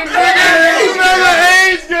game, nigga. The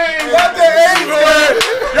AIDS game. What the AIDS game?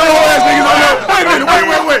 Yo, ass niggas don't know. Wait a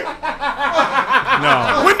minute, wait. No.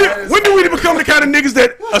 When do we become the kind of niggas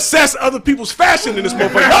that assess other people's fashion in this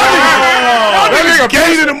motherfucker? Y'all niggas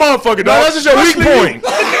gay to the motherfucker, dog. No, that's just your weak point.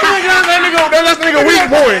 That's the nigga weak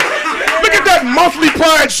point. Look at that monthly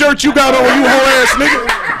Pride shirt you got on, you whole ass nigga.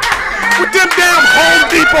 With them damn Home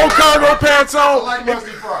Depot cargo pants on.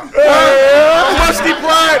 Musty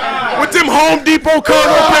Pride. With them Home Depot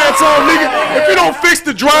cargo pants on, nigga. If you don't fix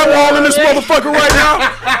the drywall in this motherfucker right now,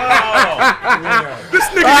 this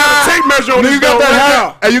nigga got a tape measure on his belt right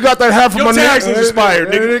now. Hey, you got that hat from Your underneath. tags is expired,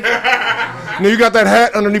 nigga. No, you got that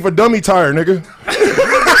hat underneath a dummy tire, nigga.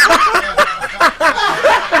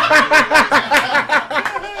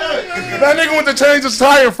 That nigga went to change his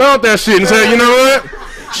tire and found that shit and said, you know what?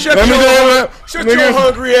 Shut your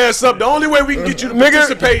hungry ass up. The only way we can get you to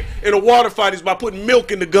participate in a water fight is by putting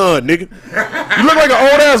milk in the gun, nigga. You look like an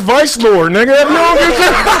old ass vice lord, nigga.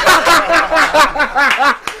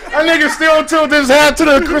 That nigga still tilt his hat to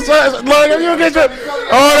the like you get your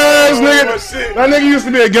ass nigga. That nigga used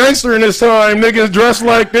to be a gangster in his time. Niggas dressed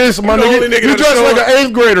like this, my nigga. You dressed like an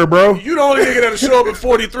 8th grader, bro. You the only nigga that'll show up at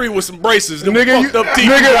 43 with some braces. Nigga, fucked up teeth.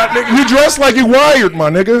 Nigga, you dressed like you wired, my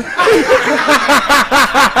nigga.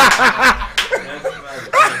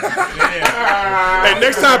 Hey,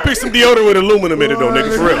 next time pick some deodorant with aluminum in it, though,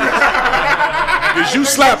 nigga, for real. Cause you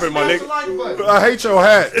slapping, my nigga. I hate your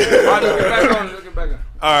hat.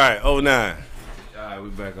 All right, 09. All right, we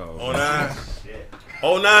back on.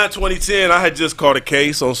 09, 2010, I had just caught a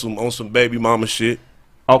case on some baby mama shit.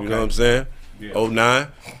 Okay. You know what I'm saying? Yeah. 09.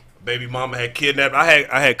 Baby mama had kidnapped. I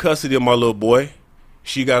had custody of my little boy.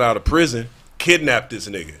 She got out of prison, kidnapped this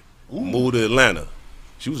nigga, moved to Atlanta.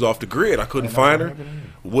 She was off the grid. I couldn't find her.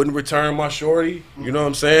 Wouldn't return my shorty. You know what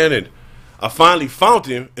I'm saying? And I finally found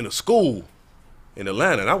him in a school in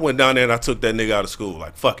Atlanta. And I went down there and I took that nigga out of school.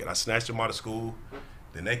 Like, fuck it. I snatched him out of school.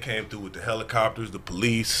 Then they came through with the helicopters, the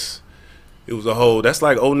police. It was a whole, that's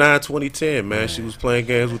like 09, 2010, man. She was playing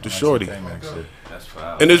games with the shorty. That's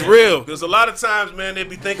foul. And it's real. Because a lot of times, man, they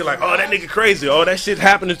be thinking like, oh, that nigga crazy. Oh, that shit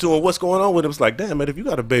happening to him. What's going on with him? It's like, damn, man, if you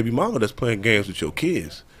got a baby mama that's playing games with your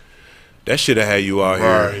kids, that should have had you out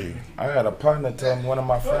here. I had a partner tell me, one of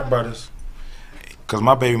my frat brothers, because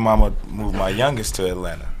my baby mama moved my youngest to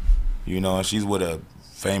Atlanta, you know, and she's with a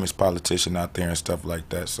famous politician out there and stuff like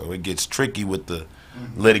that. So it gets tricky with the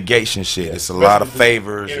litigation shit. Yeah, it's a lot of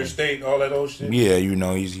favors. Interstate, all that old shit. Yeah, you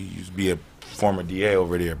know, he used to be a former DA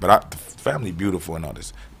over there. But the family beautiful and all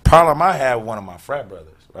this. Problem I had with one of my frat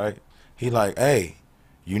brothers, right? He like, hey,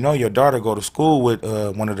 you know your daughter go to school with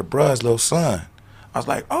one of the bruh's little son. I was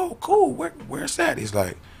like, oh, cool. Where's that? He's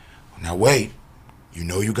like, now wait, you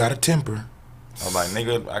know you got a temper. I was like,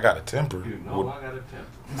 nigga, I got a temper. You know I got a temper.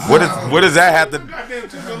 What does that have to?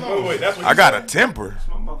 I got a temper.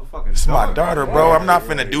 It's my daughter, bro. I'm not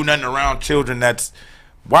finna do nothing around children. That's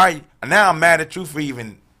why. Now I'm mad at you for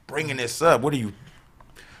even bringing this up. What are you?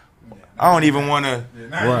 I don't even want to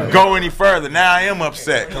go any further. Now I am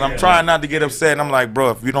upset because I'm trying not to get upset. And I'm like,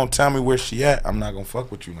 bro, if you don't tell me where she at, I'm not gonna fuck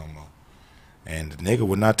with you no more. And the nigga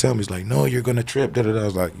would not tell me. He's like, no, you're gonna trip. I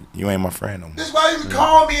was like, you ain't my friend no more. This why you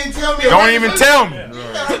call me and tell me. Don't even tell me.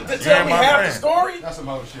 Tell me half the story. That's some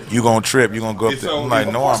other shit. You gonna trip? You gonna go up there? I'm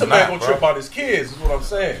like, no, I'm not. Gonna trip out his kids. Is what I'm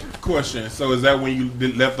saying. Question. So is that when you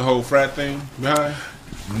left the whole frat thing behind?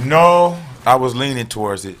 No, I was leaning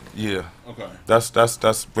towards it. Yeah. Okay. That's.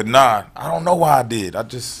 But nah, I don't know why I did.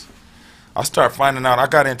 I started finding out. I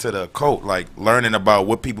got into the occult, like learning about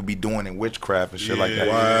what people be doing in witchcraft and shit like that.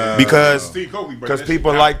 Wow. Because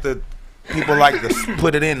people like to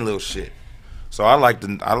put it in little shit. So I like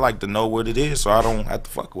to know what it is, so I don't have to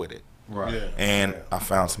fuck with it. Right. Yeah. And I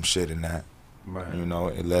found some shit in that. Right. You know,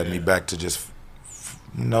 it led me back to just,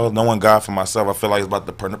 you know, knowing God for myself. I feel like it's about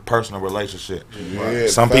the personal relationship. Yeah,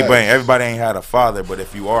 Everybody ain't had a father, but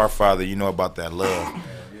if you are a father, you know about that love.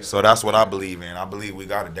 So that's what I believe in. I believe we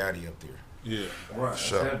got a daddy up there. Yeah. Right.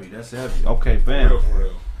 Sure. That's heavy. Okay, bam. For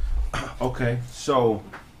real. Okay, so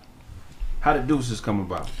how did Deuces come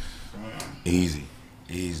about? Easy.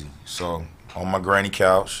 So on my granny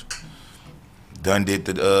couch, done did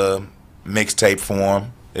the mixtape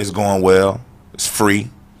form. It's going well. It's free.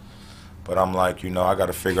 But I'm like, you know, I got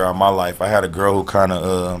to figure out my life. I had a girl who kind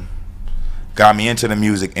of got me into the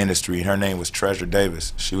music industry. Her name was Treasure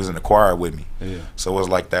Davis. She was in the choir with me. Yeah. So it was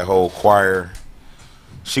like that whole choir.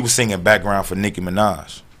 She was singing background for Nicki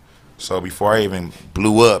Minaj. So before I even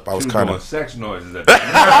blew up, I was kind of sex noises. She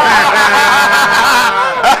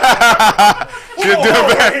was doing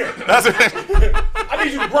back. That's what I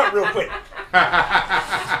need you to grunt real quick.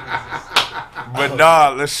 But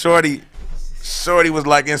nah, the shorty was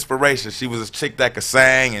like inspiration. She was a chick that could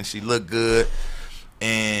sing and she looked good.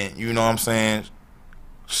 And you know what I'm saying?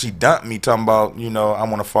 She dumped me talking about, you know, I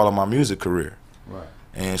want to follow my music career. Right.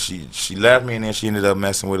 And she left me, and then she ended up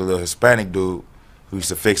messing with a little Hispanic dude who used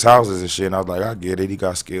to fix houses and shit. And I was like, I get it, he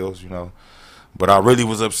got skills, you know. But I really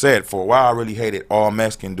was upset. For a while, I really hated all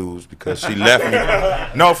Mexican dudes because she left me.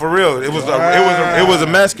 No, for real, it was a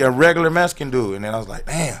Mexican, a regular Mexican dude. And then I was like,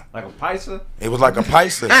 damn. Like a paisa? It was like a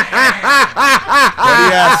paisa. But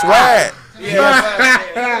he had swag.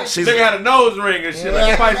 Yeah, she had a nose ring and shit.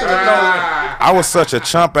 Like a paisa with a nose ring. I was such a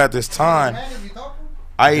chump at this time.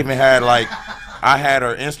 I even had I had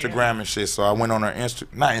her Instagram and shit, so I went on her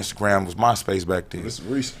not Instagram, it was MySpace back then. This is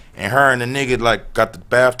recent. And her and the nigga like got the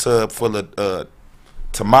bathtub full of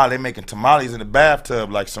tamale. They making tamales in the bathtub,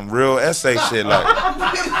 like some real essay shit, like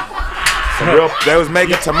they was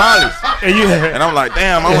making tamales. And I'm like,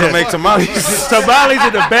 damn, I want to make tamales. Tamales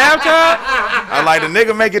in the bathtub? I like the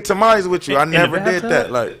nigga making tamales with you. I never did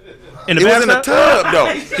that. Like, In the it was in a tub though.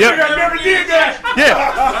 Yep. I never did that.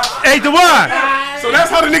 Yeah. Hey, Dewan. So that's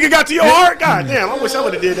how the nigga got to your heart? God damn, I wish I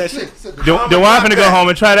would have did that shit. Dewan finna go home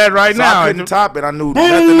and try that right So now. I couldn't top it. I knew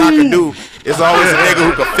nothing I could do. It's always a nigga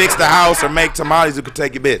who could fix the house or make tamales who could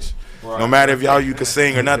take your bitch. No matter if y'all you could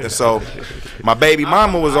sing or nothing. So my baby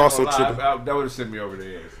mama was also tripping. That would have sent me over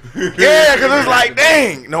the edge. Yeah, because it's like,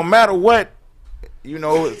 dang, no matter what, you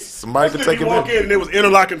know, somebody could take You it. walk in and there was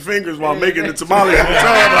interlocking fingers while making the tamales in the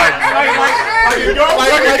tub, like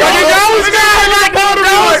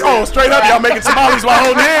oh, straight up, y'all making tamales while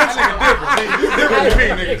holding hands.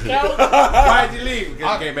 Why'd you leave? Because you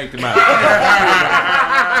can't make them out.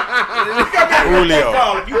 Julio.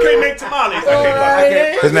 If you can't make tamales, I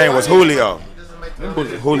can't. His name was Julio.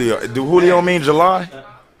 Julio. Do Julio mean July?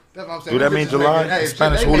 Do that mean July? Hey,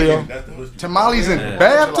 Spanish shit, Julio? Tamales in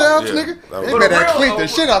bathtubs, nigga. They better clean the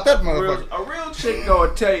shit out that motherfucker. A real chick though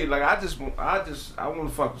will tell you like I want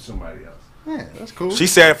to fuck with somebody else. Yeah, that's cool. She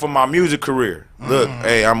said for my music career. Look,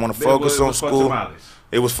 hey, I'm gonna focus on school.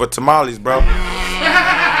 It was for tamales, bro. You can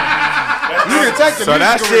take the so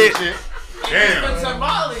that's it.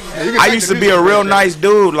 I used to be a real nice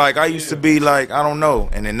dude. Like I used to be like, I don't know.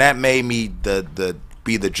 And then that made me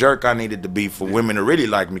be the jerk I needed to be for women to really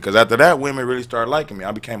like me. Because after that, women really started liking me. I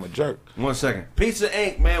became a jerk. 1 second. Pizza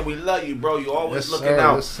Inc., man, we love you, bro. You always Yes, looking sir,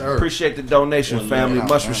 out. yes, sir. Appreciate the donation, family.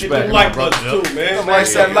 Much respect. Like button too, man.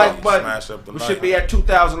 Smash that like button. Smash up the We like. should be at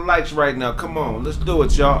 2,000 likes right now. Come on, let's do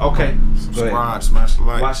it, y'all. Okay. Subscribe, smash the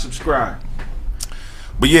like. Watch, subscribe.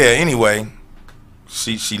 But yeah, anyway,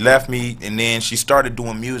 she left me, and then she started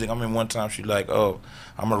doing music. I mean, one time she like, oh,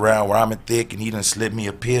 I'm around where I'm thick, and he done slipped me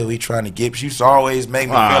a pill. He trying to get. She used to always make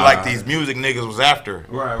me feel like these music niggas was after her.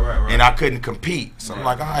 Right. And I couldn't compete. So I'm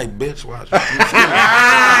like, all right, bitch, watch. All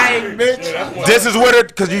right, bitch. This is where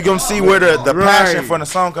because you gonna see where the passion for the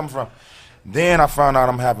song come from. Then I found out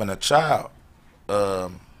I'm having a child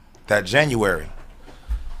that January.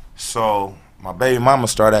 So my baby mama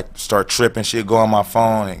start tripping. She'd go on my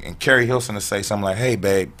phone and Carrie Hilson to say something like, "Hey,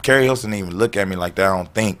 babe." Carrie Hilson didn't even look at me like that. I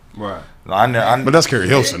don't think. Right. But that's Carrie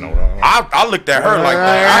Hilson, though. I looked at her like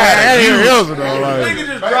that. I had a Carrie huge. Hilson, though. Nigga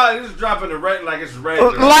just dropping the rate like it's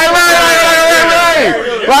regular. Like,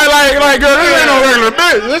 girl, this ain't no regular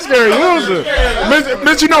bitch. This Carrie Hilson.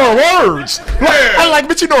 Bitch, you know her words.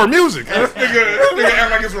 Bitch, you know her music. This nigga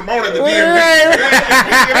act like it's Ramona at the DMV.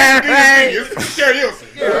 It's Carrie Hilson.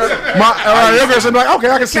 Your girl said, like,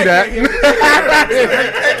 okay, I can see that. Nigga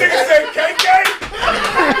said KK.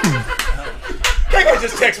 KK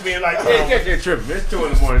just text me and like, KK tripping. It's 2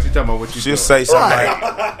 in the morning. She talking about what you She'll doing. say something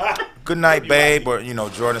like, "Good night, babe," or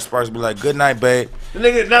Jordan Sparks be like, "Good night, babe." The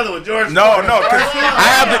nigga another one, George. No,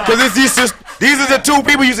 because these are the two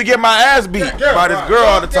people used to get my ass beat by this girl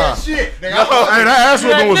all the time. Hey, that ass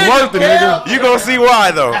whooping was worth it, nigga. You gonna see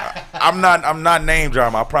why though? I'm not name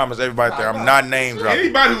dropping. I promise everybody there. I'm not name dropping.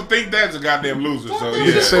 Anybody who think that's a goddamn loser. So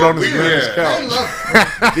yeah. Sit on this man's couch.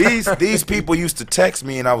 These people used to text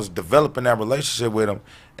me, and I was developing that relationship with them.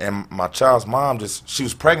 And my child's mom she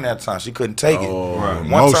was pregnant at the time. She couldn't take it. Right.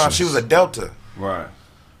 One time she was a Delta. Right.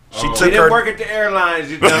 She She took didn't her. work at the airlines,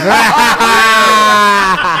 you dumb.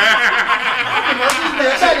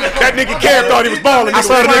 that nigga Cam thought he was balling. I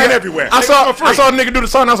saw the nigga everywhere. I saw a nigga do the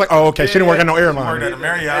song. I was like, oh, okay, she didn't work at no airline. At a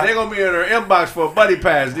Marriott. And they're gonna be in her inbox for a buddy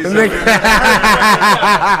pass. This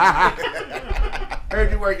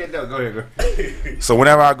heard you work at that. Go ahead. So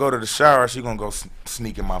whenever I go to the shower, she gonna go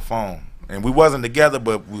sneak in my phone. And we wasn't together,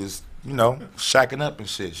 but we was, shacking up and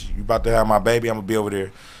shit. You about to have my baby? I'm gonna be over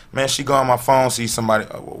there. Man, she go on my phone, see somebody.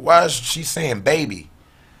 Why is she saying baby?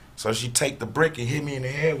 So she take the brick and hit me in the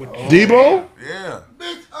head with Debo? Yeah.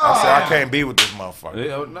 I said I can't be with this motherfucker.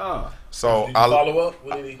 Yeah, no. So Did you follow up?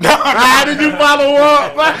 What did he? How did you follow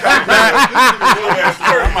up?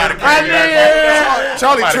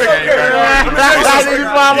 Charlie tricked me. How did you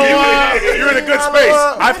follow up? You're in a good space.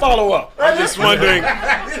 I follow up. I'm just wondering,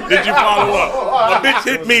 did you follow up? A bitch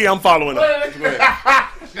hit me, I'm following up. I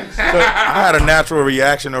had a natural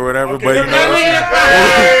reaction or whatever, but You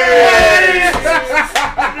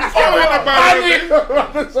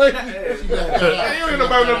ain't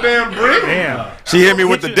about no damn brick. Damn. she hit me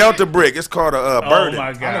with the Delta brick. It's called a burden. Oh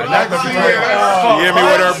my God. She hit me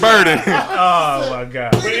with her burden. Oh my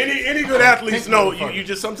God. But any good athletes know you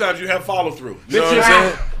just sometimes you have follow through. You know what I'm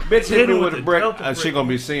saying? Bitch hit me with a brick. She gonna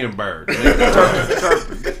be seeing birds.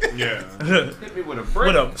 Yeah. Hit me with a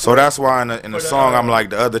brick. So that's why in the song I'm like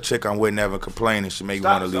the other chick I'm with never complaining. She make me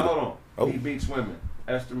want to leave. Hold on. Oh. He beats women.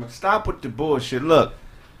 Esther, stop with the bullshit. Look,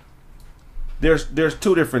 there's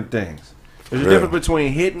two different things. There's a Really? difference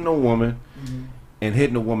between hitting a woman and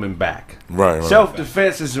hitting a woman back. Right.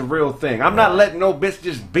 Self-defense is a real thing. I'm not letting no bitch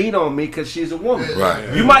just beat on me because she's a woman.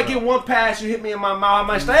 Right. You might get one pass, you hit me in my mouth, I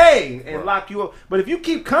might say, hey, and lock you up. But if you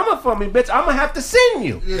keep coming for me, bitch, I'm going to have to send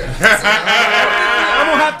you. I'm going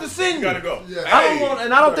to have to send you. Gotta go. I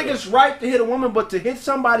don't think it's right to hit a woman, but to hit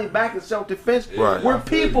somebody back in self-defense, Right. we're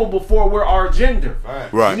people before we're our gender.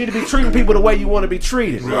 Right. You need to be treating people the way you want to be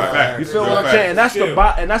treated. Right. You feel what I'm saying?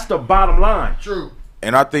 And that's the bottom line. True.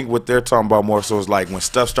 And I think what they're talking about more so is like when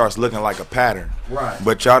stuff starts looking like a pattern. Right.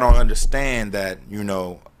 But y'all don't understand that,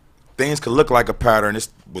 things could look like a pattern.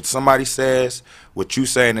 It's what somebody says, what you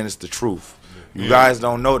saying, and it's the truth. You guys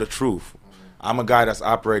don't know the truth. I'm a guy that's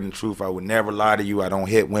operating the truth. I would never lie to you. I don't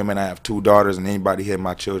hit women. I have 2 daughters, and anybody hit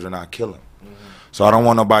my children, I kill them. So I don't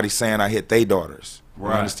want nobody saying I hit their daughters.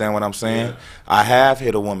 Right. You understand what I'm saying? Yeah. I have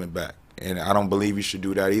hit a woman back. And I don't believe you should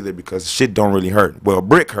do that either because shit don't really hurt. Well, a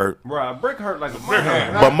brick hurt. Right, a brick hurt like a brick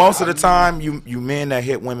hurt. But most of the time, you men that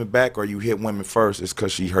hit women back or you hit women first is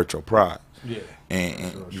because she hurt your pride. Yeah.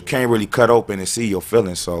 And you can't really cut open and see your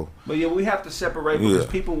feelings. So. But yeah, we have to separate because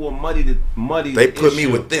people will muddy the They put me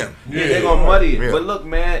with them. Yeah, they're gonna muddy it. Yeah. But look,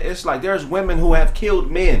 man, it's like there's women who have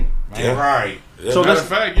killed men. Yeah. Right. Yeah. So let's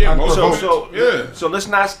so let's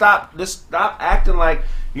not stop. Let's stop acting like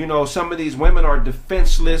some of these women are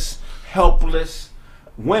defenseless, helpless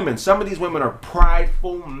women. Some of these women are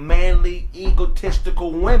prideful, manly,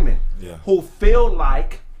 egotistical women who feel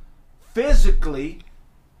like physically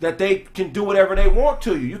that they can do whatever they want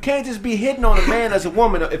to you. You can't just be hitting on a man as a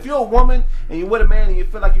woman. If you're a woman and you're with a man and you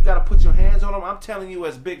feel like you got to put your hands on him, I'm telling you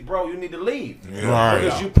as big bro, you need to leave.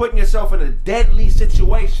 Because you're putting yourself in a deadly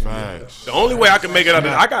situation. The only way I can make it out,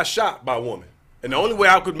 I got shot by a woman. And the only way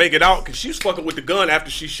I could make it out, because she was fucking with the gun after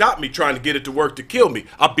she shot me, trying to get it to work to kill me.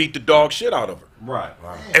 I beat the dog shit out of her. Right.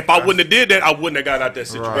 If I wouldn't have did that, I wouldn't have got out that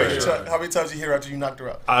situation. Right. How many times did you hit her after you knocked her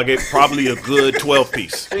out? I get probably a good 12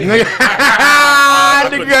 piece. KFC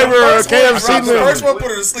the first one put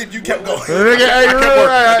her to sleep, you kept going.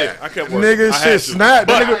 I kept working. Nigga, shit snapped.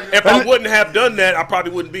 But if I wouldn't have done that, I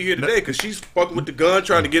probably wouldn't be here today because she's fucking with the gun,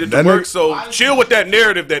 trying to get it to work. So chill with that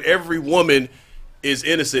narrative that every woman is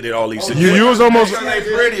innocent in all these situations. You was almost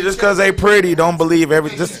just because they pretty, don't believe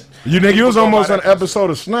everything. You was almost on an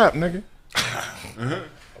episode of Snap, nigga.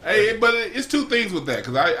 Hey, but it's 2 things with that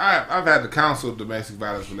because I've had to counsel domestic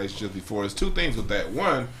violence relationships before. It's 2 things with that.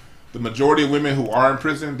 One, the majority of women who are in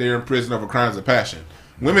prison, they're in prison over crimes of passion.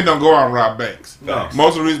 Women don't go out and rob banks. No.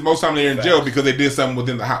 Most time they're in jail because they did something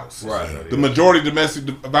within the house. Right. The majority of domestic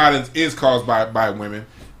violence is caused by women.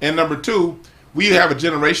 And number 2, we have a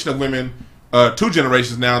generation of women. 2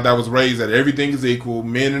 generations now that was raised that everything is equal,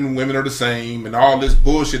 men and women are the same, and all this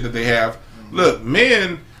bullshit that they have. Look,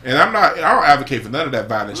 men, and I don't advocate for none of that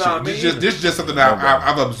violent shit. This is just something that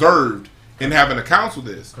I've observed in having to counsel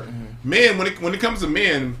this. Men, when it comes to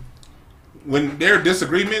men, when there are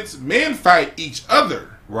disagreements, men fight each other.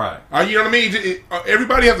 Right. You know what I mean?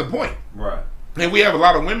 Everybody has a point. Right. And we have a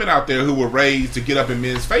lot of women out there who were raised to get up in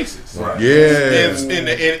men's faces. Right. Yeah.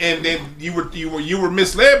 And then you were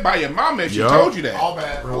misled by your mama if she told you that. All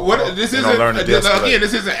bad, bro. This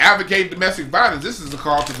isn't advocating domestic violence. This is a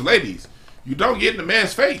call to the ladies. You don't get in the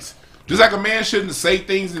man's face. Just like a man shouldn't say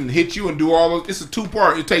things and hit you and do all those. It's a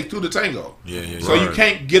 2-part. It takes 2 to tango. So you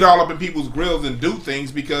can't get all up in people's grills and do things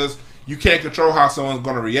because you can't control how someone's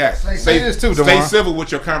going to react. Say this too, Stay Devon. civil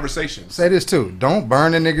with your conversations. Say this too. Don't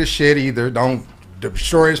burn a nigga shit either. Don't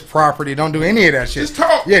destroy his property. Don't do any of that shit. Just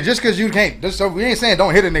talk. Yeah, just because you can't. So we ain't saying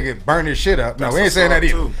don't hit a nigga, burn his shit up. No, we ain't saying that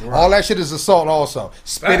either. Right. All that shit is assault also.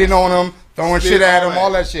 Spitting on him, throwing shit at him,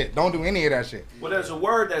 all that shit. Don't do any of that shit. Well, there's a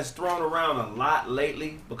word that's thrown around a lot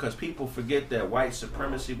lately because people forget that white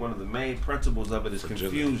supremacy, one of the main principles of it is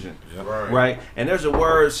confusion. Yep. Right? And there's a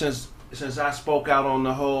word since I spoke out on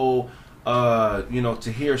the whole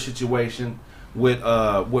Tahir situation with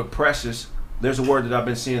Precious, there's a word that I've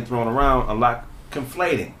been seeing thrown around a lot,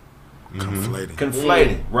 conflating.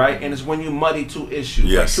 Conflating, right? And it's when you muddy 2 issues,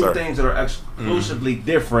 yes, like 2 things that are exclusively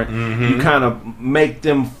different, you kind of make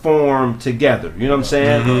them form together. You know what I'm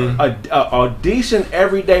saying? A decent,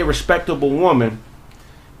 everyday, respectable woman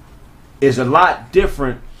is a lot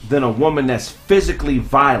different than a woman that's physically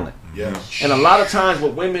violent. Yes. And a lot of times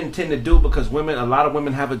what women tend to do, because a lot of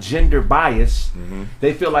women have a gender bias,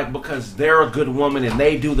 they feel like because they're a good woman and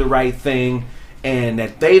they do the right thing and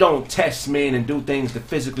that they don't test men and do things to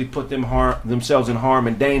physically put themselves in harm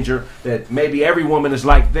and danger, that maybe every woman is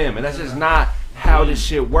like them. And that's just not how this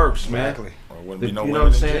shit works, man. Exactly. You know what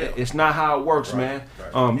I'm saying? It's not how it works, man.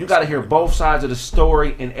 You got to hear both sides of the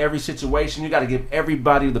story in every situation. You got to give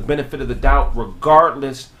everybody the benefit of the doubt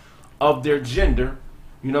regardless of their gender.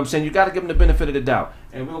 You know what I'm saying? You got to give them the benefit of the doubt.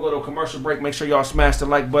 And we'll go to a commercial break. Make sure y'all smash the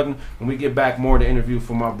like button. When we get back, more of the interview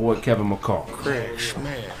from my boy Kevin McCall. Kraig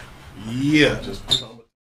Smith. Yeah.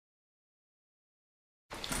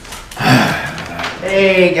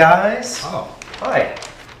 Hey guys. Oh. Hi.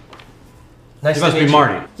 Nice You to must meet be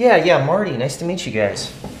Marty. Yeah, Marty. Nice to meet you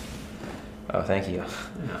guys. Oh, thank you.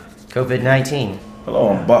 COVID-19. Hello,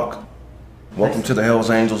 I'm Buck. Welcome to the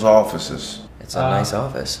Hells Angels offices. It's a nice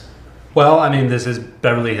office. Well, I mean, this is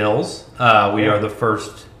Beverly Hills. We are the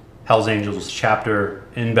first Hells Angels chapter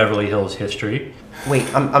in Beverly Hills history. Wait,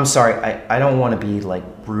 I'm sorry. I don't want to be like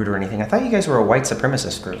rude or anything. I thought you guys were a white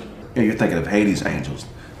supremacist group. Yeah, you're thinking of Hades Angels.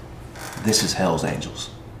 This is Hells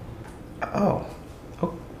Angels. Oh.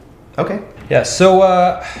 Okay. Yeah, so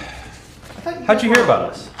how'd you hear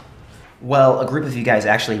about us? Well, a group of you guys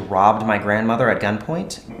actually robbed my grandmother at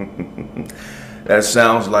gunpoint. That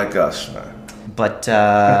sounds like us, man. But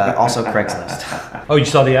also Craigslist. Oh, you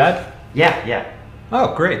saw the ad? Yeah.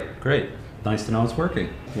 Oh, great. Nice to know it's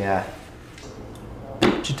working. Yeah.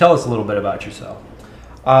 Could you tell us a little bit about yourself?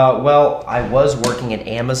 Well, I was working at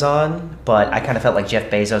Amazon, but I kind of felt like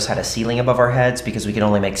Jeff Bezos had a ceiling above our heads because we could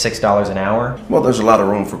only make $6 an hour. Well, there's a lot of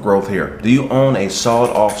room for growth here. Do you own a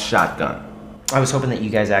sawed-off shotgun? I was hoping that you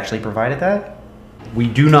guys actually provided that. We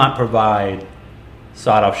do not provide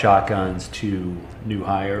sawed-off shotguns to new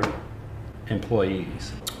hire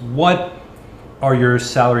employees. What are your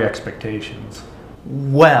salary expectations?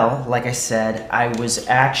 Well, like I said, I was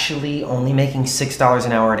actually only making $6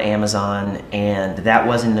 an hour at Amazon, and that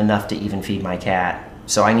wasn't enough to even feed my cat.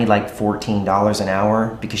 So I need like $14 an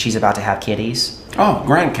hour because she's about to have kitties. Oh,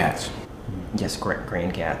 grandcats. Yes,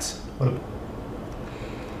 grandcats.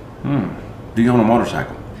 Do you own a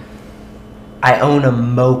motorcycle? I own a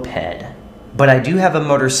moped, but I do have a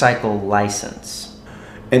motorcycle license.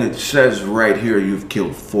 And it says right here you've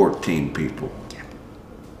killed 14 people.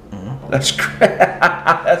 That's great.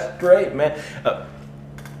 That's great, man.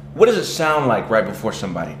 What does it sound like right before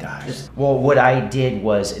somebody dies? Well, what I did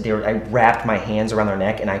was I wrapped my hands around their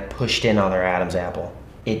neck and I pushed in on their Adam's apple.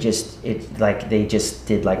 They just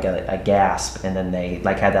did like a gasp, and then they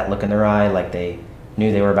like had that look in their eye like they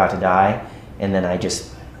knew they were about to die, and then I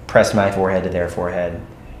just pressed my forehead to their forehead,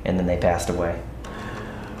 and then they passed away.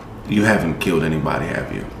 You haven't killed anybody,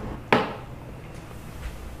 have you?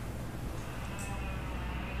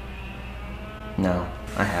 No,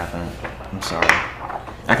 I haven't. I'm sorry.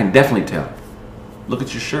 I can definitely tell. Look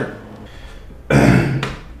at your shirt.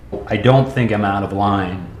 I don't think I'm out of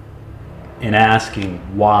line in asking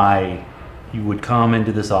why you would come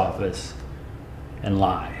into this office and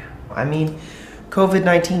lie. I mean,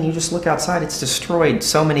 COVID-19, you just look outside, it's destroyed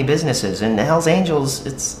so many businesses, and Hell's Angels,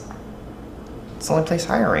 it's the only place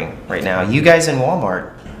hiring right now. You guys in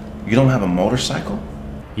Walmart. You don't have a motorcycle?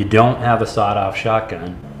 You don't have a sawed-off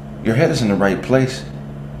shotgun. Your head is in the right place,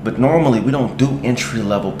 but normally we don't do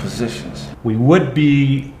entry-level positions. We would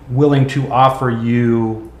be willing to offer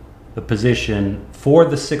you the position for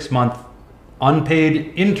the 6-month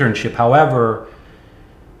unpaid internship. However,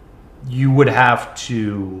 you would have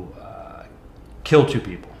to kill 2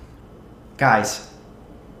 people. Guys,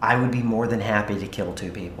 I would be more than happy to kill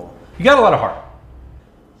 2 people. You got a lot of heart.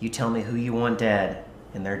 You tell me who you want dead,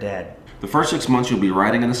 and they're dead. The first 6 months you'll be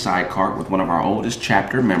riding in a sidecar with one of our oldest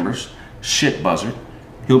chapter members, Shit Buzzard.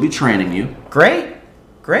 He'll be training you. Great.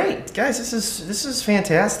 Guys, this is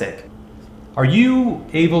fantastic. Are you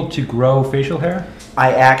able to grow facial hair?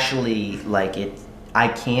 I actually like it. I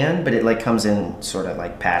can, but it like comes in sort of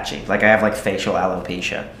like patchy. Like I have like facial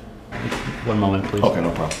alopecia. One moment, please. Okay,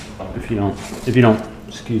 no problem. If you don't,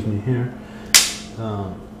 excuse me here.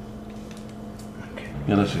 Okay.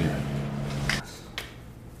 Yeah, let's see here.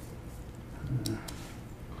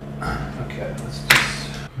 Okay, let's just.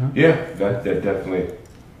 Yeah, that definitely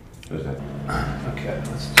does that. Okay,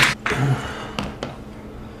 let's just.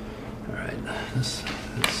 All right, this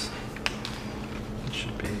it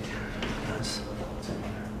should be this.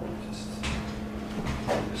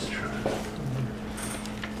 Just try.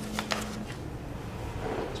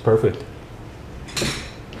 It's perfect.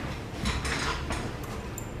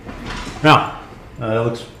 Now, that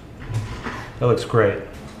looks great.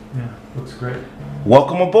 Yeah, looks great.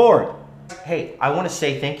 Welcome aboard. Hey, I want to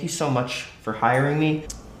say thank you so much for hiring me.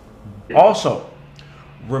 Also,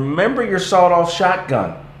 remember your sawed-off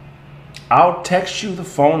shotgun. I'll text you the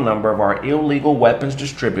phone number of our illegal weapons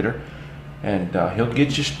distributor, and he'll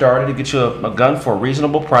get you started to get you a gun for a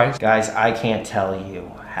reasonable price. Guys, I can't tell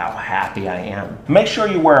you how happy I am. Make sure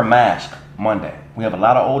you wear a mask Monday. We have a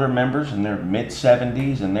lot of older members in their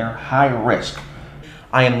mid-70s, and they're high risk.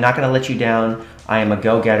 I am not going to let you down. I am a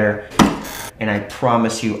go-getter. and I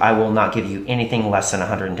promise you I will not give you anything less than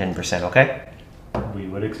 110%, okay? We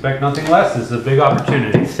would expect nothing less. This is a big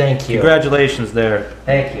opportunity. Thank you. Congratulations there.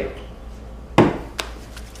 Thank you.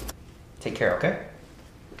 Take care, okay?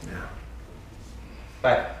 Yeah.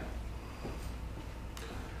 Bye.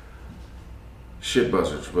 Shit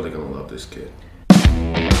Buzzard's really gonna love this kid.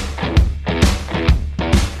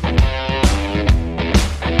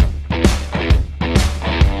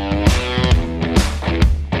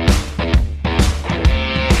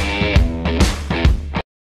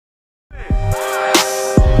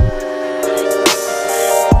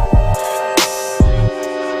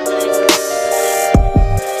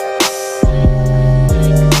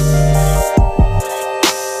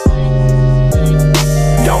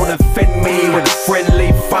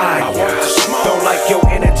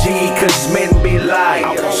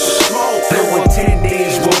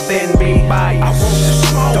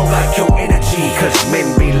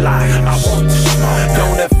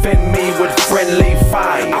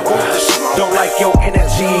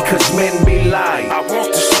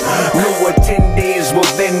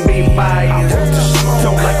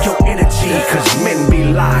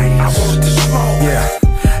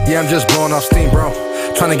 Yeah, I'm just blowing off steam, bro.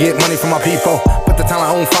 Trying to get money from my people, but the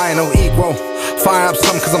talent I own fire no equal. Fire up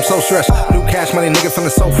something cause I'm so stressed. New cash money, nigga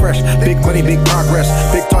feeling so fresh. Big money, big progress.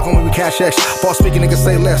 Big talking when we cash X. Boss speaking, nigga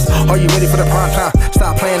say less. Are you ready for the prime time?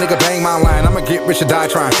 Stop playing, nigga, bang my line. I'ma get rich or die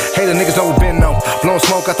trying. Hey, the niggas know we been no. Blowing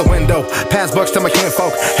smoke out the window. Pass bucks to my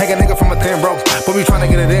kinfolk. Hang a nigga from a thin rope, but we trying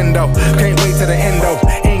to get it in though. Can't wait to the end though.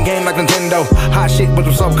 In game like Nintendo. Hot shit, but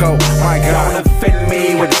I'm so cold. My God. Don't offend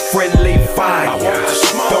me with friendly fire.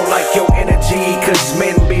 Don't like your energy cause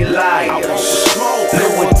men be liars.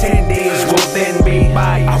 Little attendees will then be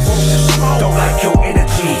biased. Don't like your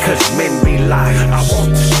energy cause men be liars.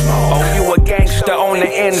 Oh, you a gangster on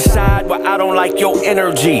the inside, but I don't like your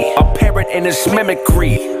energy. A parrot in his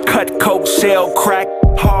mimicry. Cut coke, sell crack,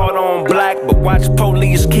 hard on black, but watch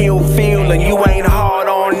police kill Phil and you ain't hard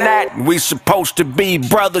on that. We supposed to be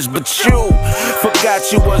brothers, but you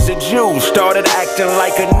forgot you was a Jew. Started acting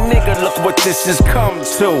like a nigga, look what this has come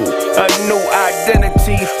to. A new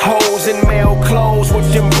identity, hoes in male clothes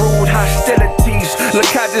with them rude hostilities.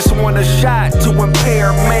 Look, I just want a shot to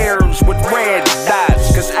impair mares with red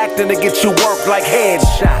dots, cause acting to get you work like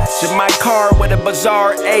headshots. In my car with a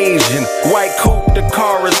bizarre Asian, white coupe, the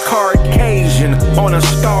car is Caucasian, on a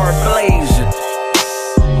star blazing.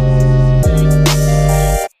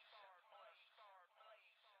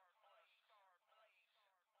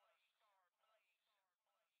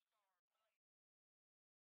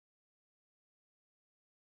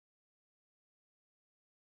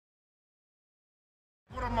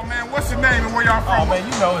 What up, my man? What's your name and where y'all from? Oh, man,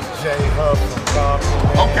 you know it's J Hub from Compton,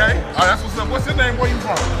 man. Okay. That's what's up. What's your name? Where you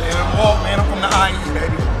from? And I'm Walt, man. I'm from the IE,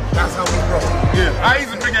 baby. That's how we roll. Yeah.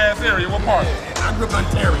 IE's a big ass area. What part? Yeah, I grew up in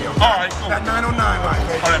Ontario. All right, cool. That 909 line,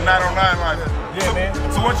 baby. Oh, that 909 line. Yeah, man.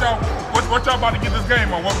 So what y'all about to get this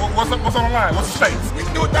game on? What's on the line? What's the stakes? You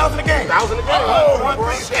can do 1,000 a game. 1,000 a game? Oh, run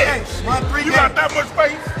 3 games. Run 3 games. You got that much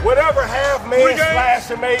space? Whatever half man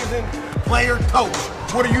slash amazing player coach.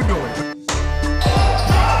 What are you doing?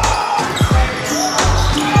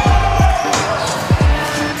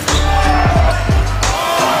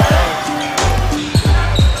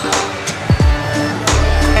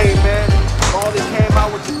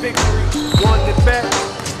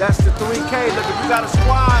 That's the 3K. Look, if you got a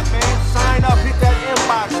squad, man, sign up, hit that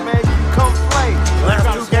inbox, man. You can come play. Last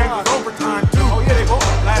 2 games was overtime, too. Oh, yeah, they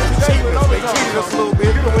cheated us a little bit.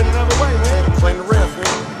 You can win another way, man. Playing the ref, man.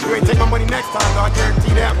 You ain't take my money next time, though. I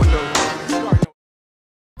guarantee that one, though.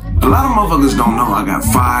 A lot of motherfuckers don't know I got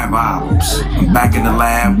 5 albums. I'm back in the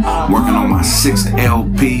lab, working on my 6th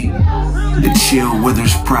LP, the Chill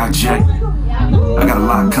Withers Project. I got a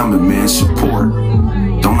lot coming, man. Support.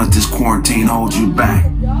 Don't let this quarantine hold you back.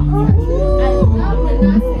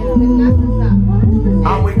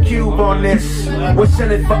 I'm with Cube on this. What's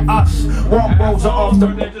in it for us? Walk rolls are off the.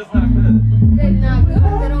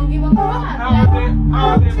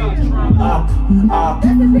 Up.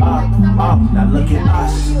 Now look at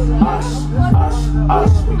us.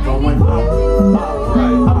 Us. We going up.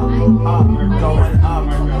 Going up.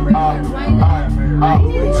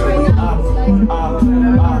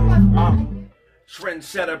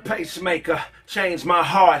 Trendsetter, pacemaker, changed my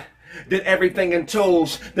heart. Did everything in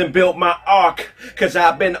tools, then built my arc. Cause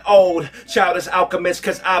I've been old, childish alchemist,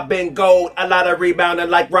 cause I've been gold. A lot of rebounding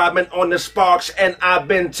like Robin on the Sparks, and I've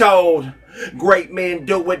been told great men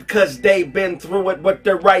do it cause they've been through it with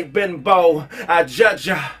the right bimbo. I judge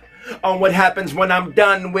ya on what happens when I'm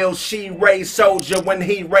done. Will she raise soldier when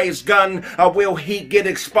he raise gun? Or will he get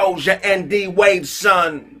exposure and D-Wade's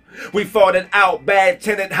son? We fought it out, bad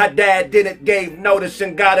tenant, her dad didn't, gave notice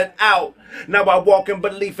and got it out. Now I walk in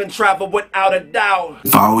belief and travel without a doubt.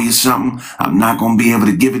 If I owe you something, I'm not gonna be able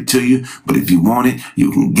to give it to you, but if you want it,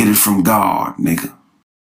 you can get it from God, nigga.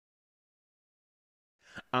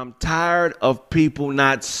 I'm tired of people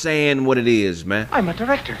not saying what it is, man. I'm a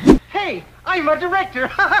director. Hey, I'm a director.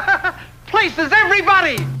 Places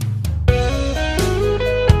everybody.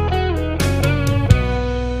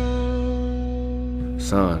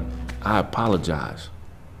 Son, I apologize.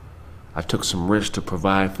 I took some risks to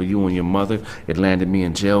provide for you and your mother. It landed me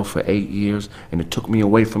in jail for 8 years, and it took me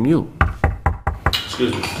away from you.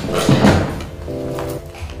 Excuse me.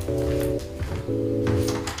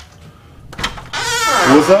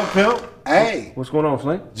 What's up, pimp? Hey. What's going on,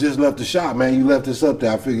 Flink? Just left the shop, man. You left this up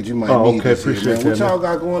there. I figured you might Oh, need okay, this appreciate here, man. What that, y'all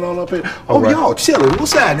man. got going on up here? All Oh, right. y'all chilling.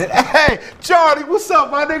 What's happening? Hey, Charlie, what's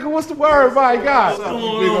up, my nigga? What's the word, my God? What's up,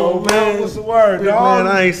 big old man? What's the word, dog?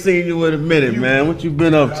 Man, I ain't seen you in a minute, man. What you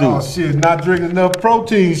been up to? Oh, shit, not drinking enough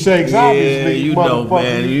protein shakes, Yeah, obviously. you know,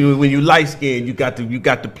 man. When you light skinned, you got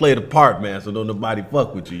to play the part, man. So don't nobody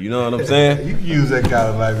fuck with you. You know what I'm saying? You can use that kind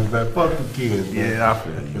of language, man. Fuck the kids, man. Yeah, I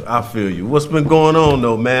feel you. I feel you. What's been going on,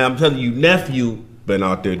 though, man? I'm telling you, nephew been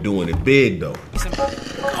out there doing it big, though.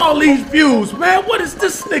 All these views, man. What is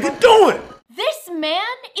this nigga doing? This man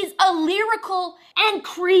is a lyrical and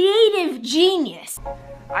creative genius.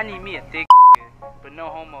 I need me a thick nigga, but no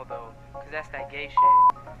homo though, cause that's that gay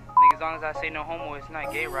shit. Nigga, as long as I say no homo, it's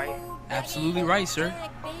not gay, right? Absolutely right, sir.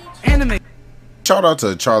 Anime. Shout out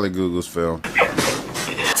to Charlie Google's film.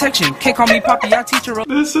 Section. Can't call me Poppy, I teach her.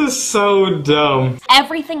 This is so dumb.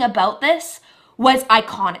 Everything about this was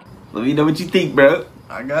iconic. Let me know what you think, bro.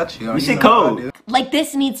 I got you. We should should cold. Like,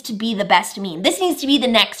 this needs to be the best meme. This needs to be the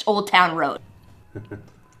next Old Town Road.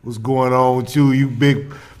 What's going on with you, you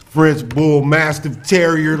big French bull mastiff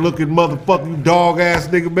terrier looking motherfucker, you dog ass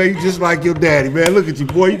nigga, man? You just like your daddy, man. Look at you,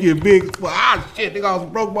 boy. You get big. Ah, shit, nigga, I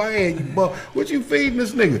almost broke my hand, you buck. What you feeding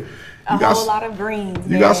this nigga? A whole lot of greens,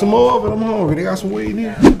 You got some more of it? I'm hungry. They got some weed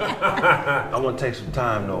here. I want to take some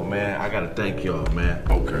time, though, man. I got to thank y'all, man.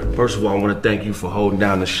 Okay. First of all, I want to thank you for holding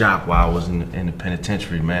down the shop while I was in the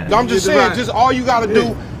penitentiary, man. I'm just saying, just all you gotta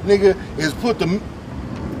do, nigga, is put the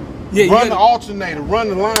run the alternator, run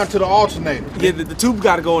the line to the alternator. Yeah, the tube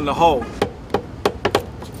gotta go in the hole.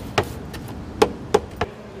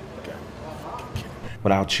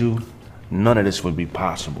 Without you, none of this would be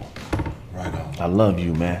possible. Right on. I love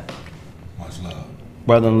you, man. Much love.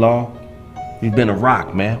 Brother-in-law, you've been a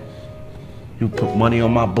rock, man. You put money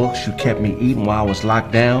on my books. You kept me eating while I was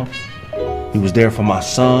locked down. You was there for my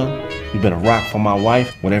son. You've been a rock for my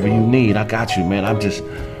wife. Whatever you need, I got you, man. I'm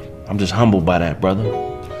just humbled by that, brother.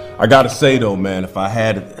 I gotta say though, man, if I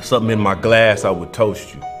had something in my glass, I would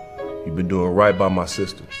toast you. You've been doing right by my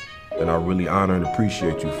sister, and I really honor and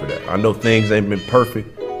appreciate you for that. I know things ain't been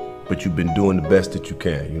perfect, but you've been doing the best that you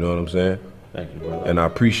can. You know what I'm saying? Thank you, brother. And I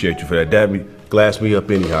appreciate you for that. Glass me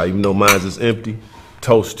up anyhow, even though mine's is empty.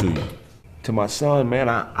 Toast to you. To my son, man,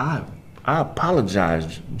 I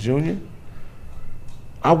apologize, Junior.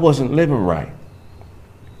 I wasn't living right.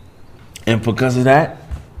 And because of that,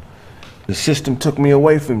 the system took me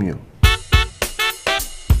away from you.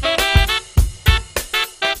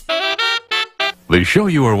 The show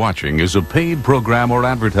you are watching is a paid program or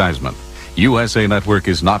advertisement. USA Network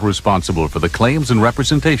is not responsible for the claims and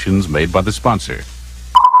representations made by the sponsor.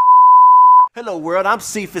 Hello world, I'm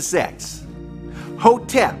Cephas X.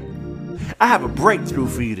 Hotep, I have a breakthrough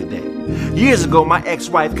for you today. Years ago, my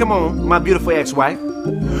ex-wife, come on, my beautiful ex-wife,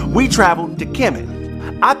 we traveled to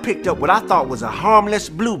Kemet. I picked up what I thought was a harmless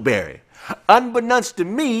blueberry. Unbeknownst to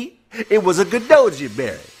me, it was a Gadoji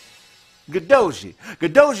berry.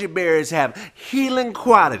 Gadoji berries have healing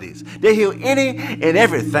qualities. They heal any and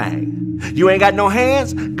everything. You ain't got no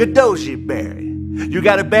hands? Gadoji berry. You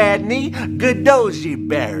got a bad knee? Gadoji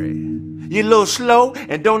berry. You a little slow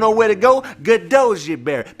and don't know where to go? Gadoji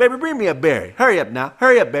berry. Baby, bring me a berry. Hurry up now.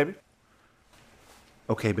 Hurry up, baby.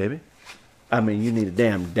 Okay, baby. I mean, you need a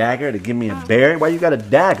damn dagger to give me a berry? Why you got a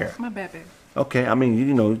dagger? My bad, baby. Okay, I mean,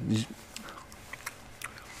 you know.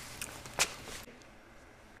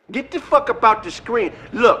 Get the fuck up out the screen.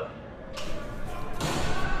 Look.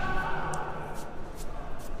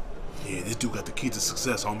 Yeah, this dude got the key to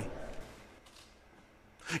success, homie.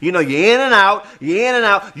 You know, you're in and out,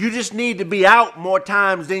 You just need to be out more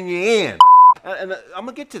times than you're in. And I'm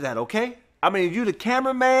gonna get to that, okay? I mean, you the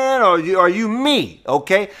cameraman or are you me,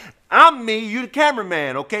 okay? I'm me, you the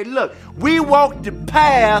cameraman, okay? Look, we walked the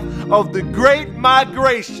path of the great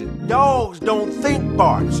migration. Dogs don't think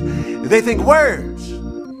barks, they think words.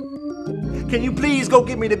 Can you please go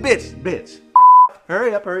get me the bits?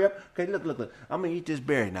 Hurry up. Okay, look. I'm gonna eat this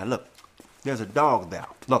berry now. Look, there's a dog there.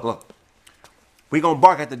 Look. We gonna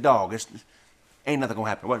bark at the dog. Ain't nothing gonna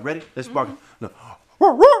happen. What? Ready? Let's bark. Look.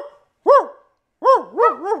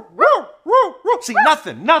 See,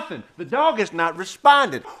 nothing. The dog is not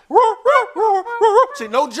responding. See,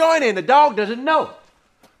 no joining. The dog doesn't know.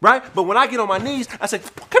 Right? But when I get on my knees, I say,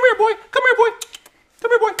 come here, boy.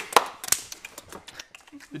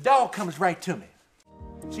 The dog comes right to me.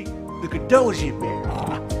 See, the Kadoji bear.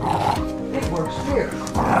 It works here.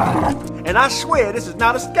 And I swear this is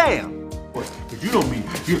not a scam. You don't mean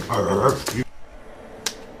you.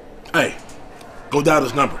 Hey, go dial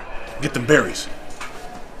his number. Get them berries.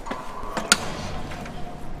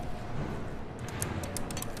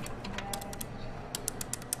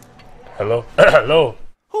 Hello? Hello?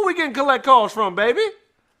 Who we getting collect calls from, baby?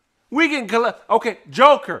 We getting collect. Okay,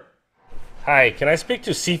 Joker. Hi, can I speak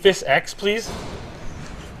to Cephas X, please?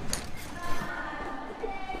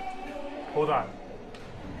 Hold on.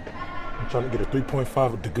 I'm trying to get a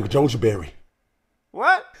 3.5 of the Goji berry.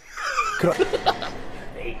 What?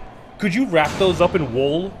 Could you wrap those up in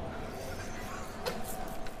wool?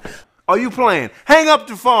 Are you playing? Hang up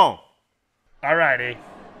the phone. Alrighty.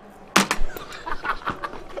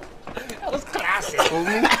 That was classic.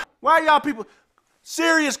 Why y'all people?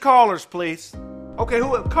 Serious callers, please. Okay,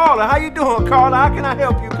 caller? How you doing, caller? How can I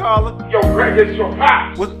help you, caller? Yo, Kraig, it's your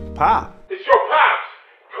pops. What pop? It's your pops.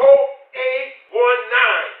 Code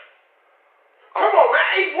 819. Come on, man.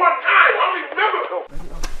 819. I don't even remember.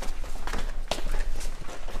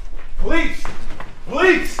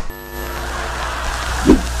 Police!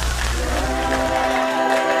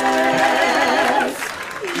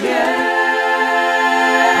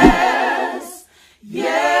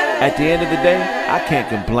 At the end of the day, I can't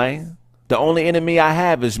complain. The only enemy I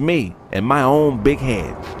have is me and my own big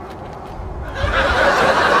head.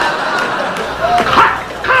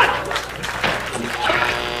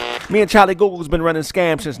 Me and Charlie Google's been running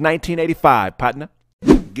scams since 1985, partner.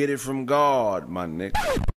 Get it from God, my nigga.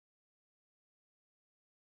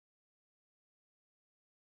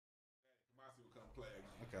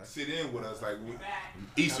 Sit in with us like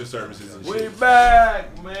Easter services and We shit.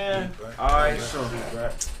 back, man. Alright, so.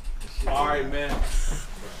 Alright, man.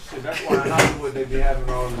 Shit, that's why in Hollywood they be having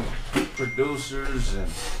all the producers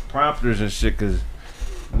and prompters and shit, cause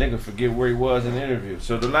nigga forget where he was in the interview.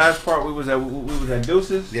 So the last part we was at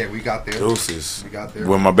Deuces? Yeah, we got there. Deuces. We got there.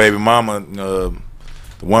 When my baby mama, the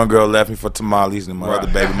one girl left me for tamales, and my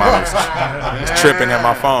other baby mama was tripping at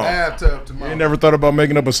my phone. You ain't never thought about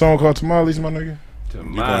making up a song called Tamales, my nigga? You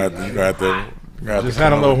gonna have to just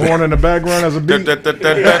had a little horn in the background as a beat. Tamales!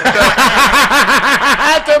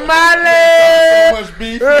 So much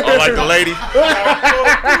beef. Oh, like the lady.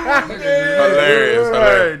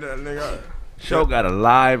 Hilarious. Show got a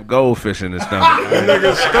live goldfish in his stomach. That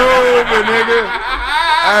nigga stupid, nigga.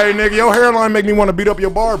 Hey, nigga, your hairline make me want to beat up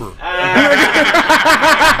your barber.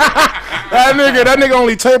 That nigga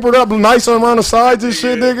only tapered up nice around the sides and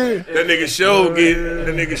shit, nigga. That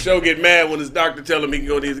nigga show get mad when his doctor tell him he can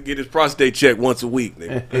go get his prostate checked once a week,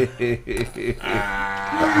 nigga.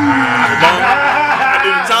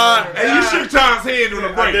 Hey, you shoot Tom's head on the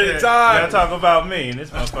break. Y'all talk about me and this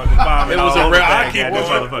motherfucker's bombing. It was a real. I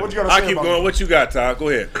keep going. going. What you got, Todd? Go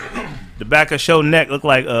ahead. The back of show neck look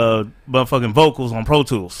like motherfucking vocals on Pro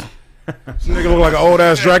Tools. This nigga look like an old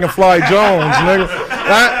ass Dragonfly Jones, nigga.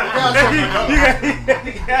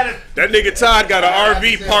 That nigga Todd got an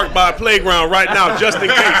RV parked by a playground right now, just in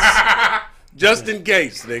case. Just in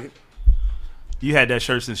case, nigga. You had that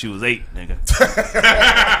shirt since you was 8, nigga.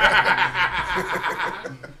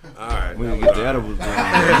 All right. We didn't get the edibles done.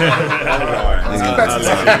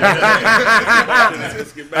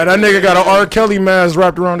 And that nigga got an R. Kelly mask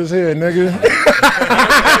wrapped around his head, nigga.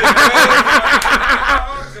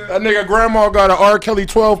 That nigga grandma got an R. Kelly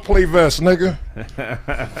 12 play vest, nigga. You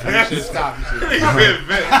should stop.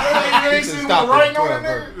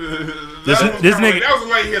 This nigga. That was a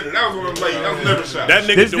late hitter. That was a liver shot. That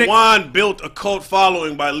nigga Dewan built a cult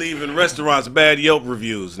following by leaving restaurants bad Yelp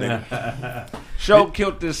reviews, nigga. Show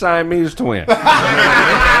killed the Siamese twin.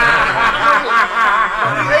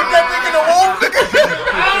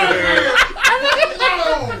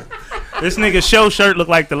 This nigga show shirt look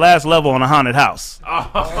like the last level on a haunted house.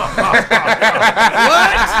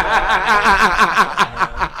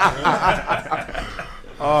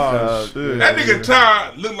 Oh, shit. That nigga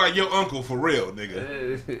Todd look like your uncle for real, nigga.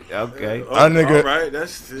 Okay. That nigga. All right,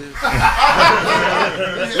 that's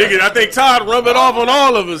nigga. I think Todd rubbed it off on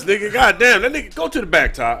all of us, nigga. God damn, that nigga. Go to the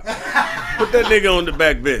back, Todd. Put that nigga on the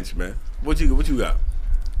back bench, man. What you got?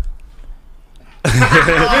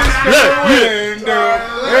 Mr. Window.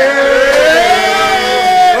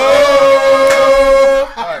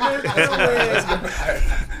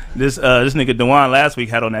 This nigga Dewan last week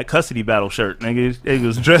had on that custody battle shirt. Nigga, he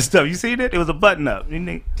was dressed up. You seen it? It was a button up. That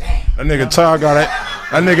nigga Ty got it.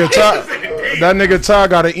 That nigga Ty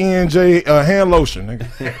got an E&J hand lotion. Nigga.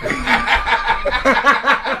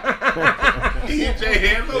 E&J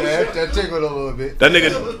hand lotion. Yeah, that tickled a little bit. That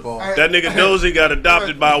nigga Dozy got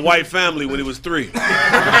adopted by a white family when he was 3.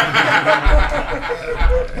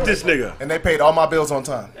 This nigga. And they paid all my bills on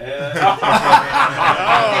time.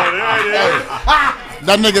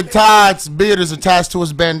 That nigga Todd's beard is attached to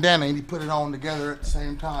his bandana, and he put it on together at the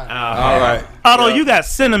same time. All right. Otto, you got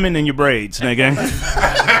cinnamon in your braids, nigga.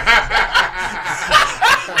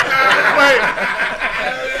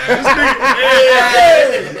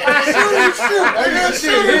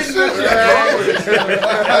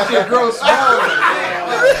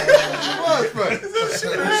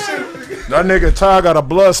 That nigga Ty got a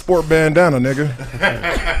blood sport bandana, nigga.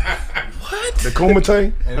 What? The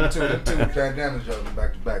Kumite? And them two bandanas y'all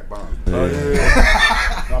back to back bomb. Oh,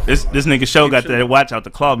 yeah. This nigga show got that watch out the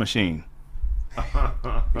claw machine.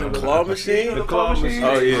 The claw machine? The claw machine?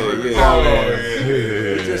 Oh, yeah.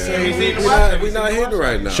 We not hitting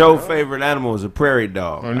right now. Show favorite animal is a prairie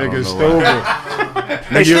dog. Nigga stupid.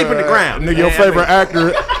 They sleep in the ground. Nigga, your favorite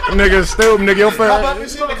actor. Nigga stupid. Nigga, your favorite.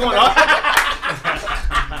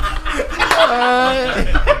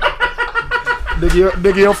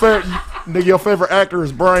 Nigga, your favorite actor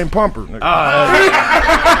is Brian Pumper. Nigga.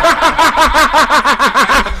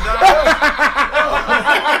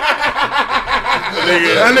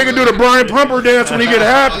 That nigga do the Brian Pumper dance when he get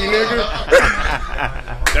happy, nigga.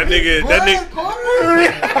 That nigga.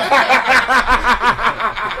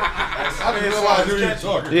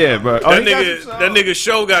 Yeah, bro. That nigga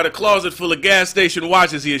show got a closet full of gas station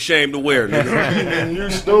watches he ashamed to wear, nigga. You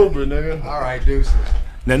stupid, nigga. All right, deuces.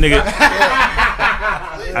 That nigga.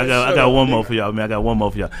 I got one more for y'all, man. I got one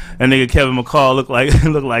more for y'all. That nigga Kevin McCall look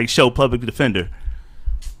like show public defender.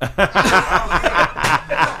 But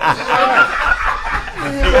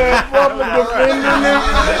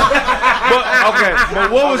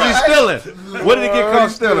what was he stealing? What did he get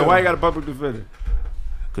caught stealing? Why he got a public defender?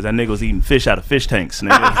 Cause that nigga was eating fish out of fish tanks,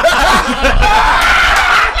 nigga.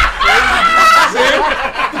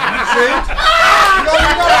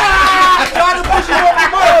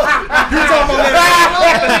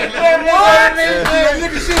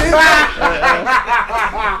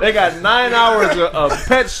 They got 9 hours of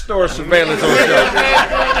pet store surveillance on the show.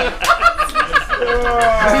 He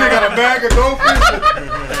got a bag of goldfish.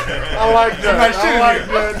 I like that.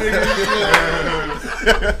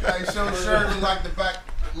 Hey, show shirt look like the back,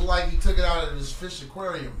 look like he took it out of his fish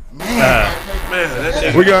aquarium. We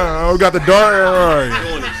got the dark.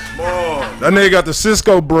 That nigga got the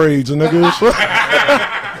Cisco braids, nigga.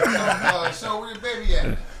 So where the baby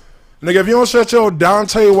at? Nigga, if you don't shut your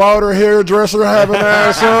Dante Wilder hairdresser having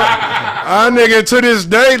ass up, I nigga to this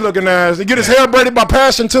day looking ass. He get his hair braided by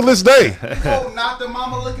Passion till this day. Oh, not the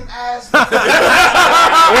mama looking ass. Wait,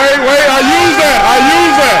 I use that.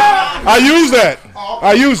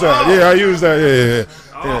 Yeah, I use that. Yeah.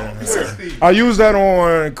 I use that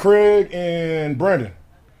on Kraig and Brandon.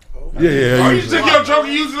 Yeah. Oh, you took your joke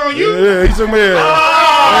and used it on you? Yeah, he took me. We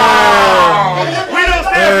don't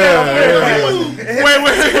stand there. Wait.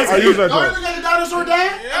 I use that joke. You got the dinosaur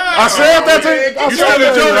dad? I said that to you.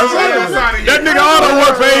 That nigga Otto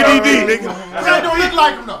work for ADD, nigga. That don't look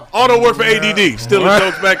like him though. Otto work for ADD. Still the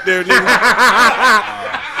jokes back there, nigga.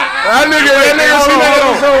 That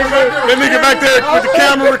nigga back there with the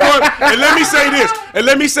camera recording. And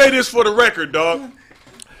let me say this for the record, dog.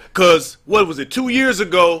 Cause what was it? 2 years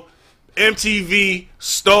ago, MTV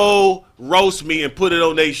stole Roast Me and put it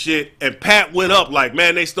on they shit, and Pat went up like,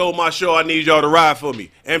 man, they stole my show, I need y'all to ride for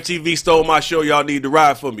me. MTV stole my show, y'all need to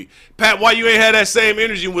ride for me. Pat, why you ain't had that same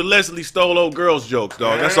energy when Leslie stole old girls jokes,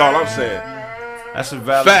 dog? That's all I'm saying. That's a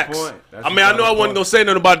valid point. I mean, I know I wasn't gonna say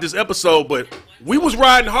nothing about this episode, but we was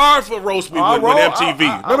riding hard for Roast Me with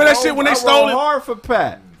MTV. Remember that shit when they stole it? I roll hard for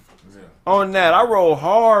Pat. On that, I roll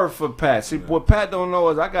hard for Pat. See, what Pat don't know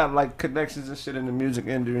is I got like connections and shit in the music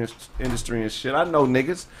industry and shit. I know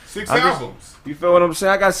niggas. 6 albums. You feel what I'm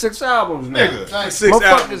saying? I got 6 albums now. Nigga, 6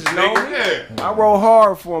 albums. Know me. Yeah. I roll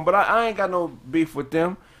hard for them, but I ain't got no beef with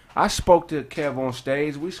them. I spoke to Kev on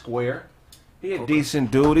stage. We square. He a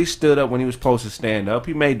decent dude. He stood up when he was supposed to stand up.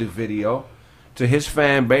 He made the video to his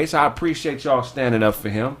fan base. I appreciate y'all standing up for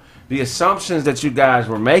him. The assumptions that you guys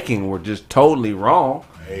were making were just totally wrong.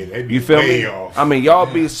 Hey, you feel me? Off. I mean, y'all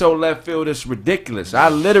be so left field, it's ridiculous. I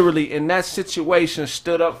literally, in that situation,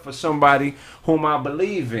 stood up for somebody whom I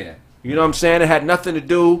believe in. You know what I'm saying? It had nothing to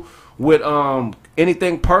do with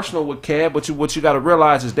anything personal with Kev, but what you got to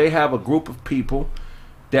realize is they have a group of people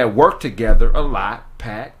that work together a lot.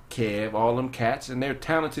 Pat, Kev, all them cats, and they're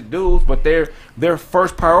talented dudes, but their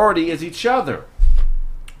first priority is each other.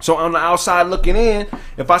 So on the outside looking in,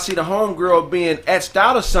 if I see the homegirl being etched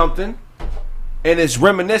out of something and it's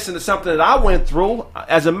reminiscent of something that I went through,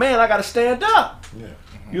 as a man, I got to stand up. Yeah.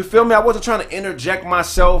 You feel me? I wasn't trying to interject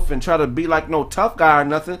myself and try to be like no tough guy or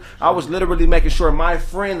nothing. I was literally making sure my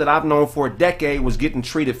friend that I've known for a decade was getting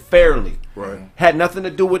treated fairly. Right. Had nothing to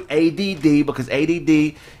do with ADD, because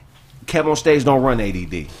ADD, Kev on Stage don't run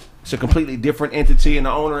ADD. It's a completely different entity, and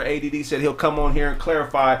the owner of ADD said he'll come on here and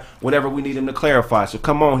clarify whatever we need him to clarify. So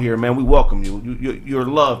come on here, man. We welcome you. You're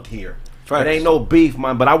loved here. It ain't no beef,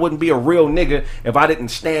 man, but I wouldn't be a real nigga if I didn't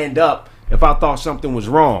stand up if I thought something was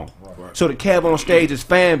wrong. Right. So the Kev on Stage's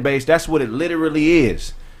fan base, that's what it literally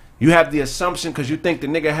is. You have the assumption because you think the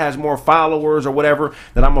nigga has more followers or whatever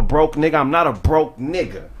that I'm a broke nigga. I'm not a broke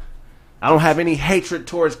nigga. I don't have any hatred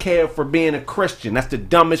towards Kev for being a Christian. That's the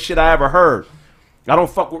dumbest shit I ever heard. I don't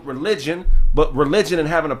fuck with religion, but religion and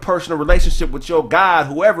having a personal relationship with your God,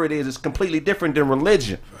 whoever it is completely different than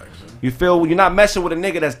religion. You feel? You're not messing with a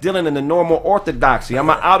nigga that's dealing in the normal orthodoxy. I'm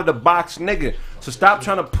an out of the box nigga. So stop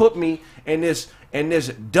trying to put me in this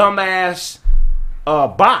dumbass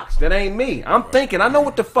box. That ain't me. I'm thinking. I know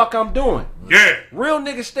what the fuck I'm doing. Yeah. Real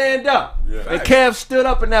niggas stand up. Yeah. And Kev stood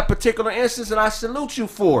up in that particular instance, and I salute you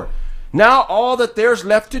for it. Now all that there's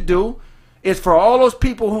left to do is for all those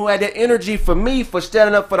people who had the energy for me for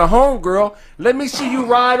standing up for the homegirl, let me see you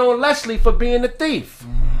ride on Leslie for being a thief.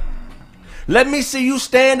 Let me see you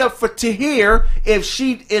stand up for Tahir if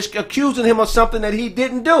she is accusing him of something that he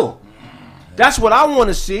didn't do. That's what I want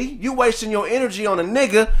to see. You wasting your energy on a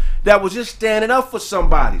nigga that was just standing up for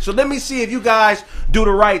somebody. So let me see if you guys do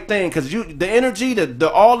the right thing, because the energy,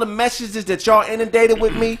 all the messages that y'all inundated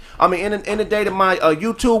with me, inundated my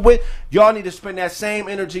YouTube with, y'all need to spend that same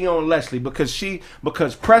energy on Leslie,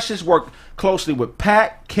 because Precious worked closely with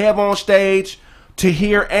Pat, Kev on Stage,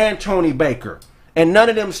 Tahir, and Tony Baker. And none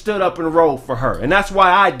of them stood up and rolled for her. And that's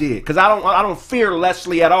why I did, because I don't fear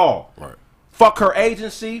Leslie at all. Right. Fuck her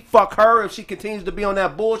agency. Fuck her if she continues to be on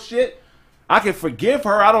that bullshit. I can forgive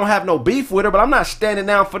her. I don't have no beef with her, but I'm not standing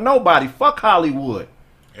down for nobody. Fuck Hollywood.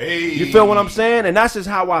 Hey. You feel what I'm saying? And that's just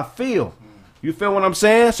how I feel. You feel what I'm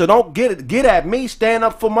saying? So don't get at me. Stand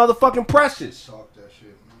up for motherfucking Precious. Talk that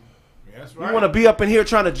shit, man. That's right. You want to be up in here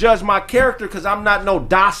trying to judge my character because I'm not no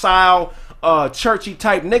docile, churchy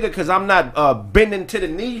type nigga, because I'm not bending to the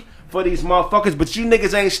knee for these motherfuckers, but you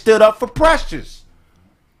niggas ain't stood up for Precious.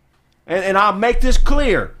 And I'll make this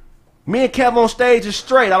clear. Me and Kev on Stage is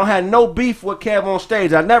straight. I don't have no beef with Kev on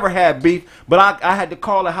Stage. I never had beef, but I had to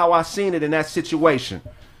call it how I seen it in that situation.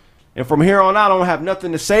 And from here on out, I don't have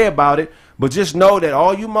nothing to say about it, but just know that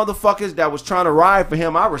all you motherfuckers that was trying to ride for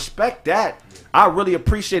him, I respect that. I really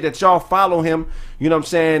appreciate that y'all follow him, you know what I'm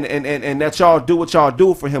saying, and that y'all do what y'all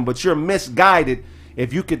do for him, but you're misguided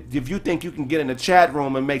if you think you can get in the chat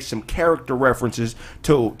room and make some character references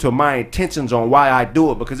to my intentions on why I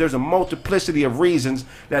do it, because there's a multiplicity of reasons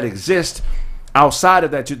that exist outside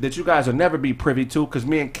of that you guys will never be privy to, because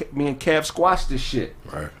me and Kev squashed this shit.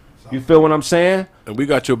 Right. You feel what I'm saying? And we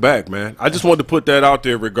got your back, man. I just wanted to put that out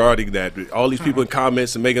there regarding that. All these people in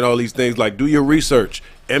comments and making all these things, like, do your research.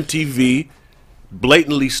 MTV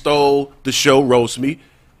blatantly stole the show Roast Me,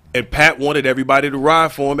 and Pat wanted everybody to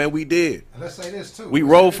ride for him, and we did. And let's say this too. We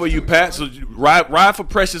rolled for you, Pat. So ride for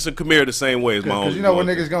Precious and Kamir the same way as my own. Because you know what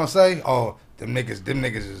niggas gonna say? Oh, them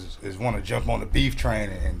niggas is want to jump on the beef train,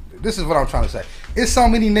 and this is what I'm trying to say. It's so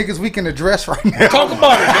many niggas we can address right now. Talk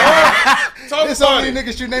about it, bro. There's so many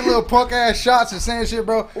niggas shooting their little punk ass shots and saying shit,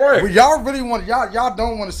 bro. Right. But y'all really want y'all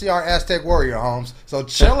don't want to see our Aztec warrior homes. So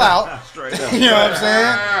chill out. Straight up. You know what I'm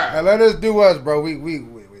saying? And let us do us, bro.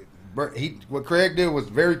 What Kraig did was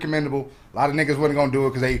very commendable. A lot of niggas wasn't gonna do it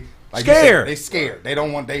because they scared. They scared. They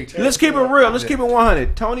don't want Let's keep it real. Let's keep it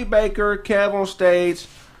 100. Tony Baker, Kev on Stage,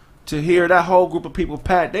 Tahir, that whole group of people,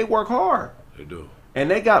 Pat, they work hard. They do.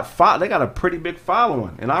 And they got a pretty big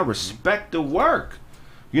following, and I respect the work.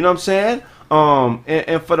 You know what I'm saying?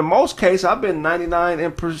 And for the most case, I've been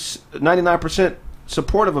 99%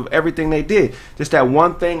 supportive of everything they did. Just that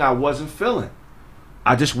one thing I wasn't feeling.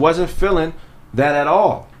 I just wasn't feeling that at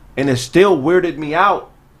all. And it still weirded me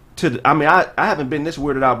out. I haven't been this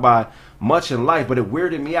weirded out by much in life, but it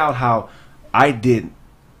weirded me out how I did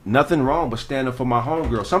nothing wrong but stand up for my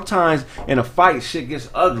homegirl. Sometimes in a fight, shit gets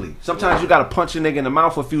ugly. Sometimes you gotta punch a nigga in the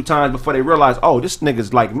mouth a few times before they realize, oh, this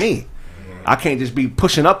nigga's like me. I can't just be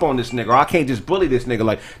pushing up on this nigga, or I can't just bully this nigga.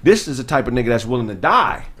 Like, this is the type of nigga that's willing to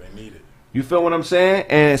die. They need it. You feel what I'm saying?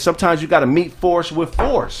 And sometimes you gotta meet force with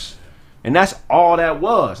force. And that's all that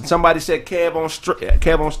was. And somebody said Kev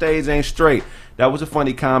on stage ain't straight. That was a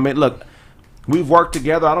funny comment. Look, we've worked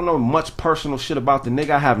together. I don't know much personal shit about the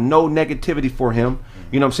nigga. I have no negativity for him.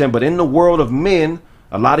 You know what I'm saying? But in the world of men,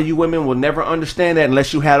 a lot of you women will never understand that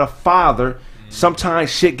unless you had a father. Sometimes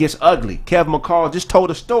shit gets ugly. Kev McCall just told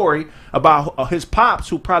a story about his pops,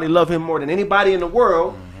 who probably love him more than anybody in the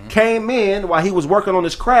world, came in while he was working on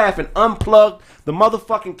his craft and unplugged the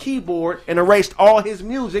motherfucking keyboard and erased all his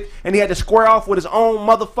music, and he had to square off with his own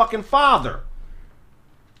motherfucking father.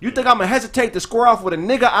 You think I'm gonna hesitate to square off with a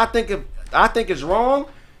nigga I think it's wrong?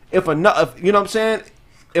 If you know what I'm saying?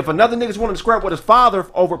 If another nigga's wanting to square up with his father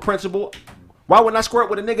over principle, why wouldn't I square up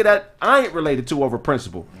with a nigga that I ain't related to over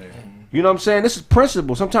principle? You know what I'm saying? This is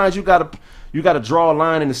principle. Sometimes you gotta draw a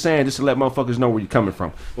line in the sand just to let motherfuckers know where you're coming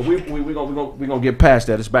from. But we gonna get past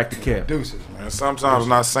that. It's back to Kev. Deuces, man. And sometimes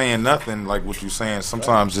not saying nothing, like what you saying.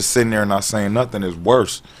 Sometimes just sitting there and not saying nothing is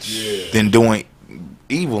worse than doing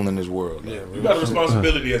evil in this world. Yeah, you got a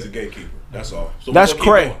responsibility as a gatekeeper. That's all. So that's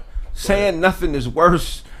crazy. Saying nothing is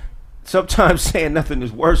worse. Sometimes saying nothing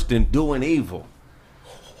is worse than doing evil.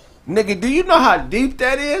 Nigga, do you know how deep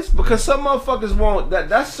that is? Because some motherfuckers won't.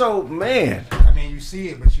 That's so, man. I mean, you see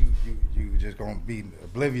it, but you just gonna be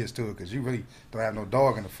oblivious to it because you really don't have no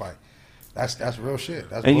dog in the fight. That's real shit.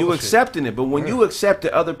 That's and bullshit. You accepting it, but when you accept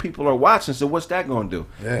that other people are watching, so what's that gonna do?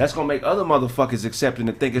 Yeah. That's gonna make other motherfuckers accepting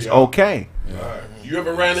and think it's okay. You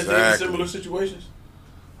ever ran into any similar situations?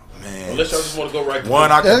 Man, unless y'all just want to go right to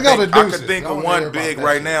one, I could think think of one big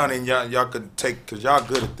right now, and then y'all could take, because y'all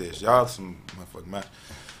good at this. Y'all some motherfucking man.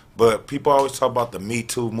 But people always talk about the Me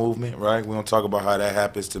Too movement, right? We don't talk about how that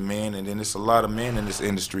happens to men, and then there's a lot of men in this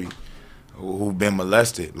industry who've been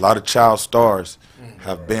molested. A lot of child stars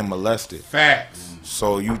have been molested. Facts.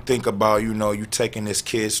 So you think about, you taking this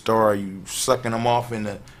kid's star, you sucking them off in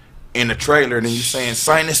the trailer, and then you saying,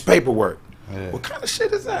 sign this paperwork. Yeah. What kind of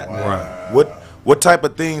shit is that? Wow. What type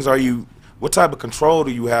of things what type of control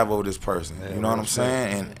do you have over this person? You know what I'm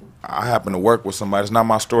saying? And I happen to work with somebody. It's not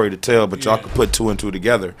my story to tell, but y'all can put two and two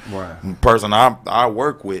together. Right. The person I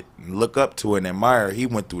work with, and look up to and admire, he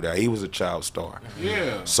went through that. He was a child star.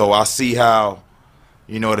 Yeah. So I see how,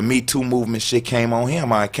 the Me Too movement shit came on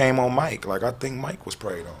him. I came on Mike. Like, I think Mike was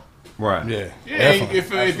preyed on. Right. Yeah.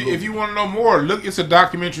 If you want to know more, look. It's a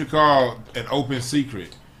documentary called "An Open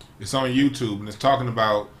Secret." It's on YouTube, and it's talking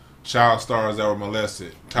about child stars that were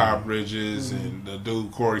molested, Ty Bridges and the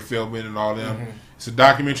dude Corey Feldman and all them. It's a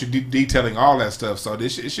documentary detailing all that stuff. So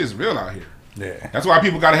it's just real out here. Yeah. That's why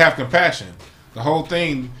people got to have compassion. The whole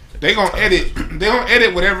thing, they gonna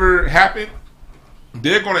edit whatever happened.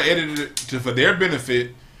 They're gonna edit it for their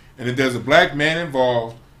benefit, and if there's a black man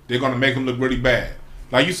involved, they're gonna make him look really bad.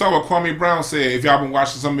 Like you saw what Kwame Brown said. If y'all been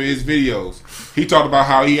watching some of his videos, he talked about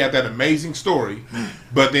how he had that amazing story,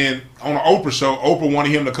 but then on an Oprah show, Oprah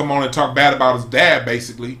wanted him to come on and talk bad about his dad,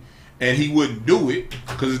 basically, and he wouldn't do it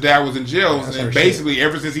because his dad was in jail. And basically,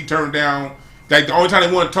 ever since he turned down, like the only time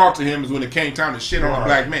they wanted to talk to him is when it came time to shit on a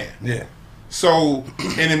black man. Yeah. So,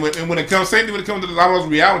 and when it comes, same thing when it comes to a lot of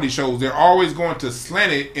those reality shows, they're always going to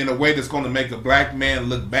slant it in a way that's going to make a black man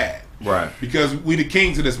look bad. Right. Because we the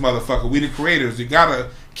kings of this motherfucker. We the creators. You gotta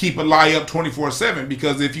keep a lie up 24/7,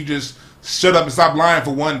 because if you just shut up and stop lying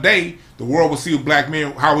for one day, the world will see black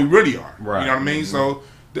men how we really are. Right. You know what I mean? So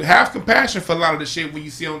have compassion for a lot of the shit when you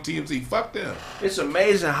see on TMZ. Fuck them. It's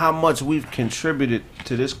amazing how much we've contributed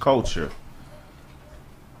to this culture.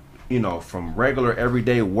 From regular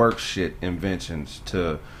everyday work shit inventions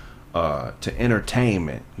to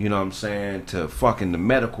entertainment, you know what I'm saying, to fucking the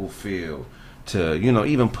medical field, to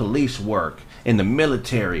even police work, in the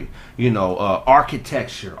military,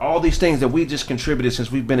 architecture, all these things that we just contributed since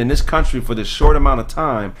we've been in this country for this short amount of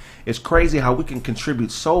time. It's crazy how we can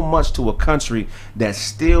contribute so much to a country that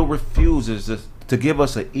still refuses to give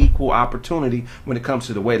us an equal opportunity when it comes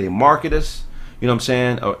to the way they market us. You know what I'm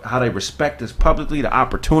saying? Or how they respect us publicly, the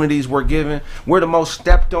opportunities we're given. We're the most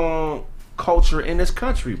stepped on culture in this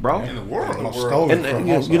country, bro. In the world.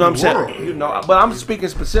 You know what I'm saying? But I'm speaking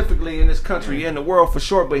specifically in this country, in the world for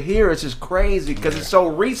sure. But here it's just crazy because it's so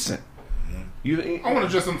recent. I want to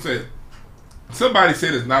address something said. Somebody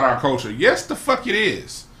said it's not our culture. Yes, the fuck it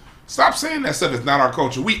is. Stop saying that stuff is not our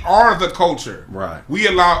culture. We are the culture. Right. We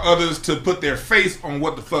allow others to put their face on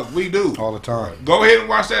what the fuck we do. All the time. Go ahead and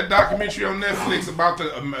watch that documentary on Netflix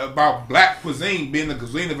about black cuisine being the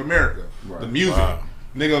cuisine of America. Right. The music. Wow.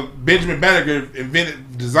 Nigga, Benjamin Banneker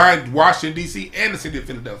designed Washington, D.C. and the city of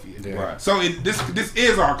Philadelphia. Yeah. Right. So this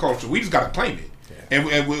is our culture. We just got to claim it. Yeah.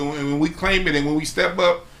 And when we claim it and when we step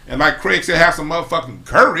up, and like Kraig said, have some motherfucking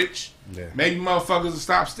courage, Yeah. Maybe motherfuckers will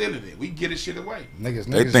stop stealing it. We can get this shit away.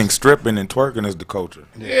 They think stripping and twerking is the culture.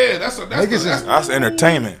 Yeah, that's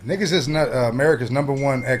entertainment. Niggas is not America's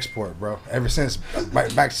 #1 export, bro. Ever since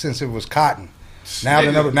back since it was cotton. Now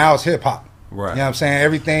now it's hip hop. Right. You know what I'm saying?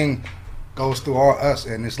 Everything goes through all us,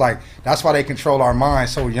 and it's like that's why they control our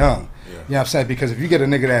minds so young. You know what I'm saying? Because if you get a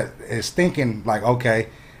nigga that is thinking like, okay,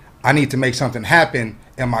 I need to make something happen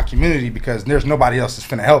in my community because there's nobody else that's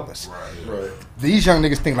finna help us. Right. These young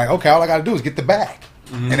niggas think like, okay, all I gotta do is get the bag.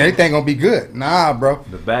 And everything gonna be good. Nah, bro.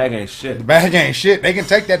 The bag ain't shit. The bag ain't shit. They can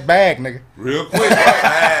take that bag, nigga. Real quick.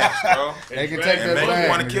 Bags, bro. They can take that make bag. you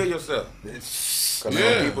want to nigga. kill yourself.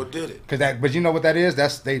 Because people did it. But you know what that is?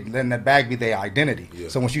 That's they letting that bag be their identity. Yeah.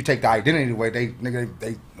 So once you take the identity away, they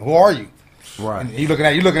who are you? Right. And you looking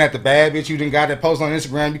at the bad bitch you didn't got that post on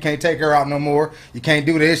Instagram. You can't take her out no more. You can't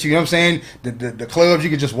do this. You know what I'm saying? The clubs you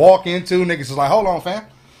can just walk into. Niggas is like, hold on, fam.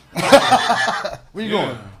 Where you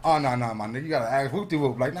going? Oh no, my nigga, you gotta ask whoop de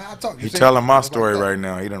whoop. Like, nah, I talk. He telling my story right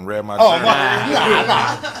now. He done read my Oh, journal.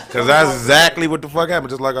 nah. Because that's exactly what the fuck happened.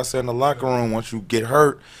 Just like I said in the locker room, once you get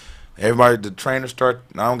hurt, everybody, the trainer start.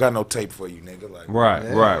 I don't got no tape for you, nigga. Like,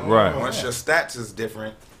 Right. Once your stats is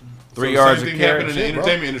different. 3 yards of of carry. In the shit,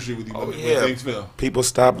 entertainment industry with you. Oh when yeah, things fell. people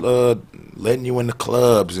stop letting you in the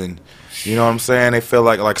clubs, and you know what I'm saying. They feel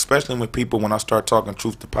like especially when people, when I start talking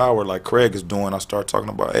truth to power, like Kraig is doing, I start talking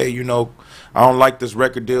about, hey, you know, I don't like this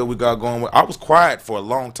record deal we got going with. I was quiet for a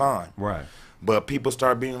long time, right? But people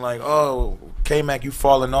start being like, oh, K-Mac, you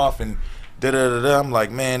falling off, and da da da da. I'm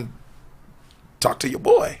like, man, talk to your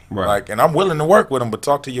boy, right? Like, and I'm willing to work with him, but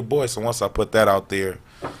talk to your boy. So once I put that out there.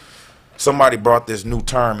 Somebody brought this new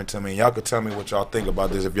term into me. Y'all could tell me what y'all think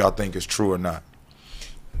about this, if y'all think it's true or not.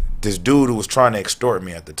 This dude who was trying to extort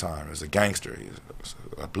me at the time was a gangster. He was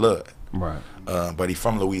a blood. Right. But he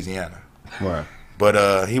from Louisiana. Right.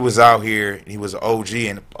 But he was out here. He was an OG.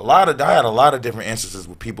 And I had a lot of different instances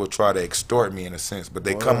where people try to extort me in a sense. But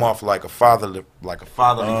they come off like a fatherly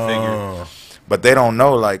figure. But they don't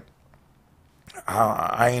know, like,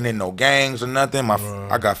 I ain't in no gangs or nothing.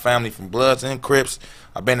 I got family from Bloods and Crips.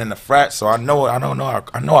 I've been in the frat, so I know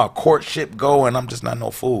how courtship go, and I'm just not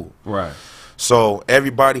no fool. Right. So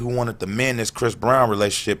everybody who wanted to mend this Chris Brown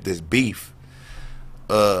relationship, this beef,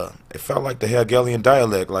 it felt like the Hegelian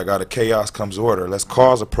dialect, like out of chaos comes order. Let's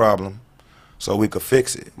cause a problem so we could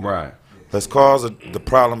fix it. Right. Let's cause the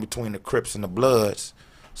problem between the Crips and the Bloods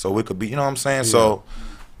so we could be, you know what I'm saying? Yeah. So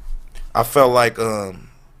I felt like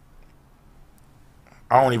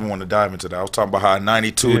I don't even want to dive into that. I was talking about how in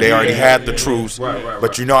 '92 they already had the truths,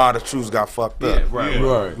 but you know how the truths got fucked up. Right. We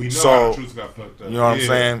know how the truths got fucked up. You know what I'm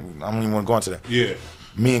saying? I don't even want to go into that. Yeah.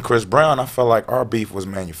 Me and Chris Brown, I felt like our beef was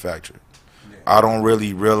manufactured. I don't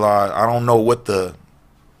really realize. I don't know what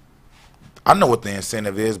I know what the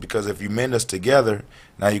incentive is, because if you mend us together,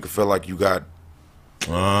 now you can feel like you got.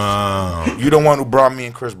 You the one who brought me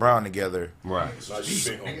and Chris Brown together. Right.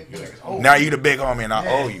 Now you the big homie and I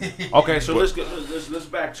owe you. Okay, so let's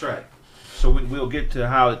backtrack. So we'll get to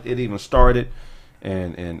how it even started,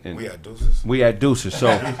 and we had Deuces. We had Deuces.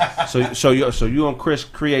 So you and Chris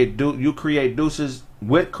create Deuces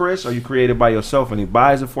with Chris, or you create it by yourself and he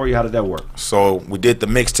buys it for you? How did that work? So we did the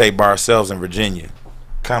mixtape by ourselves in Virginia.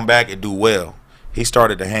 Come back and do well. He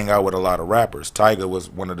started to hang out with a lot of rappers. Tyga was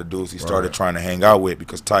one of the dudes he started trying to hang out with,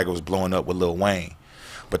 because Tyga was blowing up with Lil Wayne.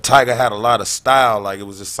 But Tyga had a lot of style. Like, it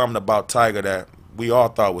was just something about Tyga that we all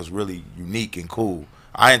thought was really unique and cool.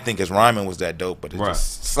 I didn't think his rhyming was that dope, but it's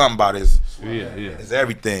just something about his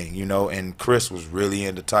everything, you know. And Chris was really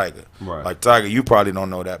into Tyga. Right. Like, Tyga, you probably don't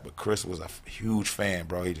know that, but Chris was a huge fan,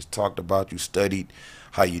 bro. He just talked about you, studied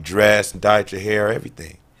how you dressed, dyed your hair,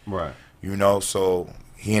 everything. Right. You know, so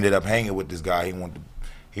he ended up hanging with this guy. He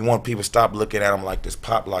wanted people to stop looking at him like this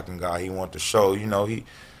pop locking guy. He wanted to show, you know, he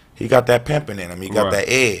got that pimping in him. He got that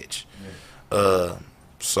edge.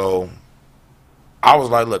 So I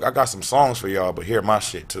was like, look, I got some songs for y'all, but hear my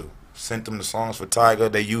shit too. Sent them the songs for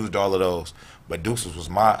Tyga. They used all of those, but Deuces was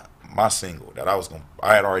my single that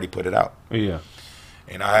I had already put it out. Yeah.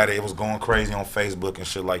 And it was going crazy on Facebook and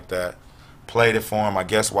shit like that. Played it for him. I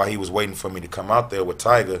guess while he was waiting for me to come out there with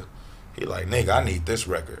Tyga, he like, nigga, I need this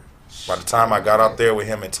record. By the time I got out there with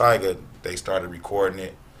him and Tyga, they started recording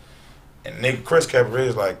it. And nigga, Chris kept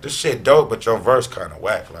really like, this shit dope, but your verse kind of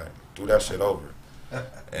whack. Like, do that shit over.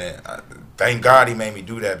 And thank God he made me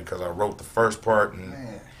do that, because I wrote the first part,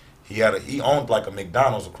 and he owned like a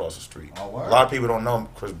McDonald's across the street. A lot of people don't know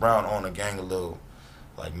Chris Brown owned a gang of little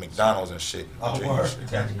like McDonald's and shit.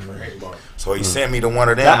 So he sent me to one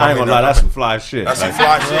of them. I ain't gonna lie, that's some fly shit. That's some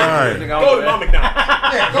fly shit. Go to my McDonald's.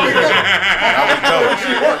 Yeah, go get that.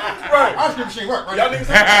 Right. Ice cream machine work. Right. Y'all niggas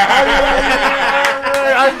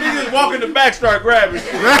He just walk in the back, start grabbing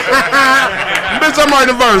shit. Bitch, I'm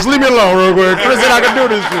writing the verse. Leave me alone real quick. Chris said I can do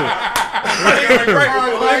this shit.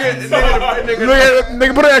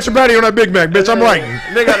 Nigga, put an extra patty on that Big Mac, bitch. I'm writing.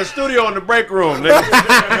 Nigga got a studio in the break room, nigga.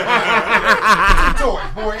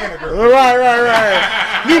 Boy and a girl.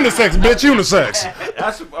 Right. Unisex, bitch, unisex.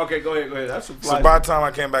 Okay, go ahead. That's a So by the time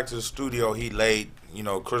I came back to the studio, he laid, you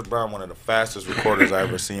know, Chris Brown, one of the fastest recorders I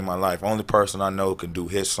ever seen in my life. Only person I know who can do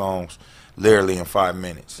hit songs literally in 5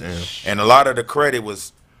 minutes. Yeah. And a lot of the credit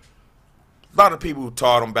was a lot of people who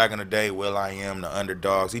taught him back in the day, will.i.am, the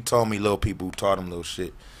Underdogs. He told me little people who taught him little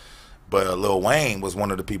shit. But Lil Wayne was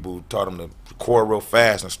one of the people who taught him to record real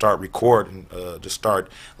fast and start recording, just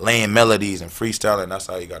start laying melodies and freestyling. That's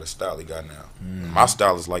how he got his style he got now. My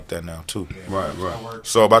style is like that now, too. Right.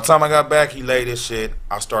 So by the time I got back, he laid his shit.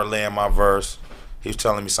 I started laying my verse. He was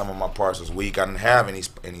telling me some of my parts was weak. I didn't have any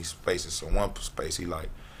spaces. So one space, he like,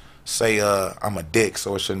 say, I'm a dick,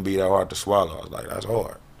 so it shouldn't be that hard to swallow. I was like, that's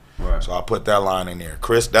hard. Right. So I put that line in there.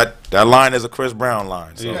 Chris, that line is a Chris Brown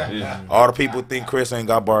line. So all the people think Chris ain't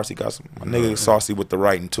got bars. He got some. My nigga saucy with the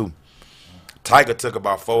writing too. Tiger took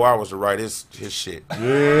about 4 hours to write his shit.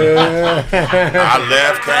 Yeah. I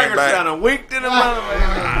left, came back. Kind of weak in the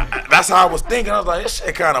motherfucker. That's how I was thinking. I was like, this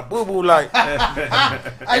shit kind of boo boo like.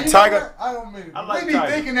 Hey, Tiger. I don't mean. I like they be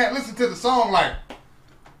Tiger. thinking that. Listen to the song like.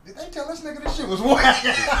 Did they tell this nigga this shit was whack?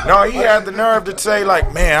 No, he had the nerve to say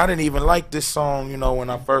like, man, I didn't even like this song, you know, when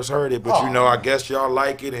I first heard it, but you know, I guess y'all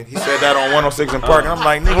like it, and he said that on 106 in Park, and I'm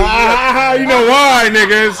like, nigga, you know why,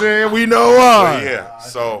 nigga? Saying we know why. But yeah,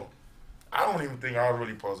 so I don't even think I was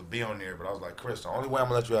really supposed to be on there, but I was like, Chris, the only way I'm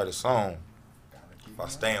gonna let you have this song, if I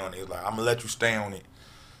stay on it, is like I'm gonna let you stay on it,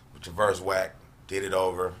 with your verse whack, did it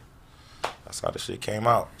over. That's how the shit came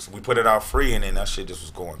out. So we put it out free, and then that shit just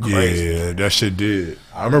was going crazy. Yeah, that shit did.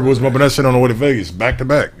 I remember was bumping that shit on the way to Vegas, back to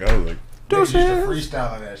back. I was like, Used to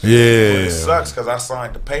freestyle that shit. yeah. But it sucks because I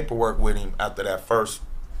signed the paperwork with him after that first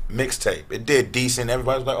mixtape. It did decent.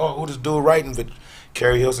 Everybody was like, oh, who this dude writing? But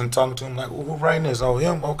Carrie Hilson talking to him like, who writing this? Oh,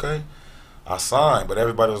 him? Okay. I signed, but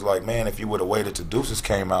everybody was like, man, if you would have waited till Deuces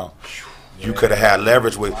came out, you could have had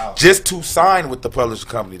leverage with just to sign with the publishing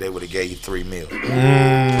company. They would have gave you $3 million,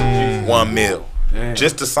 $1 million,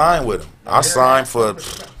 just to sign with them. I signed for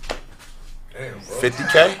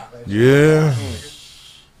 $50K. Yeah.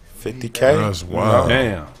 $50K. That's wild.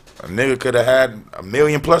 Damn. A nigga could have had $1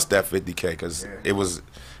 million plus that $50K because it was.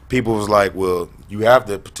 People was like, well, you have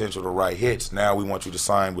the potential to write hits. Now we want you to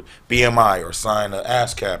sign with BMI or sign an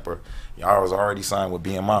ASCAP or. I was already signed with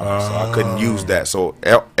BMI, so I couldn't use that. So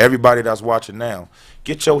everybody that's watching now,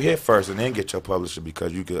 get your hit first and then get your publisher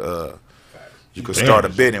because you could start a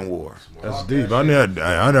bidding war. That's deep. I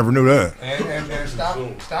never knew that. And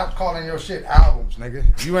stop calling your shit albums, nigga.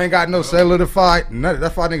 If you ain't got no solidified,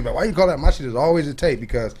 that's why nigga. Why you call that? My shit is always a tape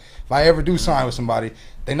because if I ever do sign with somebody,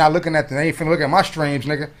 they not looking at they ain't finna look at my streams,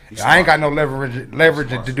 nigga. I ain't got no leverage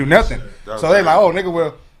to do nothing. So they like, oh, nigga,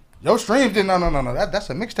 well. Your streams didn't. No.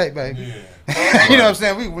 That's a mixtape, baby. Yeah. You know what I'm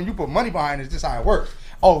saying? When you put money behind it, it's just how it works.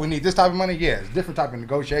 Oh, we need this type of money? Yeah, it's different type of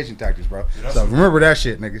negotiation tactics, bro. Yeah, so remember that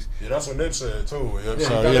shit, niggas. Yeah, that's what Nip said, too. Yeah,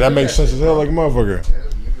 that makes sense as hell like a motherfucker.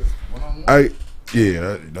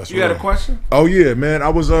 That's you got a question? Oh, yeah, man. I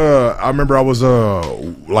remember I was,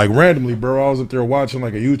 like, randomly, bro. I was up there watching,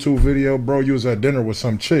 like, a YouTube video, bro. You was at dinner with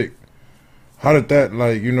some chick. How did that,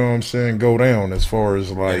 like, you know what I'm saying, go down as far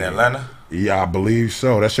as, like... In Atlanta? Yeah, I believe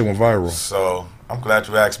so. That shit went viral. So I'm glad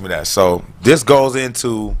you asked me that. So this goes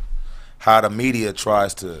into how the media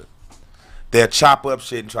tries to, they'll chop up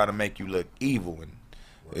shit and try to make you look evil, and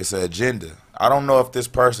it's an agenda. I don't know if this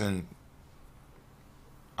person,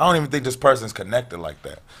 I don't even think this person's connected like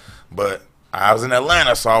that. But I was in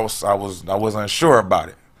Atlanta, so I wasn't sure about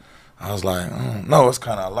it. I was like, no, it's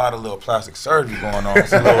kind of a lot of little plastic surgery going on.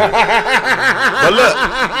 But look,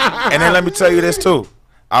 and then let me tell you this too.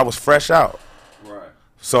 I was fresh out. Right.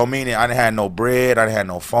 So meaning I didn't have no bread, I didn't have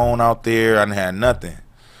no phone out there, I didn't have nothing.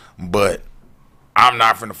 But I'm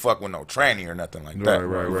not finna fuck with no tranny or nothing like that.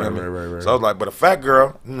 Right. So I was like, but a fat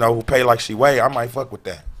girl, you know, who pay like she weigh, I might fuck with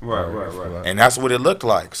that. Right. And that's what it looked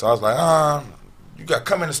like. So I was like, you got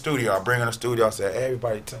come in the studio. I bring her in the studio. I said, hey,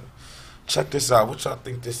 everybody, check this out. What y'all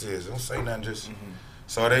think this is? Don't say nothing. Just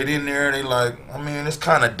so they in there. They like, I mean, it's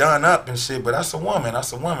kind of done up and shit. But that's a woman.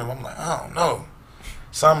 I'm like, I don't know.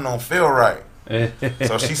 Something don't feel right.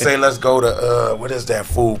 So she say, let's go to what is that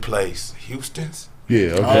food place? Houston's.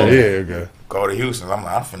 Yeah. Okay. Okay. Go to Houston's. I'm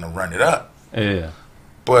like, I'm finna run it up. Yeah.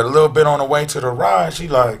 But a little bit on the way to the ride, she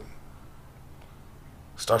like,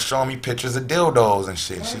 Start showing me pictures of dildos and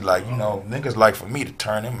shit. She like, you know, niggas like for me to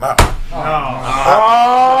turn him out.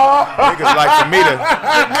 Niggas like for me to. And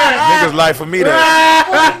I was like,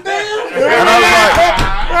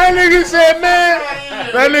 that nigga said,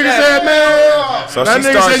 man. So she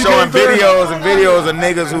started showing videos of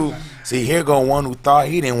niggas who. See, here go one who thought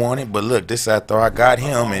he didn't want it, but look, this after I got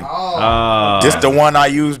him, and this the one I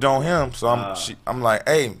used on him. So I'm like,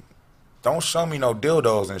 hey, don't show me no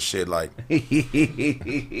dildos and shit. Like,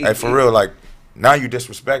 hey, for real, like, now you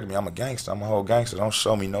disrespecting me. I'm a gangster. I'm a whole gangster. Don't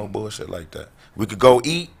show me no bullshit like that. We could go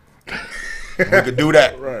eat. We could do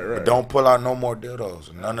that. Right. But don't pull out no more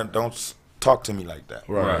dildos. Don't talk to me like that.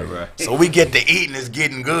 Right. So we get to eat and it's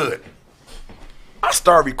getting good. I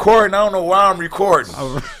start recording. I don't know why I'm recording.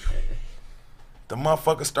 The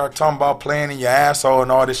motherfuckers start talking about playing in your asshole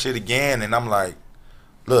and all this shit again, and I'm like,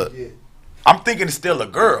 look, I'm thinking it's still a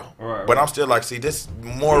girl, but I'm still like, see, this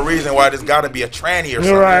more reason why this got to be a tranny or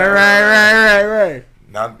something. Right.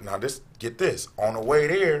 Now, this, get this. On the way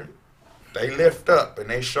there, they lift up and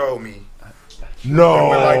they showed me. No. It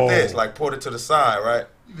went like this, like pulled it to the side, right?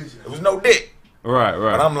 It was no dick. Right.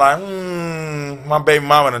 And I'm like, my baby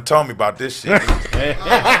mama done told me about this shit.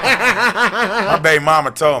 My baby mama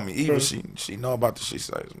told me. Even she know about the shit.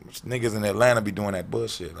 Like, niggas in Atlanta be doing that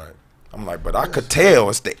bullshit. Like, I'm like, but I could tell.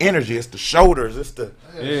 It's the energy. It's the shoulders. It's the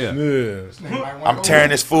I'm tearing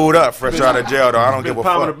this food up fresh out of jail though. I don't give a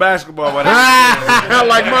fuck. The basketball.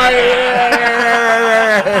 Like my.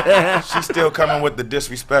 She's still coming with the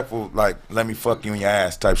disrespectful, like, let me fuck you in your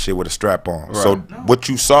ass type shit with a strap on. Right. So what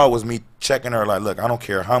you saw was me checking her like, look, I don't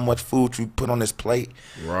care how much food you put on this plate.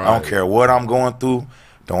 Right. I don't care what I'm going through.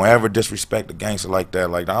 Don't ever disrespect a gangster like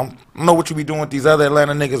that. Like, I don't know what you be doing with these other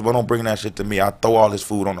Atlanta niggas, but don't bring that shit to me. I throw all this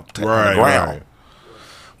food on the ground. Right.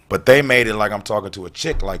 But they made it like I'm talking to a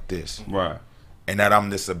chick like this. Right. And that I'm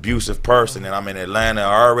this abusive person and I'm in Atlanta.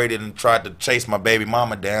 I already done tried to chase my baby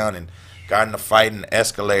mama down and got in a fight in the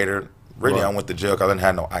escalator. Really, I went to jail because I didn't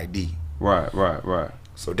have no ID. Right.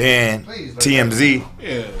 So then, TMZ.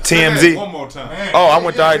 Yeah. TMZ. One more time. Oh, I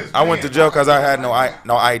went to jail because I had no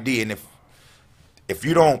ID. And if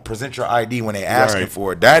you don't present your ID when they asking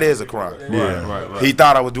for it, that is a crime. Right. He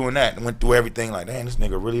thought I was doing that and went through everything like, damn, this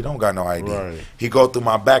nigga really don't got no ID. Right. He go through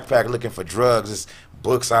my backpack looking for drugs. It's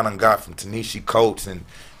books I done got from Tanisha Coates and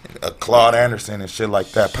Claude Anderson and shit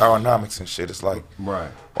like that, Powernomics and shit. It's like, why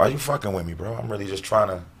you fucking with me, bro? I'm really just trying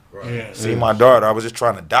to see my daughter. I was just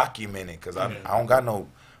trying to document it because I don't got no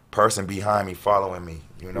person behind me following me.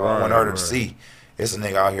 You know, I want her to see it's a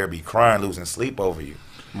nigga out here be crying, losing sleep over you.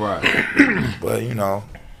 Right. But, you know,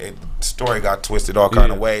 the story got twisted all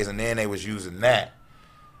kind of ways, and then they was using that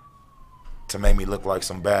to make me look like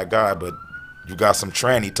some bad guy, but you got some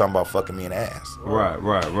tranny talking about fucking me in the ass. Right.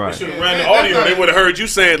 They should have ran the audio. They would have heard you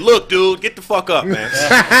saying, look, dude, get the fuck up, man.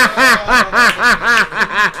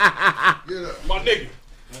 My nigga.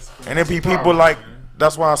 And there be people like,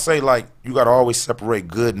 that's why I say, like, you got to always separate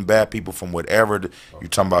good and bad people from whatever. You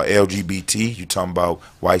talking about LGBT, you talking about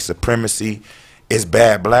white supremacy. It's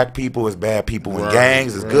bad black people, it's bad people in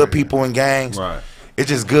gangs, it's good people in gangs. Right. It's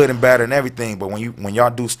just good and bad and everything. But when y'all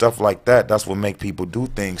do stuff like that, that's what make people do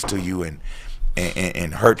things to you and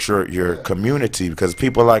hurt your community. Because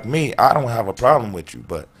people like me, I don't have a problem with you,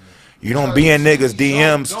 but you don't be in niggas'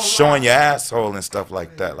 DMs showing your asshole and stuff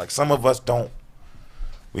like that. Like, some of us don't.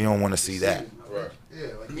 We don't want to see that.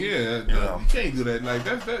 You can't do that. Like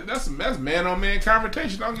that's man on man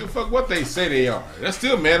confrontation. I don't give a fuck what they say they are. That's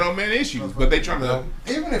still man on man issues. But they trying to.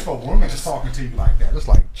 Even if a woman is talking to you like that, it's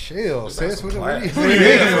like, chill, sis. What are you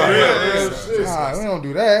doing? Nah, we don't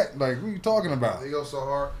do that. Like, what are you talking about? They go so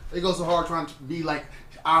hard trying to be like,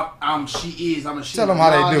 she is. I'm a she. Tell them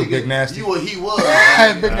how they do, Big Nasty. You or he was.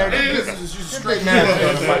 Big Nasty.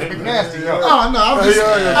 Oh no,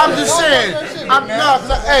 I'm just saying.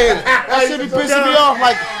 That shit be pissing me off.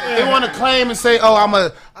 Like, they want to claim and say, "Oh, I'm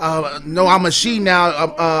a she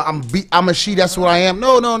now. I'm a she. That's what I am."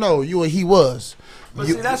 No. You or he was. But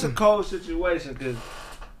see, that's a cold situation because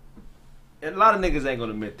a lot of niggas ain't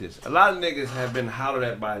gonna admit this. A lot of niggas have been hollered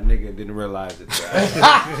at by a nigga and didn't realize it. Second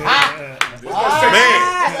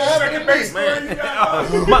base, man.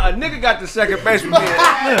 A nigga got the second base with me, and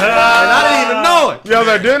I didn't even know it. Y'all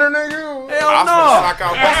at dinner, nigga? Hell no. I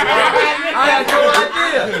had no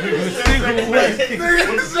idea.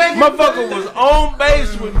 Motherfucker was on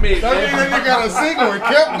base with me. That nigga got a single and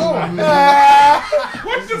kept going.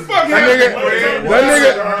 What the fuck?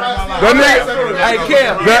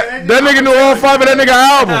 That nigga knew all 5 of that nigga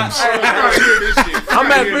albums. I'm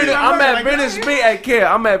at Venice Beach. Hey, Kev,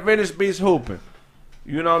 I'm at Venice Beach hooping.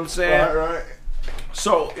 You know what I'm saying? Right.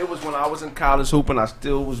 So it was when I was in college hooping. I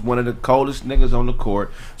still was one of the coldest niggas on the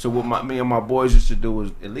court. So what me and my boys used to do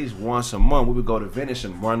was at least once a month we would go to Venice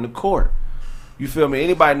and run the court. You feel me?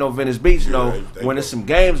 Anybody know Venice Beach know when there's some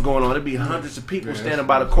games going on, there'd be hundreds of people standing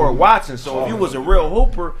by the court watching. So if you was a real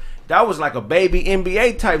hooper, that was like a baby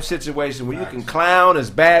NBA type situation where you can clown, there's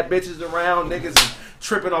bad bitches around, niggas is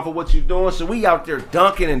tripping off of what you're doing. So we out there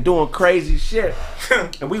dunking and doing crazy shit.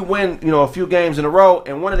 And we win, a few games in a row.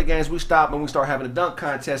 And one of the games we stop and we start having a dunk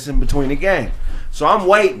contest in between the game. So I'm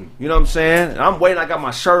waiting, you know what I'm saying? And I'm waiting, I got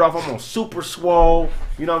my shirt off, I'm on super swole.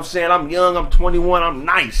 You know what I'm saying? I'm young, I'm 21, I'm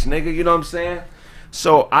nice, nigga, you know what I'm saying?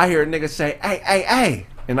 So I hear a nigga say, hey.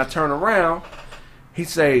 And I turn around, he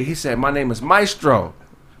said, my name is Maestro.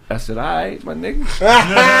 I said, all right, my nigga.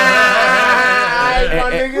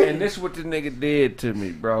 And this is what the nigga did to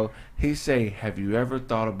me, bro. He say, have you ever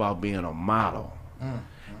thought about being a model?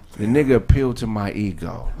 The nigga appealed to my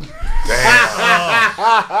ego.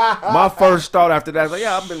 Damn. My first thought after that was like,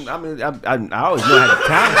 yeah, I always knew I had a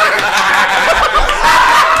talent.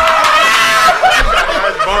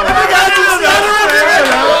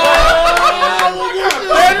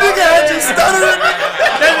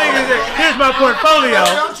 That nigga said, here's my portfolio.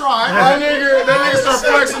 I'm trying. That nigga start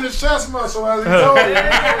flexing his chest muscle as he told me.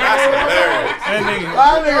 That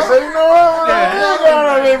nigga said, you know what?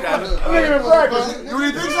 Nigga in practice. You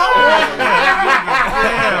really think so?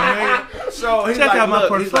 So he's Check like, out my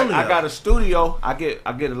look, he's like, portfolio. I got a studio. I get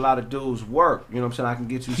a lot of dudes work. You know what I'm saying? I can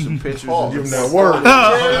get you some pictures. Give him that word. Give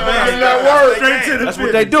him that word. Straight to the That's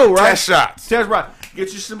what they do, right? Test shots. Test right.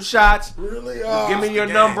 Get you some shots. Really? Give me your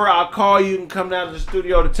number. I'll call you and come down to the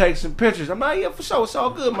studio to take some pictures. I'm like, yeah, for sure. It's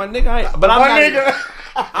all good, my nigga. But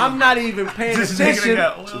I'm not even paying attention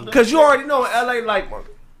because you already know in LA, like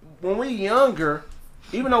when we younger,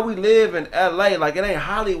 even though we live in LA, like it ain't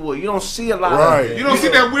Hollywood. You don't see a lot of You don't see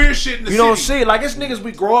that weird shit in the You city. don't see it. Like it's niggas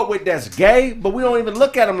we grow up with that's gay, but we don't even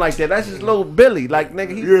look at him like that. That's just little Billy. Like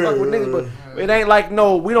nigga, he fuck with niggas, but it ain't like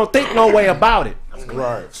we don't think no way about it.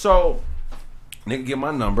 Right. So nigga get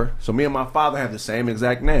my number. So me and my father have the same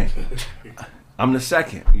exact name. I'm the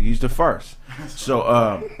second. He's the first.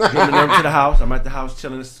 So give me number to the house. I'm at the house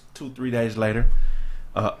chilling. It's 2-3 days later.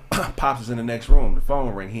 Pops is in the next room. The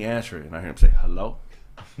phone ring. He answered it, and I hear him say hello.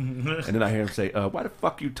 And then I hear him say, why the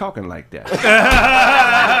fuck you talking like that?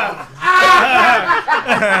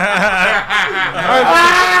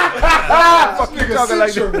 Fuck you talking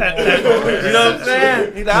like that? You know what I'm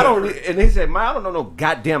saying? He's like, and he said, man, I don't know no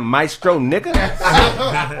goddamn Maestro nigga.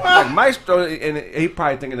 Like Maestro, and he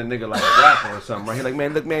probably thinking the nigga like a rapper or something, right? He's like,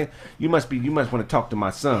 man, look, man, you must want to talk to my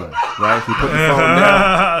son, right? He put the phone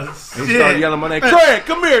down. And he started yelling my name, Kraig,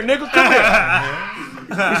 come here, nigga, come here.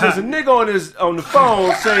 He says a nigga on the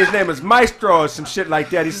phone say his name is Maestro or some shit like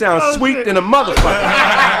that. He sounds sweet than a motherfucker.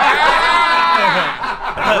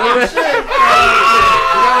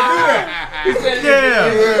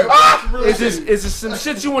 He said, is this some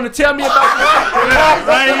shit you want to tell me about?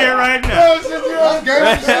 Right here, right now.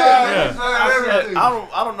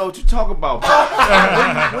 I don't know what you talk about.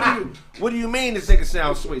 What do you mean this nigga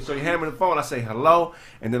sounds sweet? So you hand me the phone, I say hello,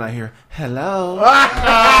 and then I hear hello.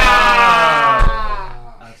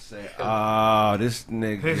 I say, oh, this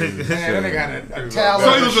nigga. Man, they got a towel.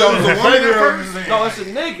 So he was a woman at first? No, it's a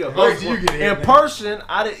nigga. But in person,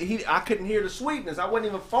 I couldn't hear the sweetness. I wasn't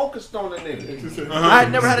even focused on the nigga. I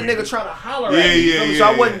had never had a nigga trying to holler at me. So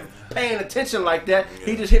I wasn't paying attention like that.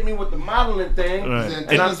 He just hit me with the modeling thing. Right.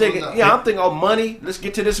 And I'm thinking, oh, money. Let's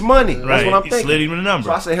get to this money. That's what I'm thinking. Slid him the number.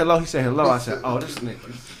 So I say hello. He said hello. I said, oh, this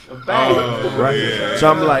nigga. Right. Yeah.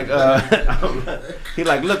 So I'm like, he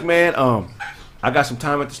like, look, man, I got some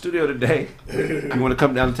time at the studio today. You want to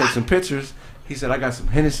come down and take some pictures? He said, I got some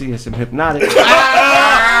Hennessy and some Hypnotic. Anybody get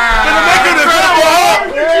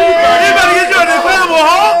you an Incredible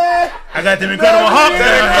Hulk? I got them Incredible Hulk.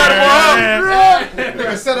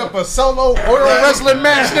 Nigga set up a solo oil wrestling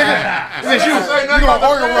match, nigga. Since you gonna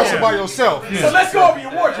oil wrestle by yourself. So let's go over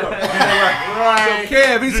your wardrobe. Right. So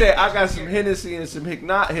Kev, he said, I got some Hennessy and some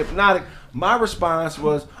Hypnotic. My response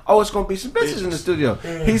was, oh, it's going to be some bitches in the studio.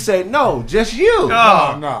 He said, no, just you.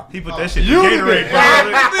 Oh, no. He put that shit in Gatorade.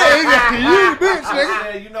 You bitch, nigga.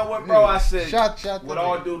 I said, you know what, bro? I said, with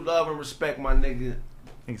all due love and respect, my nigga.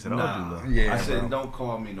 He said, nah. Yeah, I said, bro. don't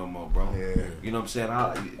call me no more, bro. Yeah. You know what I'm saying?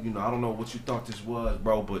 I don't know what you thought this was,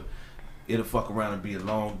 bro, but it'll fuck around and be a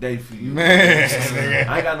long day for you. Man.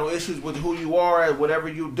 I ain't got no issues with who you are and whatever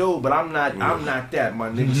you do, but I'm not that, my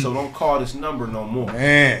nigga. So don't call this number no more.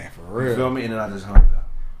 Man, for real. You feel me? And then I just hung up.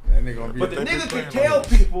 That nigga gonna be But the nigga can tell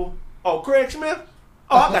people, oh, Kraig Smith?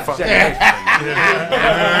 Oh, I got the check.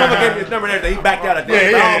 Mother gave me his number and everything. He backed out at the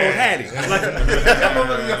end. I almost had him.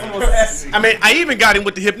 I mean, I even got him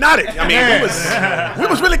with the hypnotic. I mean, we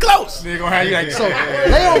was really close. They're gonna have you like so.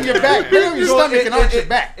 Lay on your back, lay on your stomach, and arch your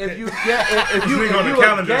back. If you on the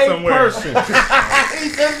calendar calendar gay somewhere. person, He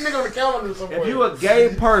said nigga on the calendar somewhere. if you a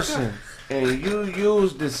gay person and you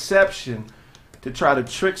use deception to try to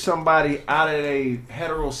trick somebody out of a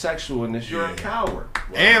heterosexualness, you're a coward.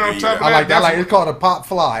 And on top of that, I like that. I like it's called a pop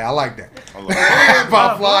fly. I like that.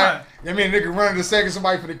 Pop fly. I mean, nigga running the second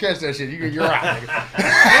somebody for to catch that shit. You're out. Nigga.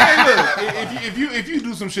 Hey, look, if you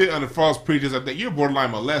do some shit under false pretense like that, you're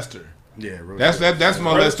borderline molester. Yeah, really. That's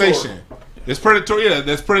molestation. That's predatory. Yeah,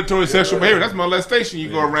 that's predatory sexual behavior. That's molestation. You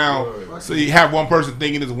go around, so you have one person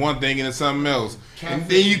thinking it's one thing and it's something else, and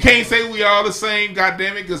then you can't say we all the same.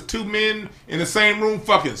 Goddamn it, because two men in the same room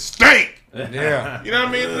fucking stink. Yeah, you know what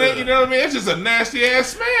I mean. You know what I mean. It's just a nasty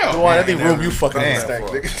ass smell. Boy, that ain't room you fucking stank,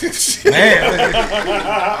 nigga.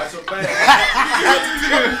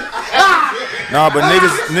 Nah, but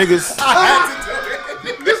niggas.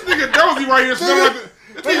 This nigga Dozy right here smell like.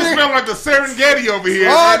 Nigga smell like the Serengeti over here.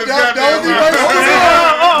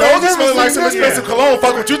 Dozy smells like some expensive cologne.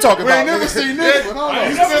 Fuck what you talking about. We ain't never seen this one. Hold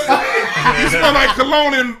on. You smell like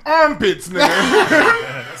cologne in armpits, nigga.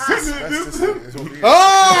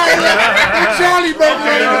 Charlie, baby.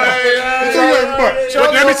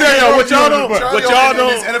 Let me tell y'all what y'all don't. What y'all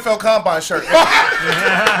don't. His NFL Combine shirt.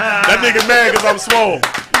 That nigga mad because I'm swole.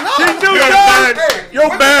 Your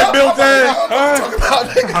bad built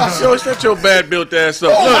ass. Yo, shut your bad built ass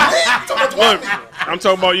up. Look, I'm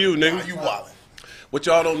talking about you, nigga. You wildin'. What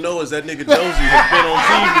y'all don't know is that nigga Dozy has been on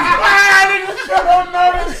TV.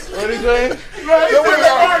 What are you saying? Let's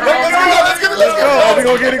go. Oh, we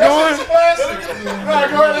gonna get it going? Right,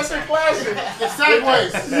 go ahead. That's a classic. The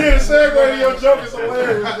segues. Yeah, the segue to your joke is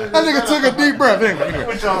hilarious. That nigga took a deep breath.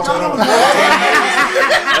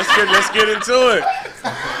 Let's get into it.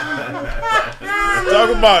 Talk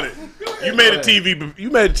about it. You made a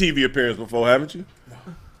TV appearance before, haven't you?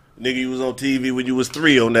 Nigga, you was on TV when you was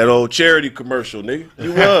 3 on that old charity commercial, nigga.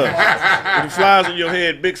 You was. With the flies on your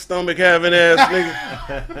head, big stomach having ass, nigga.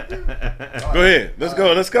 Go ahead. Let's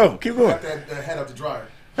go. Keep going. Got that head up the dryer.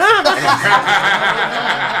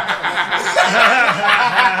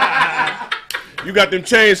 You got them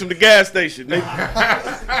chains from the gas station, nigga.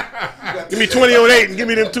 Give me 20 on 8 and give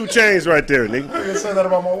me them 2 chains right there, nigga. I didn't say that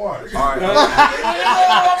about my wife. All right.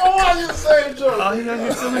 You the same joke. Oh, he got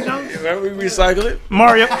his silly jokes? Yeah, we recycle it.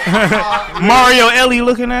 Mario Ellie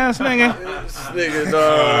looking ass nigga. Nigga,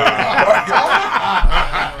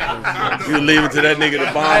 you leave it to that nigga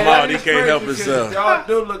to bomb out. He can't help himself. Y'all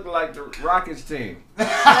do look like the Rockets team.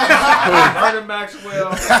 Vernon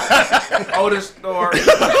Maxwell, Otis Thorpe.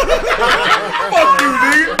 Fuck you,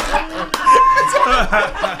 nigga.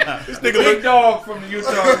 This nigga Big dog from the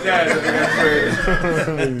Utah Jazz.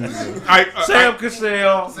 Sam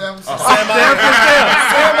Cassell. Sam okay.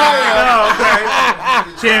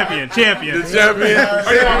 Champion. The champion.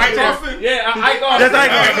 Are you on Ike Austin? Yeah, Ike Austin. That's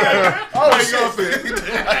Ike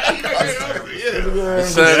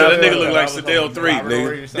That nigga look like Sedale 3,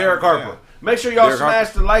 nigga. Derek Harper. Make sure y'all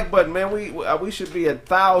smash the like button, man. We should be at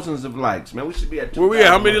thousands of likes, man. We should be at 2,000. Where we at?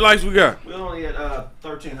 How many likes we got? We're only at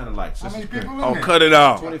 1,300 likes. How many people in Oh, there? cut it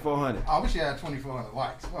out. 2,400. I wish you had 2,400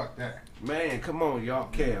 likes. Fuck that. Man, come on, y'all.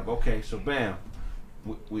 Kev. Okay, so bam,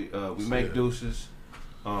 we make deuces.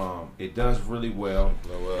 It does really well.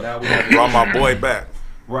 Now we Brought my boy back.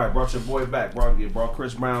 Right, brought your boy back. Brought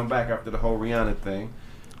Chris Brown back after the whole Rihanna thing.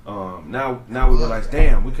 Now we realize,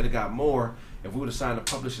 damn, we could have got more if we would have signed a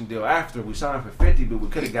publishing deal after. We signed for 50, but we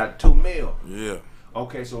could have got $2 million. Yeah.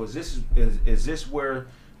 Okay, so is this where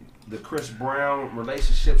the Chris Brown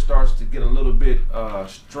relationship starts to get a little bit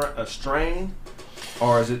strained,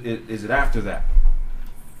 or is it after that?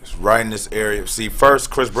 It's right in this area. See,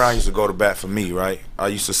 first, Chris Brown used to go to bat for me, right? I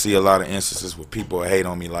used to see a lot of instances where people hate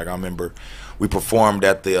on me. Like, I remember we performed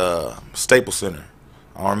at the Staples Center.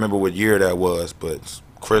 I don't remember what year that was, but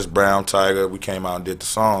Chris Brown, Tiger, we came out and did the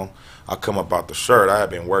song. I come up out the shirt. I had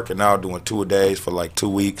been working out, doing 2-a-days for like 2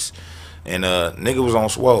 weeks. And nigga was on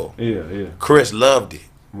swole. Yeah. Chris loved it.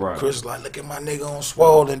 Right. Chris was like, look at my nigga on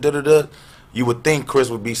swole and da-da-da. You would think Chris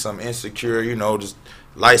would be some insecure, just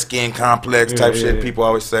light-skin complex type shit people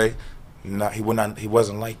always say. He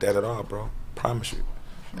wasn't like that at all, bro. Promise you.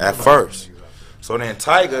 At first. So then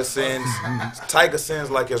Tiger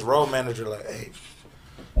sends like his road manager, like, hey,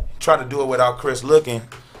 try to do it without Chris looking.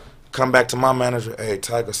 Come back to my manager, hey,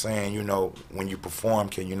 Tiger saying, when you perform,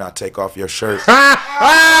 can you not take off your shirt? What's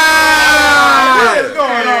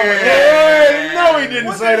going on with that? No, he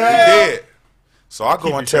didn't say that. He did. So I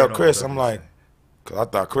go and tell Chris, I'm like, Cause I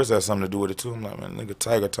thought Chris had something to do with it too. I'm like, man, nigga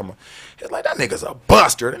Tiger talking about, he's like, that nigga's a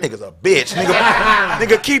buster, that nigga's a bitch.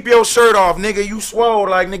 Nigga, keep your shirt off, nigga, you swole,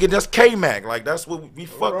 like, nigga, that's K-Mac. Like, that's what we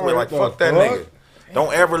fuck with, like, fuck that nigga.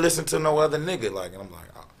 Don't ever listen to no other nigga, like, and I'm like,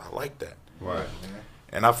 I like that. Right.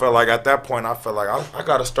 And I felt like at that point, I felt like I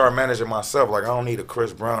got to start managing myself. Like, I don't need a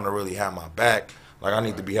Chris Brown to really have my back. Like, I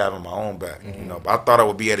need to be having my own back, you know. But I thought I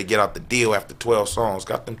would be able to get out the deal after 12 songs.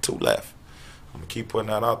 Got them 2 left. I'm going to keep putting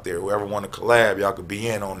that out there. Whoever want to collab, y'all could be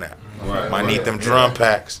in on that. Might need them drum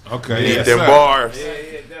packs. Okay. Need them bars.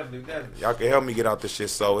 Yeah, definitely. Y'all can help me get out this shit.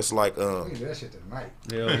 So it's like, We do that shit tonight.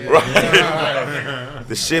 right.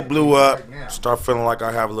 The shit blew up. Start feeling like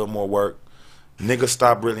I have a little more work. Niggas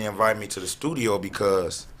stopped really inviting me to the studio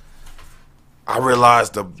because I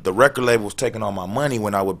realized the record label was taking all my money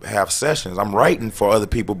when I would have sessions. I'm writing for other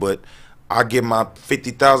people, but I get my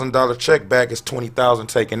 $50,000 check back. It's $20,000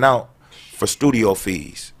 taken out for studio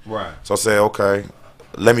fees. Right. So I say, okay,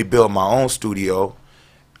 let me build my own studio.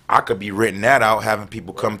 I could be renting that out, having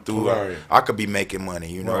people come through. Right. I could be making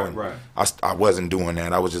money, you know. Right. I wasn't doing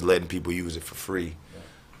that. I was just letting people use it for free.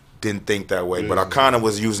 Didn't think that way, but I kind of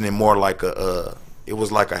was using it more like it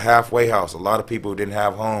was like a halfway house. A lot of people didn't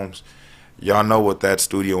have homes. Y'all know what that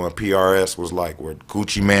studio in PRS was like, where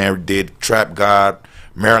Gucci Man did Trap God,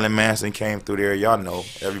 Marilyn Manson came through there. Y'all know,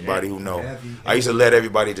 everybody who know. I used to let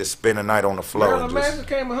everybody just spend a night on the floor. Marilyn Manson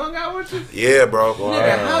came and hung out with you? Yeah, bro.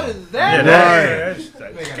 Nigga, how did that That's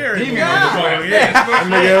scary. Right.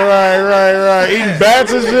 Eating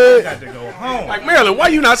bats and shit. Got to go home. Like, Marilyn, why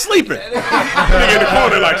you not sleeping? Nigga in the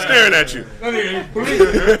corner, like, staring at you.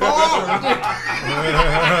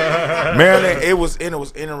 Marilyn, it was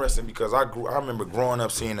interesting because I remember growing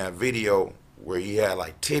up seeing that video where he had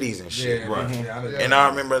like titties and shit. And I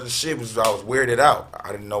remember the shit I was weirded out.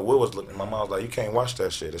 I didn't know what was looking. My mom was like, you can't watch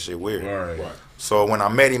that shit. That shit weird. Right. So when I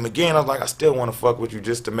met him again, I was like, I still want to fuck with you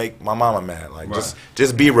just to make my mama mad. Like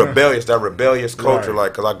just be rebellious. That rebellious culture,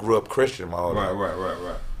 like, cause I grew up Christian my whole life.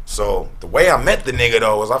 Right. So the way I met the nigga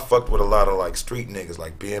though was I fucked with a lot of like street niggas,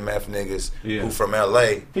 like BMF niggas who from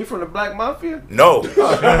LA. He from the Black Mafia? No. You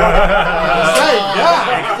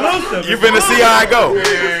finna see how I go.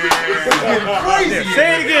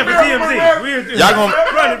 Say it again for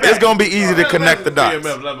TMZ. It's gonna be easy to connect the dots.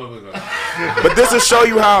 But this will show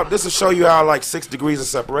you how like 6 degrees of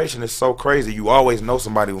separation is so crazy. You always know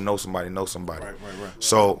somebody who knows somebody knows somebody. Right.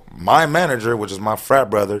 So my manager, which is my frat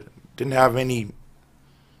brother, didn't have any.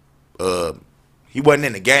 He wasn't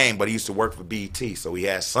in the game, but he used to work for BET, so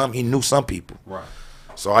he knew some people. Right.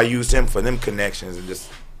 So I used him for them connections and just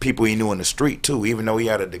people he knew in the street too. Even though he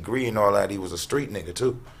had a degree and all that, he was a street nigga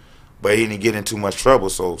too. But he didn't get in too much trouble.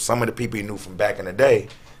 So some of the people he knew from back in the day,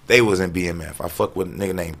 they was in BMF. I fucked with a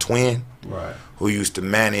nigga named Twin, who used to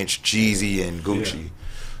manage Jeezy and Gucci. Yeah.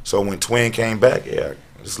 So when Twin came back,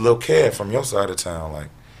 this little kid from your side of town, like,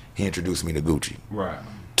 he introduced me to Gucci. Right.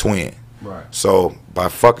 Twin. Right. So by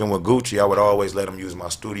fucking with Gucci, I would always let him use my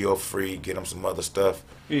studio free, get him some other stuff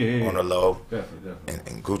on the low. Definitely.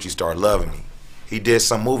 And Gucci started loving me. He did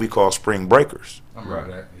some movie called Spring Breakers. I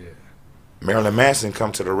remember that, yeah. Marilyn Manson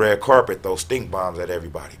come to the red carpet, throw stink bombs at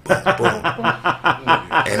everybody. Boom, boom.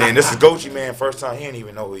 And then this is Gucci Man, first time he didn't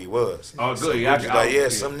even know who he was. Oh, good. So Gucci's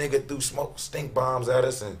like, some nigga threw stink bombs at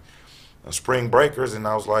us and Spring Breakers. And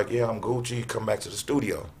I was like, yeah, I'm Gucci, come back to the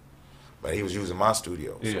studio. But he was using my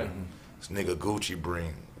studio. So this nigga Gucci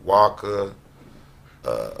bring Walker,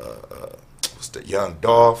 what's the Young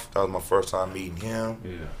Dolph. That was my first time meeting him.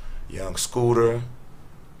 Yeah. Young Scooter,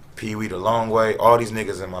 Pee Wee the Long Way. All these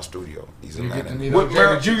niggas in my studio. These you get to meet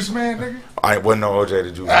OJ the Juice Man, nigga? I wasn't no OJ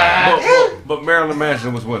the Juice Man. But Marilyn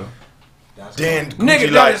Manson was with him. Then Gucci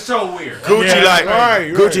nigga, that is so weird.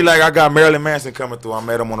 Gucci Gucci like I got Marilyn Manson coming through. I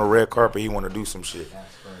met him on the red carpet. He want to do some shit.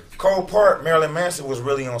 Cold part, Marilyn Manson was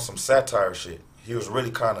really on some satire shit. He was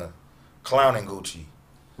really kind of clowning Gucci.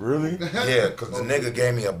 Really? Yeah, because the nigga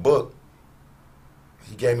gave me a book.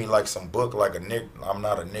 He gave me like some book, like I'm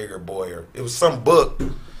not a nigger boy, or it was some book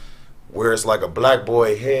where it's like a black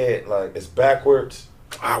boy head, like it's backwards.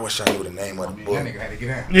 I wish I knew the name of the book. That nigga had to get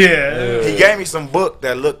out. Yeah. He gave me some book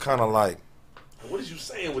that looked kind of like. What is you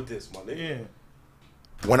saying with this, my nigga? Yeah.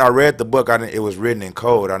 When I read the book, it was written in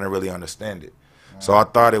code. I didn't really understand it. So I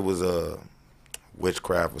thought it was a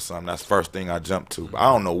witchcraft or something. That's the first thing I jumped to.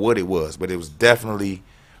 I don't know what it was, but it was definitely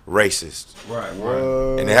racist. Right.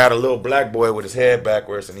 And it had a little black boy with his head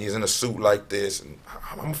backwards, and he's in a suit like this. And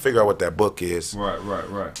I'm gonna figure out what that book is. Right.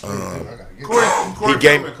 He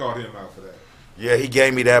gave me. Called him out for that. Yeah, he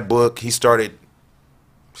gave me that book. He stopped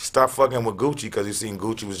fucking with Gucci because he seen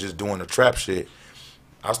Gucci was just doing the trap shit.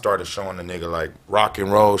 I started showing the nigga like rock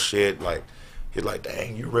and roll shit. Like he's like,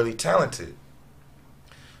 dang, you really talented.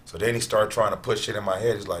 So then he started trying to put shit in my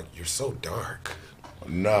head. He's like, "You're so dark."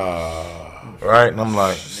 Nah. Right? And I'm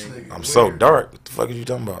like, "I'm so dark. What the fuck are you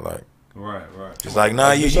talking about?" Like, right. He's like,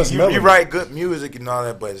 "Nah, you write good music and all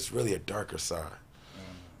that, but it's really a darker side."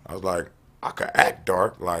 I was like, "I could act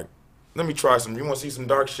dark. Like, let me try some. You want to see some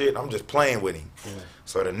dark shit?" I'm just playing with him. Yeah.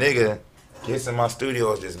 So the nigga gets in my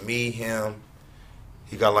studio. It's just me, him.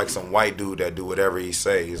 He got like some white dude that do whatever he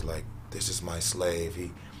say. He's like, "This is my slave."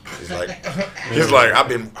 He's like, I've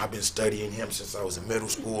been studying him since I was in middle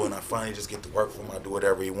school, and I finally just get to work for him. I do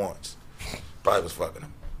whatever he wants. Probably was fucking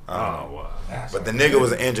him. Wow. But the nigga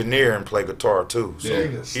was an engineer and played guitar too. So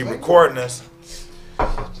he recording us.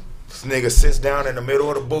 This nigga sits down in the middle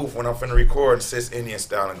of the booth when I'm finna record and sits Indian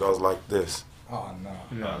style and goes like this. Oh no.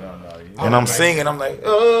 And I'm singing, I'm like,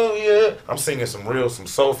 oh yeah. I'm singing some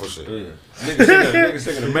soulful shit. Yeah. Nigga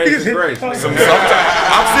singing Amazing Grace. I'm singing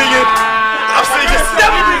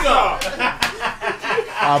 70s songs.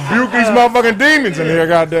 I buke these motherfucking demons in here,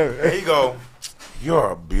 goddamn. There you go.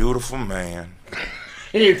 You're a beautiful man.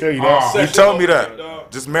 He didn't tell you that. You told me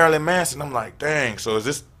that. Just Marilyn Manson. I'm like, dang. So is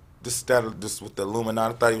this with the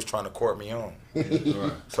Illuminati? I thought he was trying to court me on.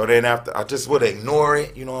 Right. So then after, I just would ignore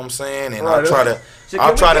it. You know what I'm saying? And I'll try to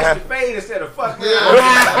have fade instead of fuck.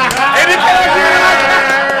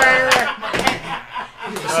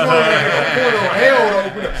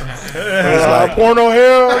 Porno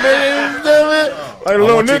hell, nigga. Like a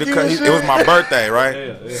little Nicky. It was my birthday, right?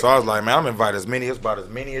 Yeah. So I was like, man, I'm inviting about as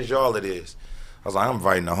many as y'all it is. I was like, I'm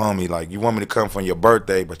inviting a homie. Like, you want me to come for your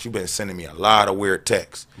birthday, but you've been sending me a lot of weird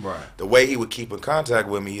texts. Right. The way he would keep in contact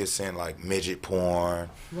with me, he'd send like midget porn.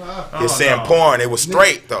 He'd send porn. It was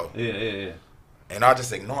straight though. Yeah. And I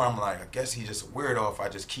just ignore him. Like, I guess he's just a weirdo. If I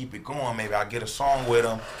just keep it going, maybe I'll get a song with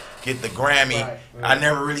him, get the Grammy. Right. I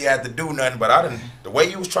never really had to do nothing, but the way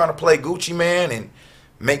you was trying to play Gucci Man and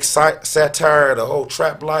make satire of the whole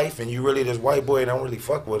trap life, and you really this white boy don't really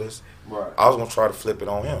fuck with us. Right. I was gonna try to flip it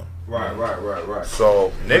on him. Right.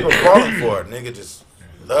 So nigga was calling for it. Nigga just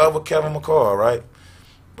love with Kevin McCall, right?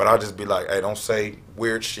 But I'll just be like, hey, don't say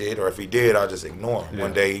weird shit, or if he did, I'll just ignore him. Yeah.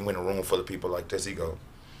 One day he went in a room full of people like this. He go,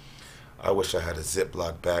 I wish I had a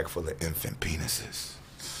Ziploc bag full of infant penises.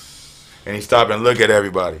 And he stopped and look at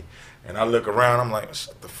everybody. And I look around, I'm like,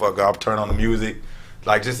 shut the fuck up, turn on the music.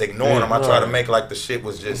 Like, just ignoring him. I try to make like the shit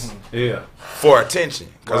was just for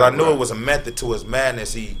attention. Because I knew it was a method to his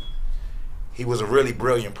madness. He was a really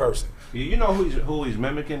brilliant person. You know who he's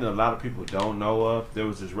mimicking that a lot of people don't know of? There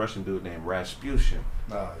was this Russian dude named Rasputin.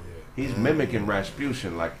 Oh, yeah. He's mimicking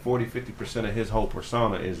Rasputin. Like 40-50% of his whole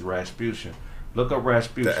persona is Rasputin. Look up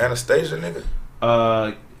Rasputin. The Anastasia nigga?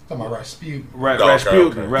 Talking about Rasputin.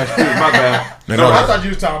 Rasputin, my bad. No, I thought you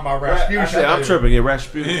was talking about Rasputin. I'm tripping. Yeah,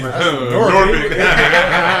 Rasputin. He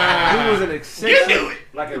was an eccentric,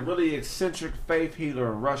 like a really eccentric faith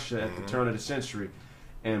healer in Russia at the turn of the century.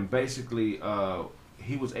 And basically,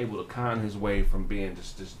 he was able to con his way from being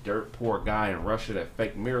just this dirt poor guy in Russia that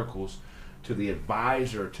faked miracles to the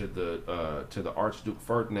advisor to the Archduke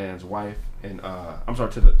Ferdinand's wife, and I'm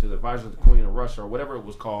sorry, to the advisor of the Queen of Russia or whatever it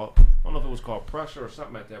was called. I don't know if it was called Prussia or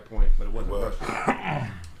something at that point, but it wasn't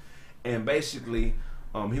Russia. And basically,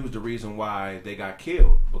 he was the reason why they got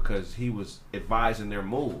killed, because he was advising their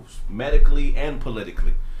moves medically and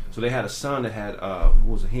politically. So they had a son that had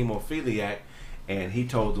who was a hemophiliac. And he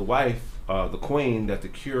told the wife, the queen, that the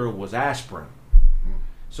cure was aspirin.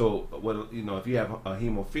 So, if you have a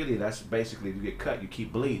hemophilia, that's basically, if you get cut, you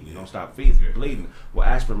keep bleeding. You don't stop bleeding. Well,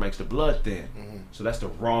 aspirin makes the blood thin. So that's the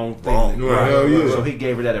wrong thing. So he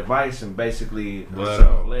gave her that advice, and basically the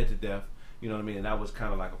son bled to death. You know what I mean? And that was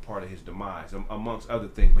kind of like a part of his demise, amongst other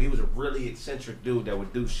things. But he was a really eccentric dude that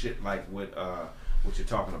would do shit like what you're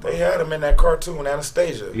talking about. They had him in that cartoon,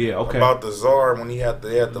 Anastasia. Yeah, okay. About the Tsar when they had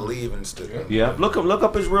to leave and stuff. Yeah, look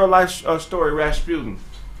up his real life story, Rasputin.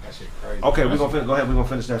 That shit crazy. Okay, go ahead. We're gonna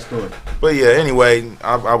finish that story. But yeah, anyway,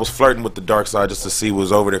 I was flirting with the dark side just to see what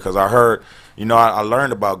was over there, because I heard, I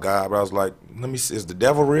learned about God, but I was like, let me see, is the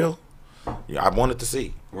devil real? Yeah, I wanted to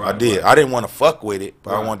see. I did. I didn't want to fuck with it,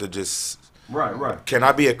 but I wanted to just. Right. Can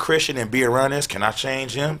I be a Christian and be around this? Can I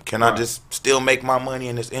change him? Can I just still make my money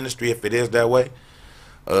in this industry if it is that way?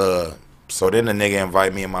 So then the nigga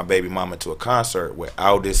invited me and my baby mama to a concert with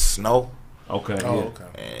Aldous Snow. Okay. Okay.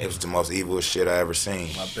 And it was the most evil shit I ever seen.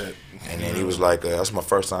 I bet. And then he was like, that's my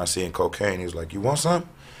first time seeing cocaine. He was like, you want some?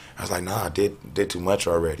 I was like, nah, I did too much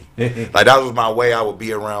already. Like, that was my way. I would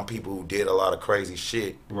be around people who did a lot of crazy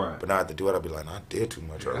shit. Right. But now to do it, I'd be like, nah, I did too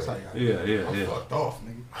much already. I'm fucked off,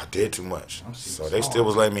 nigga. I did too much. So they still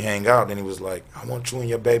was letting me hang out. Then he was like, I want you and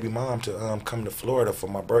your baby mom to come to Florida for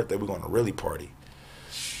my birthday. We're going to really party.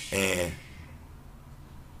 And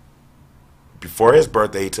before his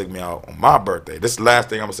birthday, he took me out on my birthday. This is the last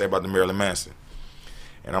thing I'm gonna say about the Marilyn Manson.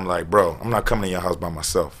 And I'm like, bro, I'm not coming to your house by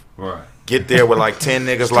myself. Right. Get there with like 10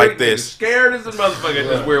 niggas like this. Scared as a motherfucker,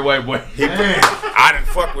 this weird white boy. I didn't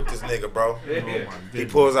fuck with this nigga, bro. He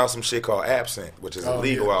pulls out some shit called absinthe, which is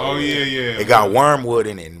illegal out here. Yeah. It got wormwood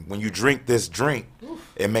in it. And when you drink this drink,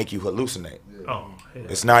 it make you hallucinate. Oh,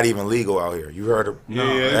 it's not even legal out here. You heard of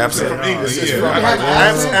absinthe? From England,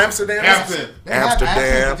 Amsterdam.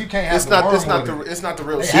 Amsterdam. You can't have It's not the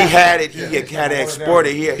real shit. He had it. He had it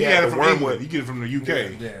exported. He had it the from wormwood. England. You get it from the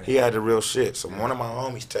UK. Yeah. He had the real shit. So one of my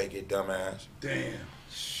homies take it, dumbass. Damn.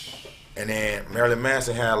 And then Marilyn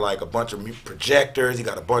Manson had like a bunch of projectors. He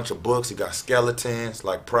got a bunch of books. He got skeletons,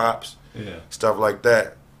 like props, stuff like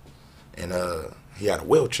that. And he had a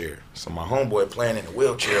wheelchair. So my homeboy playing in the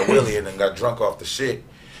wheelchair, Willie, and then got drunk off the shit.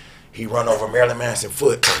 He run over Marilyn Manson's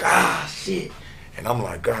foot. Shit. And I'm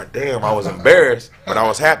like, God damn, I was embarrassed, but I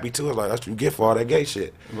was happy too. I was like, that's what you get for all that gay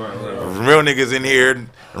shit. Right. Real niggas in here and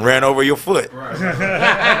ran over your foot. Right.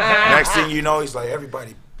 Next thing you know, he's like,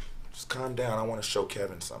 everybody, just calm down. I want to show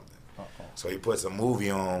Kevin something. So he puts a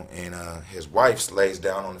movie on, and his wife lays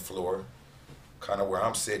down on the floor, kind of where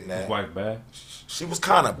I'm sitting at. His wife bad? She was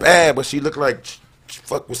kind of bad, but she looked like she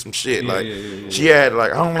fucked with some shit. She had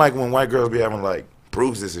like, I don't like when white girls be having like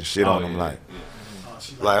bruises and shit on them. Like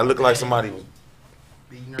it looked like somebody was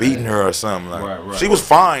beating her or something. Like she was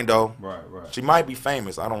fine though. Right. She might be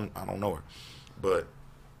famous. I don't know her, but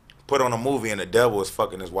put on a movie and the devil is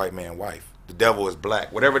fucking his white man wife. The devil is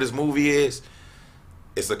black. Whatever this movie is.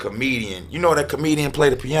 It's a comedian. You know that comedian play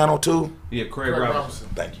the piano too? Yeah, Kraig Robinson.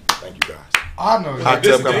 Thank you guys. I know Hot that.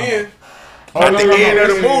 Tub Come On. I think the end of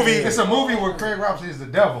the movie. It's a movie where Kraig Robinson is the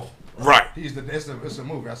devil. Right. It's a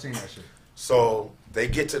movie. I seen that shit. So they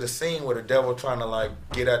get to the scene where the devil trying to like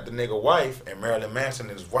get at the nigga wife, and Marilyn Manson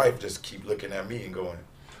and his wife just keep looking at me and going,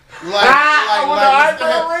 like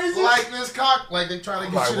this cock, like they trying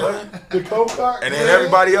to get you what? the coke cock. And then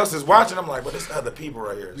everybody else is watching. I'm like, but there's other people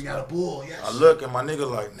right here. We got a bull. Yes. I look and my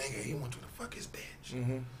nigga like, nigga, he went to the fuck his bitch.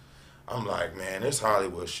 I'm like, man, this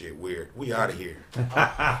Hollywood shit weird. We out of here. We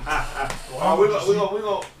gonna,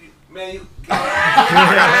 man, you.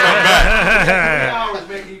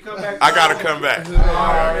 I gotta come back. We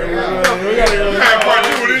gotta go back part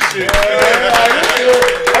 2 of this shit.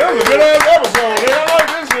 That was a good ass episode, man. I like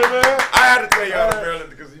this shit, man. I had to tell y'all the Maryland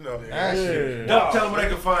because you know. Don't tell them where they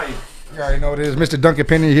can find you. You already know what it is. Mr. Duncan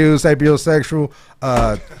Penny Hughes, sapiosexual.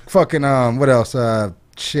 Fucking what else?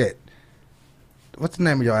 Shit. What's the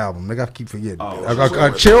name of your album? Nigga, I keep forgetting.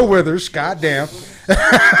 Chill Withers. Goddamn.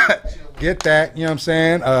 Get that. You know what I'm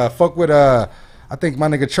saying? Fuck with I think my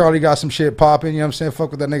nigga Charlie got some shit popping. You know what I'm saying?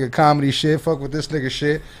 Fuck with that nigga comedy shit. Fuck with this nigga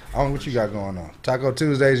shit. I don't know what you got going on. Taco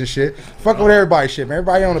Tuesdays and shit. Fuck with everybody's shit, man.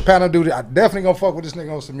 Everybody on the panel duty. I definitely gonna fuck with this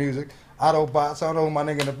nigga on some music. Autobots. I don't know who my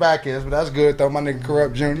nigga in the back is, but that's good though. My nigga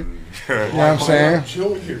Corrupt Jr. You know what I'm saying?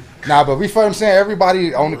 Nah, but we fuck I'm saying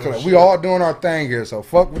everybody on the club. We all doing our thing here. So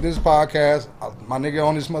fuck with this podcast. My nigga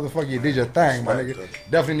on this motherfucker, you did your thing, my nigga.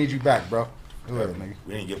 Definitely need you back, bro. Nigga.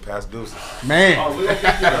 We didn't get past deuces. Man. We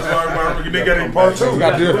didn't get any part 2. We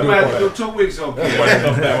got to do it. 2 weeks on.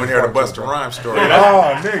 I went here to bust a rhyme story.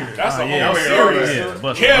 Oh, nigga. That's a whole series.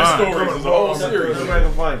 Kev stories is a whole series.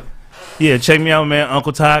 Yeah, check me out, man.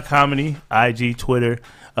 Uncle Todd Comedy, IG, Twitter.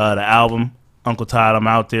 The album, Uncle Todd, I'm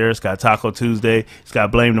out there. It's got Taco Tuesday. It's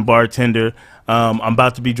got Blame the Bartender. I'm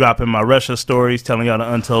about to be dropping my Russia stories, telling y'all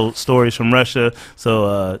the untold stories from Russia.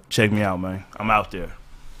 So check me out, man. I'm out there.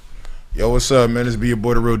 Yo, what's up, man? This be your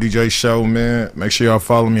boy, The Real DJ Show, man. Make sure y'all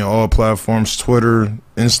follow me on all platforms, Twitter,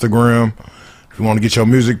 Instagram. If you want to get your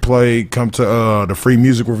music played, come to the free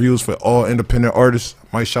music reviews for all independent artists.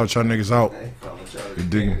 Might shout y'all niggas out. You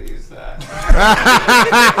dig me?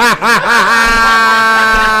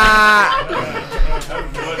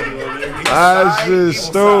 That's just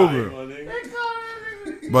stupid.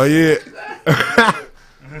 But yeah,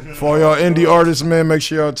 for y'all indie artists, man, make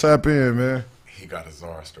sure y'all tap in, man. He got a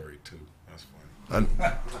Zara story too. That's funny.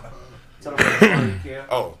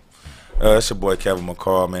 It's your boy Kevin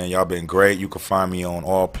McCall, man. Y'all been great. You can find me on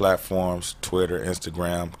all platforms, Twitter,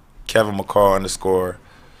 Instagram, Kevin McCall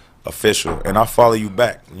 _official, and I'll follow you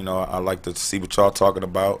back. You know, I like to see what y'all talking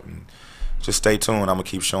about, and just stay tuned. I'm gonna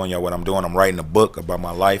keep showing y'all what I'm doing. I'm writing a book about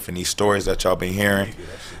my life and these stories that y'all been hearing.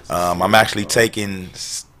 I'm actually taking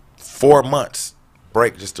 4 months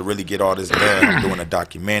break just to really get all this done. I'm doing a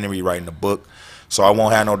documentary, writing a book, so I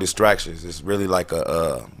won't have no distractions. It's really like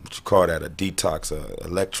a what you call that, a detox, a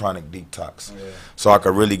electronic detox. Yeah. So I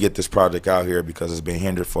could really get this project out here because it's been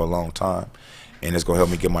hindered for a long time, and it's gonna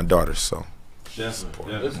help me get my daughters. So that's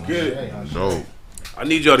good. Dope. I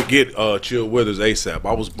need y'all to get Chill Withers ASAP.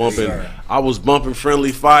 I was bumping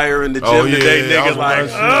Friendly Fire in the gym today, nigga. Like,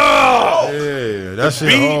 yeah, that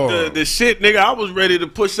shit hard. The shit, nigga. I was ready to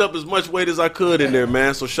push up as much weight as I could in there,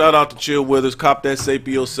 man. So shout out to Chill Withers. Cop that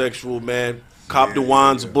sapiosexual, man. Cop the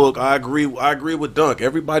Juan's book. I agree with Dunk.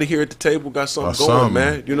 Everybody here at the table got something going,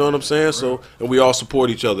 man. You know what I'm saying? So, and we all support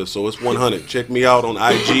each other. So it's 100. Check me out on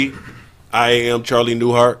IG. I am Charlie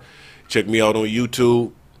Newhart. Check me out on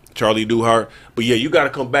YouTube. Charlie Newhart. But yeah, you got to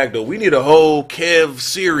come back, though. We need a whole Kev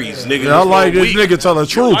series, nigga. Yeah, I like this nigga tell the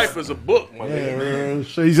truth. Life is a book, my nigga. Man,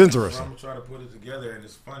 he's interesting. I'm going to try to put it together, and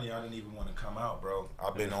it's funny. I didn't even want to come out, bro.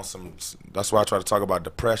 I've been on some. That's why I try to talk about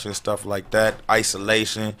depression, stuff like that,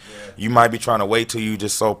 isolation. Yeah. You might be trying to wait till you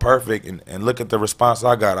just so perfect, and look at the response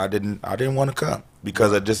I got. I didn't want to come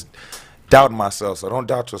because I just doubted myself. So don't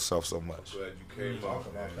doubt yourself so much. Glad you came out.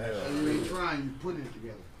 You trying, you put it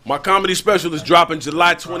together. My comedy special is dropping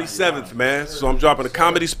July 27th, man. So I'm dropping a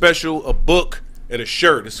comedy special, a book, and a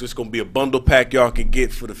shirt. It's just gonna be a bundle pack y'all can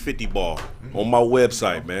get for the 50 ball on my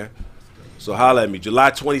website, man. So holla at me. July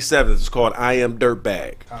 27th. It's called I Am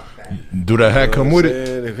Dirtbag. Do that hat come with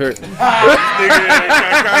it?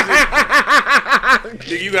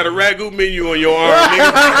 Nigga, you got a ragu menu on your arm, nigga.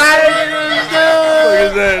 Look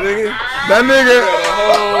at that, nigga.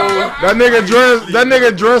 That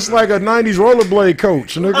nigga dressed like a '90s rollerblade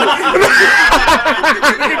coach, nigga. Look at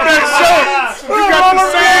that shirt. You got the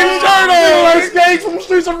same shirt on. Escape from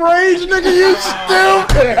Streets of Rage, nigga. You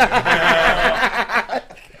stupid.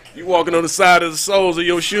 You walking on the side of the soles of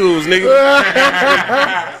your shoes,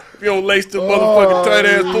 nigga. You don't lace the motherfucking tight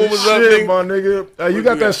ass Pumas up, nigga. My nigga. Hey, you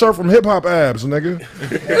got that shirt from Hip Hop Abs, nigga.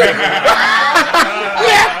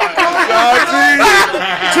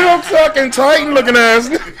 Too fucking Titan looking ass.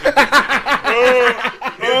 Hip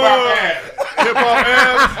Hop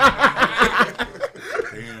Abs.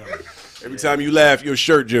 Every time you laugh, your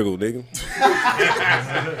shirt jiggle, nigga.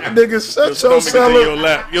 Nigga, shut your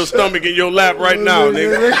cellar. Your stomach in your lap right now,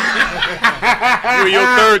 nigga. You in your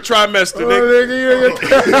third trimester,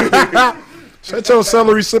 nigga. Shut your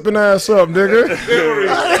celery sipping ass up, nigga.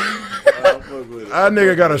 That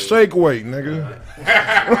nigga got a shake weight, nigga.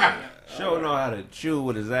 Show know how to chew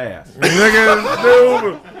with his ass. Nigga,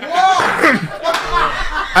 dude.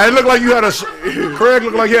 I look like you had a. Kraig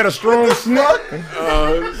looked like he had a strong snot.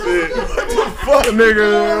 Oh shit! What the fuck, nigga?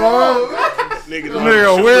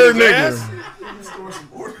 Nigga, weird nigga.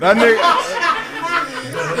 That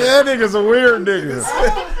nigga's a weird nigga.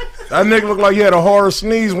 That nigga looked like he had a hard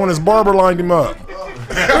sneeze when his barber lined him up.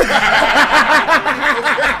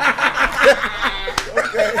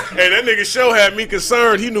 Hey, that nigga show had me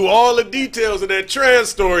concerned. He knew all the details of that trans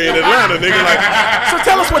story in Atlanta, nigga. Like, so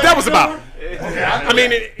tell us what that was about. I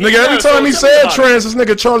mean, nigga, every time he said trans, this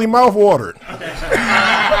nigga Charlie mouth watered.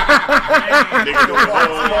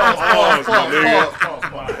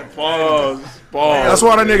 Pause. That's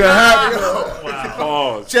why that nigga happy.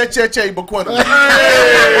 Pause. Che, Baquetta.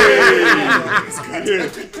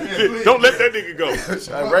 Don't let that nigga go.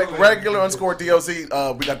 Regular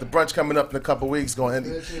 _DOC. We got the brunch coming up in a couple weeks.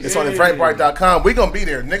 It's on Eventbrite.com. We gonna be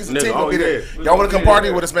there. Niggas and team gonna be there. Y'all wanna come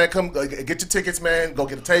party with us, man? Come get your tickets, man. Go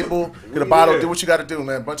get a table, get a bottle, do what you gotta do,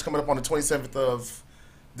 man. Brunch coming up on the 27th of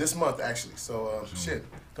this month, actually. So shit,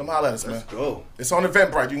 come holler at us, man. Let's go. It's on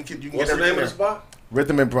Eventbrite. You can What's get the name of the spot?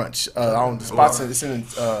 Rhythm and Brunch. On the spots, it's in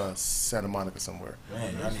Santa Monica somewhere.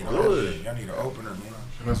 Man, y'all need an opener, man.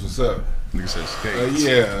 That's what's up. Nigga said skate.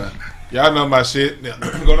 Yeah. Y'all know my shit.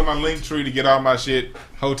 Go to my link tree to get all my shit.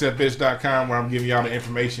 HotepBitch.com, where I'm giving y'all the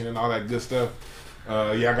information and all that good stuff.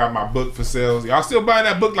 I got my book for sales. Y'all still buying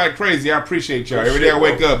that book like crazy. I appreciate y'all. Every day I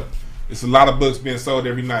wake up, it's a lot of books being sold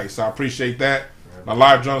every night. So I appreciate that. My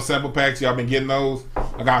live drum sample packs, y'all been getting those.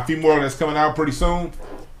 I got a few more that's coming out pretty soon.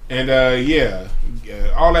 And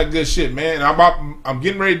all that good shit, man. I'm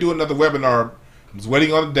getting ready to do another webinar. I'm just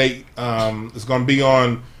waiting on the date. It's going to be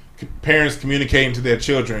on parents communicating to their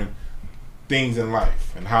children things in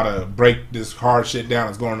life and how to break this hard shit down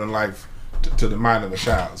that's going on in life to the mind of a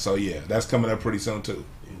child. So yeah, that's coming up pretty soon too.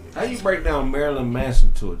 How you break down Marilyn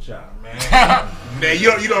Manson to a child, man? Man,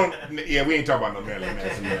 you don't. Yeah, we ain't talking about no Marilyn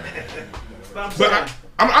Manson. But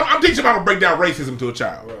I'm teaching them how to break down racism to a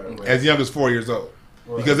child as young as 4 years old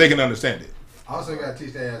because they can understand it. Also, gotta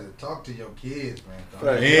teach that as to talk to your kids,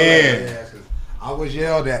 man. Yeah. I was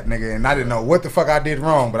yelled at, nigga, and I didn't know what the fuck I did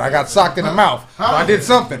wrong, but I got socked in the mouth. So I did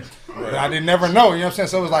something. But I didn't never know, you know what I'm saying?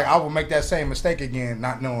 So it was like I will make that same mistake again,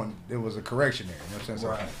 not knowing there was a correction there. You know what I'm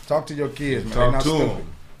saying? So talk to your kids, man. They're not stupid.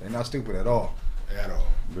 They're not stupid at all. At all.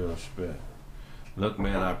 Real respect. Look,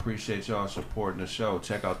 man, I appreciate y'all supporting the show.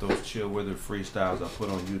 Check out those Chill Wither freestyles I put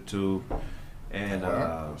on YouTube. And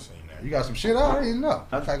you got some shit out? I didn't know.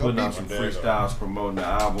 I'm putting out some freestyles promoting the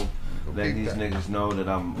album. Let these niggas know that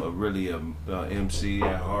I'm really a MC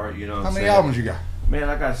at heart. You know what I'm saying? How many albums you got? Man,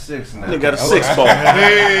 I got 6 now. They got a 6 ball.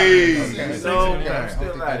 Hey, okay. So I'm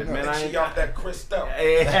still at it, man. I ain't off that crystal.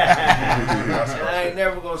 I ain't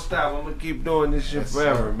never gonna stop. I'm gonna keep doing this shit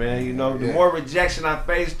forever, man. You know, the more rejection I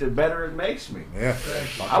face, the better it makes me. Yeah.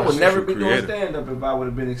 I would never be doing stand up if I would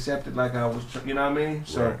have been accepted like I was. You know what I mean?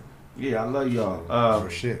 So, yeah, I love y'all. For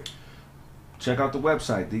shit. Check out the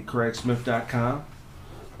website, thekraigsmith.com.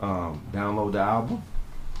 Download the album.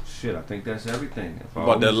 Shit, I think that's everything. How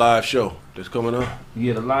about that live show that's coming up?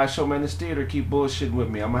 Yeah, the live show, man. This theater keep bullshitting with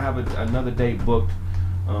me. I'm gonna have another date booked.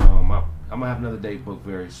 I'm gonna have another date booked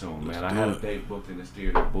very soon, man. I had a date booked in this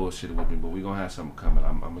theater bullshitting with me, but we gonna have something coming.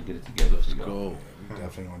 I'm gonna get it together. Let's go. We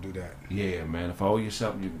definitely gonna do that. Yeah, man. If I owe you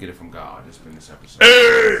something, you can get it from God. It's been this episode.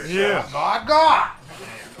 Yeah. God.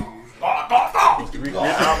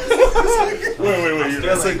 Wait.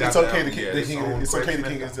 It's okay to keep it. It's okay to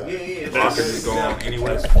keep it. Yeah. It's okay to go on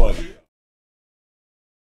anyway. Fuck it.